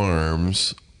Schrute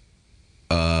Farms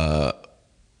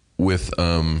with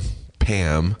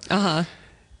Pam. Uh-huh.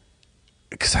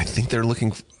 Because I think they're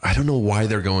looking, I don't know why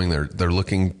they're going there. They're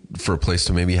looking for a place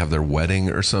to maybe have their wedding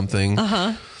or something.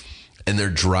 Uh-huh. And they're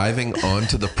driving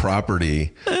onto the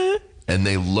property and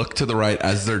they look to the right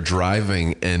as they're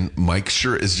driving, and Mike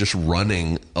Schur is just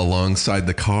running alongside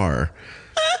the car.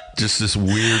 Just this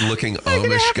weird looking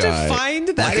Amish guy. To find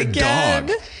that like a again.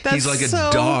 dog. That's He's like so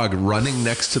a dog running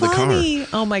next to funny. the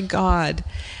car. Oh my God.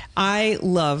 I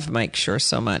love Mike Schur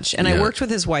so much. And Yeah. I worked with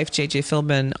his wife, JJ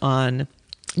Philbin, on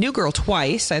New Girl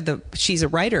twice. She's a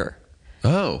writer.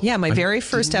 Oh. Yeah, my very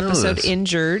first didn't know episode, this.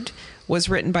 Injured, was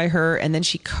written by her, and then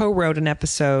she co-wrote an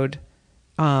episode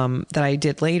that I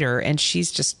did later, and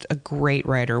she's just a great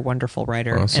writer, wonderful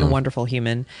writer, Awesome. and wonderful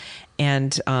human.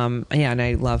 And and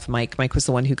I love Mike. Mike was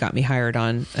the one who got me hired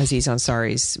on Aziz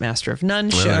Ansari's Master of None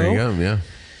show. Well, there you go, yeah.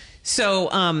 So,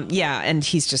 and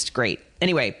he's just great.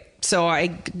 Anyway, so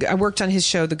I worked on his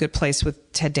show, The Good Place,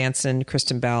 with Ted Danson,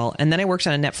 Kristen Bell. And then I worked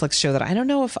on a Netflix show that I don't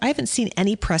know if I haven't seen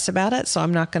any press about it. So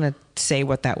I'm not going to say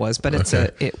what that was, but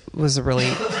it was a really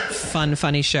fun,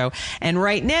 funny show. And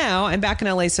right now I'm back in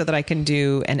LA so that I can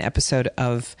do an episode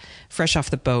of Fresh Off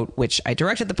the Boat, which I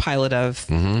directed the pilot of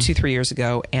 2-3 years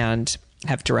ago and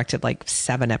have directed like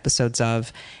 7 episodes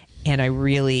of. And I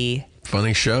really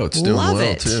Funny show. It's doing love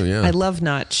well it. too. Yeah. I love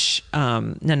Naach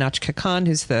Kakan,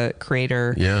 who's the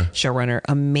creator, showrunner,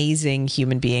 amazing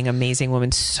human being, amazing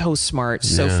woman, so smart,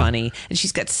 so funny. And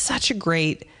she's got such a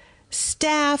great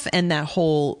staff and that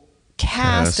whole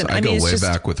cast. Yes, And I go it's way just,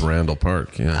 back with Randall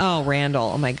Park. Yeah. Oh,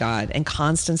 Randall. Oh my God. And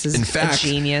Constance is In fact, a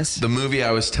genius. the movie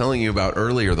I was telling you about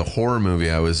earlier, the horror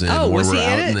movie I was in, Oh, where was we're he in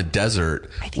out it? in the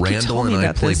desert, I think you Randall told me and I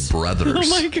about play this. brothers. Oh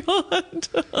my God.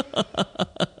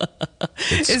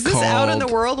 It's Is this out in the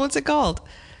called- world? What's it called?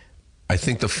 I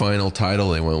think the final title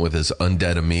they went with is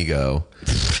Undead Amigo.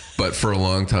 But for a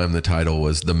long time, the title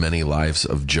was The Many Lives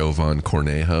of Jovan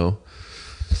Cornejo.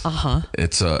 Uh-huh.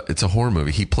 It's a horror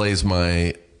movie. He plays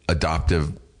my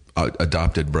adopted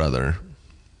brother.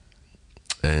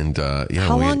 And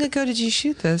How long ago did you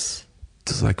shoot this?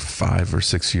 This is like 5 or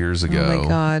 6 years ago. Oh my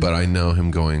God. But I know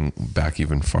him going back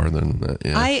even farther than that.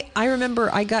 Yeah. I remember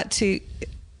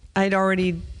I'd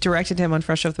already directed him on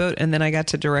Fresh Off the Boat, and then I got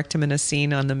to direct him in a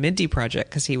scene on the Mindy Project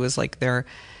because he was like their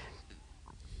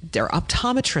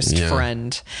optometrist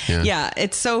friend. Yeah,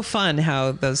 it's so fun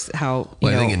how I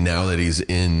think now that he's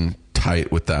in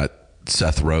tight with that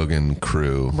Seth Rogen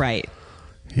crew, right.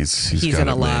 He's in got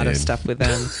a it lot of made. stuff with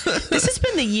them. This has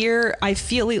been the year I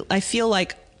feel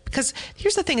like, because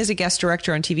here's the thing: as a guest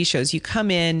director on TV shows, you come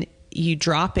in, you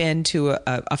drop into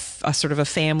a sort of a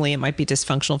family. It might be a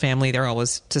dysfunctional family. They're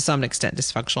always to some extent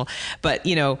dysfunctional, but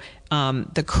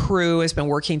the crew has been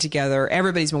working together.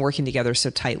 Everybody's been working together so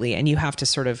tightly, and you have to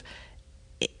sort of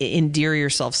endear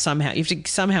yourself somehow. You have to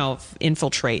somehow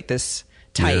infiltrate this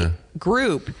tight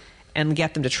group and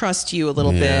get them to trust you a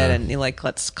little bit, and you're like,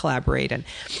 let's collaborate. And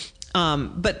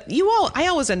but I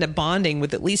always end up bonding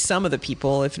with at least some of the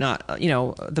people, if not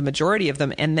the majority of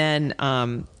them, and then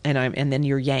and then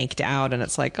you're yanked out, and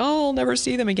it's like, oh, I'll never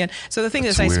see them again. So the thing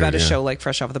that's nice weird, about a show like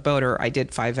Fresh Off the Boat, or I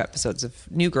did 5 episodes of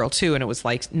New Girl too, and it was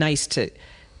like nice to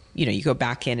you go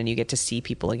back in and you get to see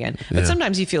people again. But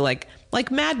sometimes you feel like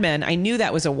Mad Men, I knew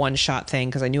that was a one-shot thing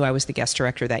because I knew I was the guest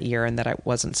director that year and that it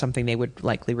wasn't something they would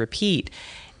likely repeat.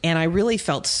 And I really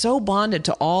felt so bonded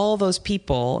to all those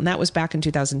people. And that was back in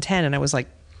 2010. And I was like,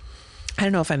 I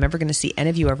don't know if I'm ever going to see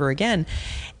any of you ever again.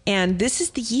 And this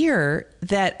is the year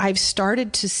that I've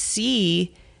started to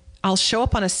see, I'll show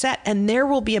up on a set and there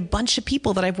will be a bunch of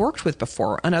people that I've worked with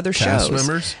before on other Cast shows.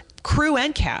 members? crew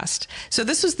and cast. So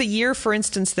this was the year, for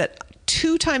instance, that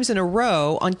 2 times in a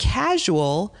row on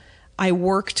Casual, I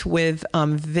worked with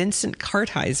Vincent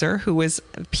Kartheiser, who was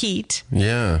Pete.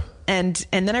 Yeah. And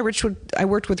then I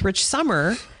worked with Rich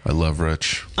Sommer. I love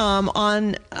Rich.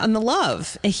 On The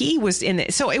Love. He was in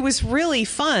it. So it was really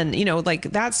fun,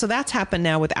 like that. So that's happened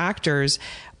now with actors,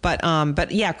 but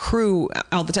yeah, crew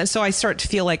all the time. So I start to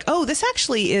feel like, oh, this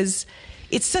actually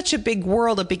it's such a big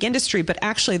world, a big industry, but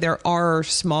actually there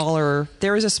is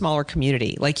a smaller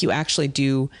community. Like you actually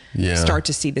do start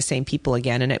to see the same people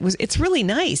again. And it's really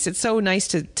nice. It's so nice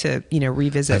to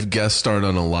revisit. I've guest starred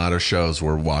on a lot of shows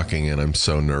where walking in, I'm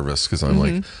so nervous because I'm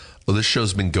like, well, this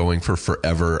show's been going for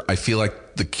forever. I feel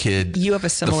like the kid. You have a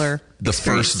similar the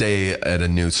first day at a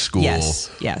new school.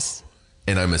 Yes.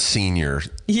 And I'm a senior,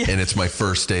 and it's my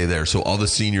first day there. So all the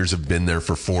seniors have been there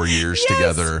for 4 years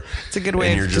together. It's a good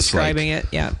way of describing it.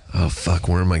 Yeah. Oh, fuck.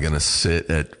 Where am I going to sit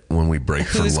when we break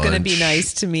for lunch? Who's going to be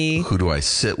nice to me? Who do I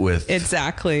sit with?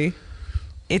 Exactly.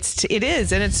 It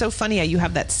is. And it's so funny how you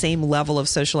have that same level of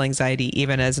social anxiety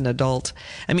even as an adult.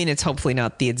 I mean, it's hopefully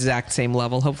not the exact same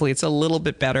level. Hopefully it's a little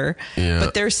bit better. Yeah.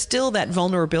 But there's still that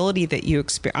vulnerability that you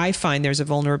experience. I find there's a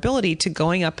vulnerability to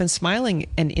going up and smiling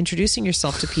and introducing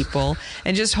yourself to people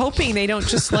and just hoping they don't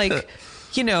just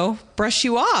brush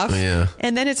you off. Yeah.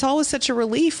 And then it's always such a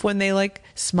relief when they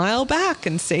smile back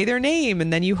and say their name.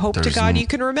 And then you hope to God you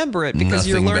can remember it because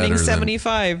you're learning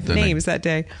 75 names that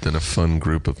day. Than a fun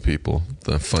group of people,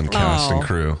 the fun cast and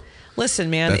crew. Listen,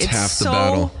 man, That's it's half the so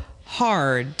battle.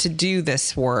 hard to do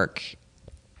this work.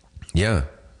 Yeah.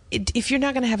 If you're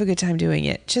not going to have a good time doing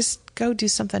it, just go do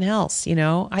something else.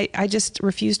 I just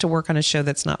refuse to work on a show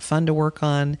that's not fun to work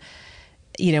on,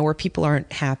 where people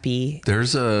aren't happy.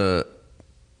 There's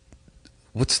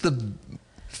what's the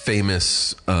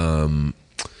famous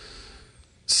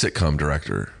sitcom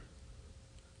director?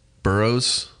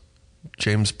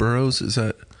 James Burrows, is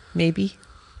that? Maybe.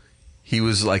 He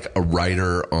was like a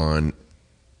writer on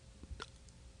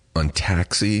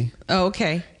Taxi. Oh,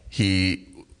 okay. He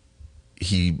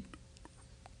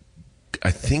I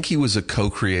think he was a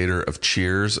co-creator of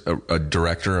Cheers, a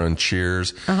director on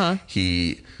Cheers. Uh-huh.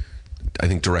 He, I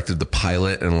think, directed the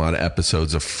pilot and a lot of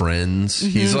episodes of Friends.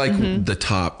 He's like the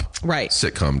top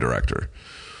sitcom director.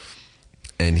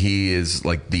 And he is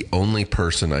like the only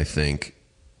person, I think.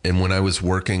 And when I was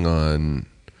working on,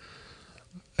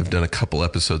 I've done a couple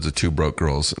episodes of Two Broke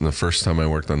Girls. And the first time I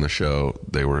worked on the show,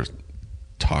 they were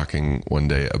talking one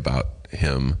day about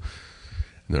him.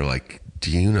 And they're like,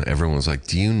 everyone was like,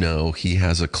 do you know he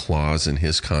has a clause in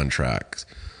his contract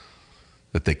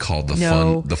that they called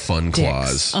the fun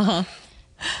clause? Uh-huh.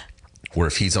 Where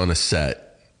if he's on a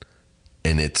set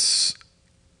and it's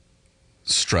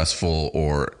stressful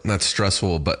or not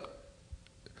stressful, but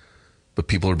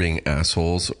people are being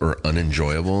assholes or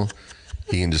unenjoyable,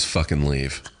 he can just fucking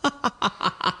leave.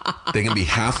 They can be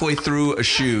halfway through a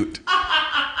shoot.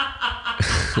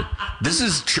 This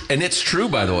is and it's true,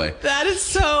 by the way. That is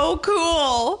so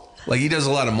cool. Like he does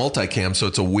a lot of multicam, so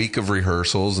it's a week of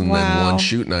rehearsals and then one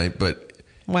shoot night, but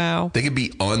they could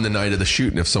be on the night of the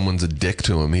shoot, and if someone's a dick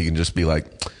to him, he can just be like,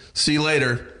 see you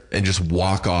later, and just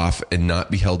walk off and not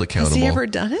be held accountable. Has he ever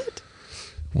done it?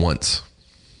 Once.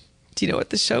 Do you know what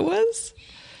the show was?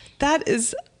 That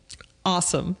is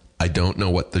awesome. I don't know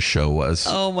what the show was.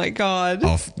 Oh my God.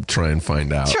 I'll try and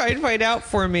find out. Try and find out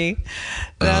for me.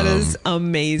 That is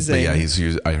amazing. But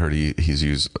yeah, I heard he's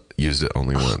used it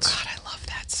only once. God, I love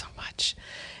that so much.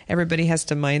 Everybody has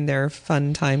to mind their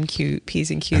fun time P's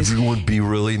and Q's. Everyone be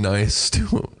really nice to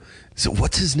him. So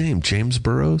what's his name? James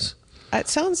Burrows? That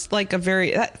sounds like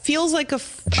that feels like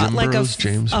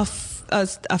James?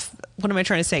 What am I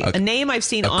trying to say? A name I've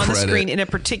seen on the screen in a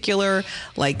particular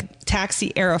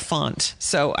Taxi era font.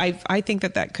 So I think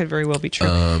that could very well be true.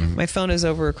 My phone is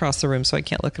over across the room, so I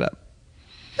can't look it up.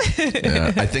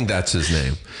 Yeah, I think that's his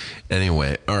name.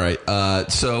 Anyway, all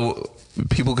right. So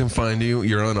people can find you.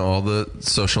 You're on all the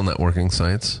social networking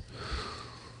sites.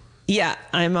 Yeah,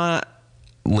 I'm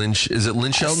Lynch. Is it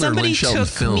Lynn Shelton or Lynn Shelton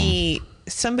Film?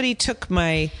 Somebody took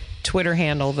my Twitter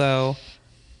handle though.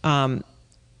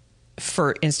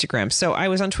 For Instagram. So I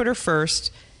was on Twitter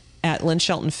first at Lynn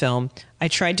Shelton Film. I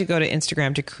tried to go to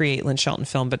Instagram to create Lynn Shelton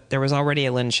Film, but there was already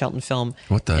a Lynn Shelton Film.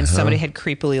 What the hell? And somebody had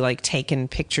creepily taken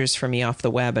pictures from me off the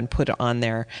web and put it on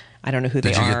there. I don't know who they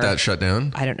are. Did you get that shut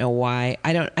down? I don't know why.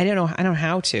 I don't know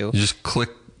how to. You just click,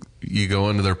 you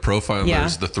go into their profile and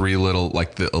there's the three little,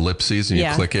 the ellipses, and you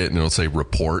click it and it'll say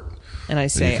report. And I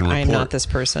say, I am not this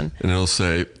person. And it'll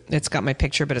say... It's got my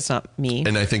picture, but it's not me.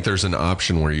 And I think there's an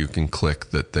option where you can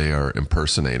click that they are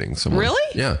impersonating someone.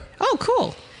 Really? Yeah. Oh,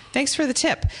 cool. Thanks for the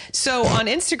tip. So on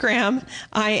Instagram,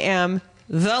 I am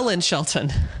The Lynn Shelton.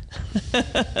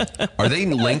 Are they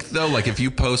linked though? Like if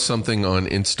you post something on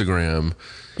Instagram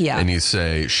Yeah. and you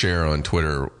say share on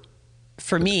Twitter,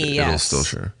 For me, it'll yes. still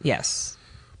share. Yes.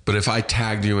 But if I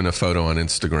tagged you in a photo on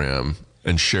Instagram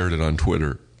and shared it on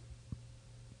Twitter,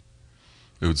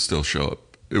 it would still show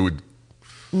up. It would.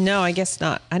 No, I guess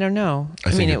not. I don't know.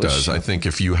 I think it would does. show- I think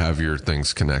if you have your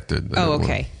things connected. Then Oh, it will.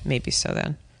 okay. Maybe so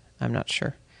then. I'm not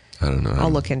sure. I don't know. I'll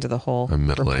look into the whole I'm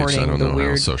middle-aged. reporting I don't the know how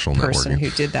weird social person networking. who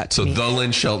did that to so me. the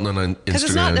Lynn Shelton on Instagram. Because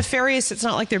it's not nefarious. It's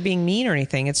not like they're being mean or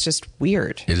anything. It's just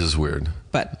weird. It is weird.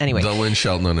 But anyway. The Lynn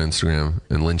Shelton on Instagram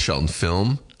and Lynn Shelton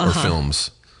Film or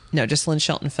Films. No, just Lynn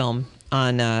Shelton Film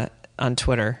on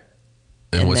Twitter.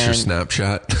 And what's your then-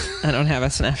 Snapchat? I don't have a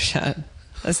Snapchat.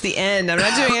 That's the end. I'm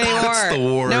not doing it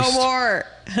anymore. That's the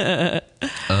worst.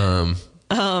 No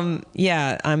more.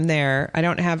 Yeah, I'm there.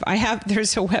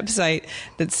 There's a website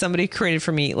that somebody created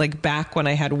for me, like back when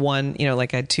I had one,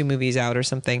 like I had 2 movies out or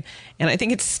something. And I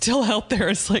think it's still out there.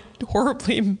 It's like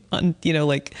horribly,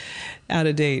 like out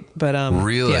of date. But,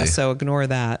 Really? Yeah, so ignore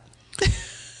that.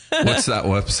 What's that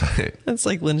website? It's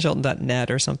like lynnshelton.net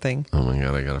or something. Oh my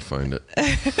God, I gotta find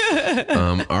it.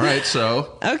 All right,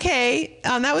 so Okay.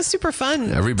 That was super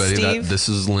fun. everybody, Steve. this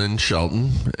is Lynn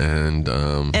Shelton, and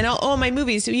And all my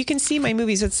movies, you can see my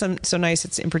movies. It's so nice.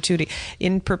 It's in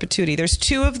perpetuity. There's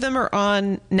 2 of them are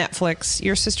on Netflix.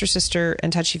 Your Sister,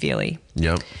 and Touchy Feely.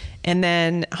 yep, And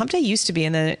then Hump Day used to be,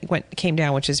 and then it came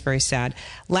down, which is very sad.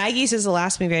 Laggies is the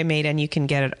last movie I made, and you can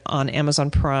get it on Amazon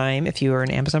Prime. If you are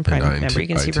an Amazon Prime And member, you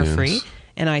can see it for iTunes. free.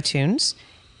 And iTunes.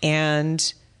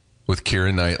 And with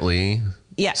Keira Knightley.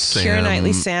 yeah, Sam- Keira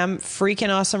Knightley, Sam, freaking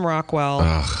awesome Rockwell.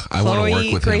 I wanna Chloe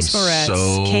work with Grace him Moretz, so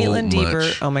Caitlin Deaver.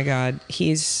 much. Oh my God,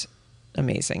 he's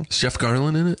amazing. Is Jeff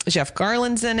Garlin in it? Jeff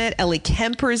Garland's in it. Ellie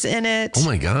Kemper's in it. Oh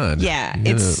my God! Yeah, You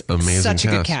got it's an amazing such a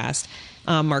good cast.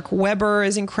 Mark Webber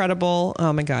is incredible.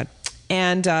 Oh my God!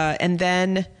 And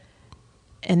then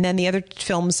the other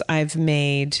films I've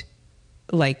made,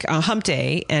 like Hump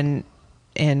Day and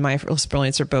My Effortless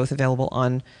Brilliance, are both available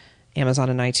on Amazon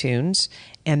and iTunes.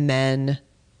 And then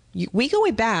We Go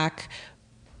Way Back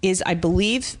is, I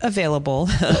believe, available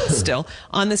still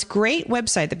on this great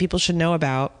website that people should know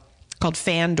about called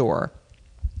Fandor.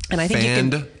 And I think you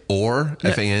can Fandor,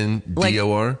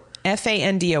 Fandor.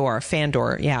 Fandor,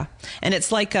 Fandor, yeah. And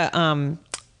it's like a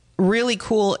really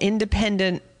cool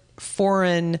independent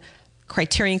foreign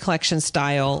Criterion Collection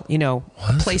style,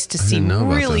 place to I see didn't know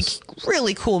about really, this.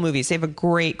 really cool movies. They have a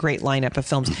great lineup of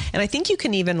films. And I think you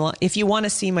can even, if you want to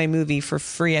see my movie for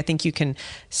free, I think you can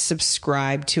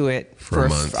subscribe to it For a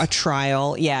month. a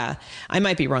trial. Yeah. I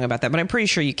might be wrong about that, but I'm pretty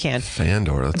sure you can.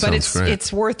 Fandor, that But sounds great.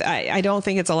 it's worth, I don't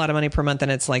think it's a lot of money per month.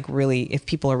 And it's like really, if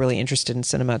people are really interested in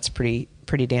cinema, it's pretty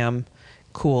damn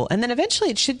cool. And then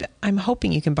eventually I'm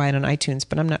hoping you can buy it on iTunes,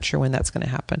 but I'm not sure when that's going to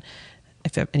happen.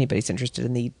 If anybody's interested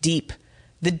in the deep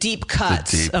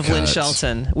cuts of Lynn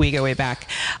Shelton, We Go Way Back.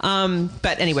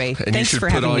 But anyway, and thanks you should for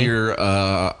put having all me. your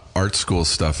art school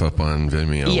stuff up on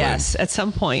Vimeo. Yes, at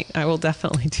some point I will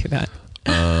definitely do that.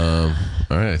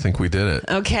 All right, I think we did it.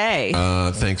 Okay.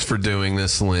 Thanks for doing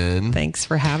this, Lynn. Thanks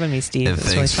for having me, Steve. And It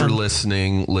was thanks really for fun.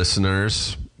 listening,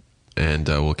 listeners. And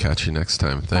we'll catch you next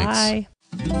time. Thanks.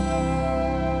 Bye.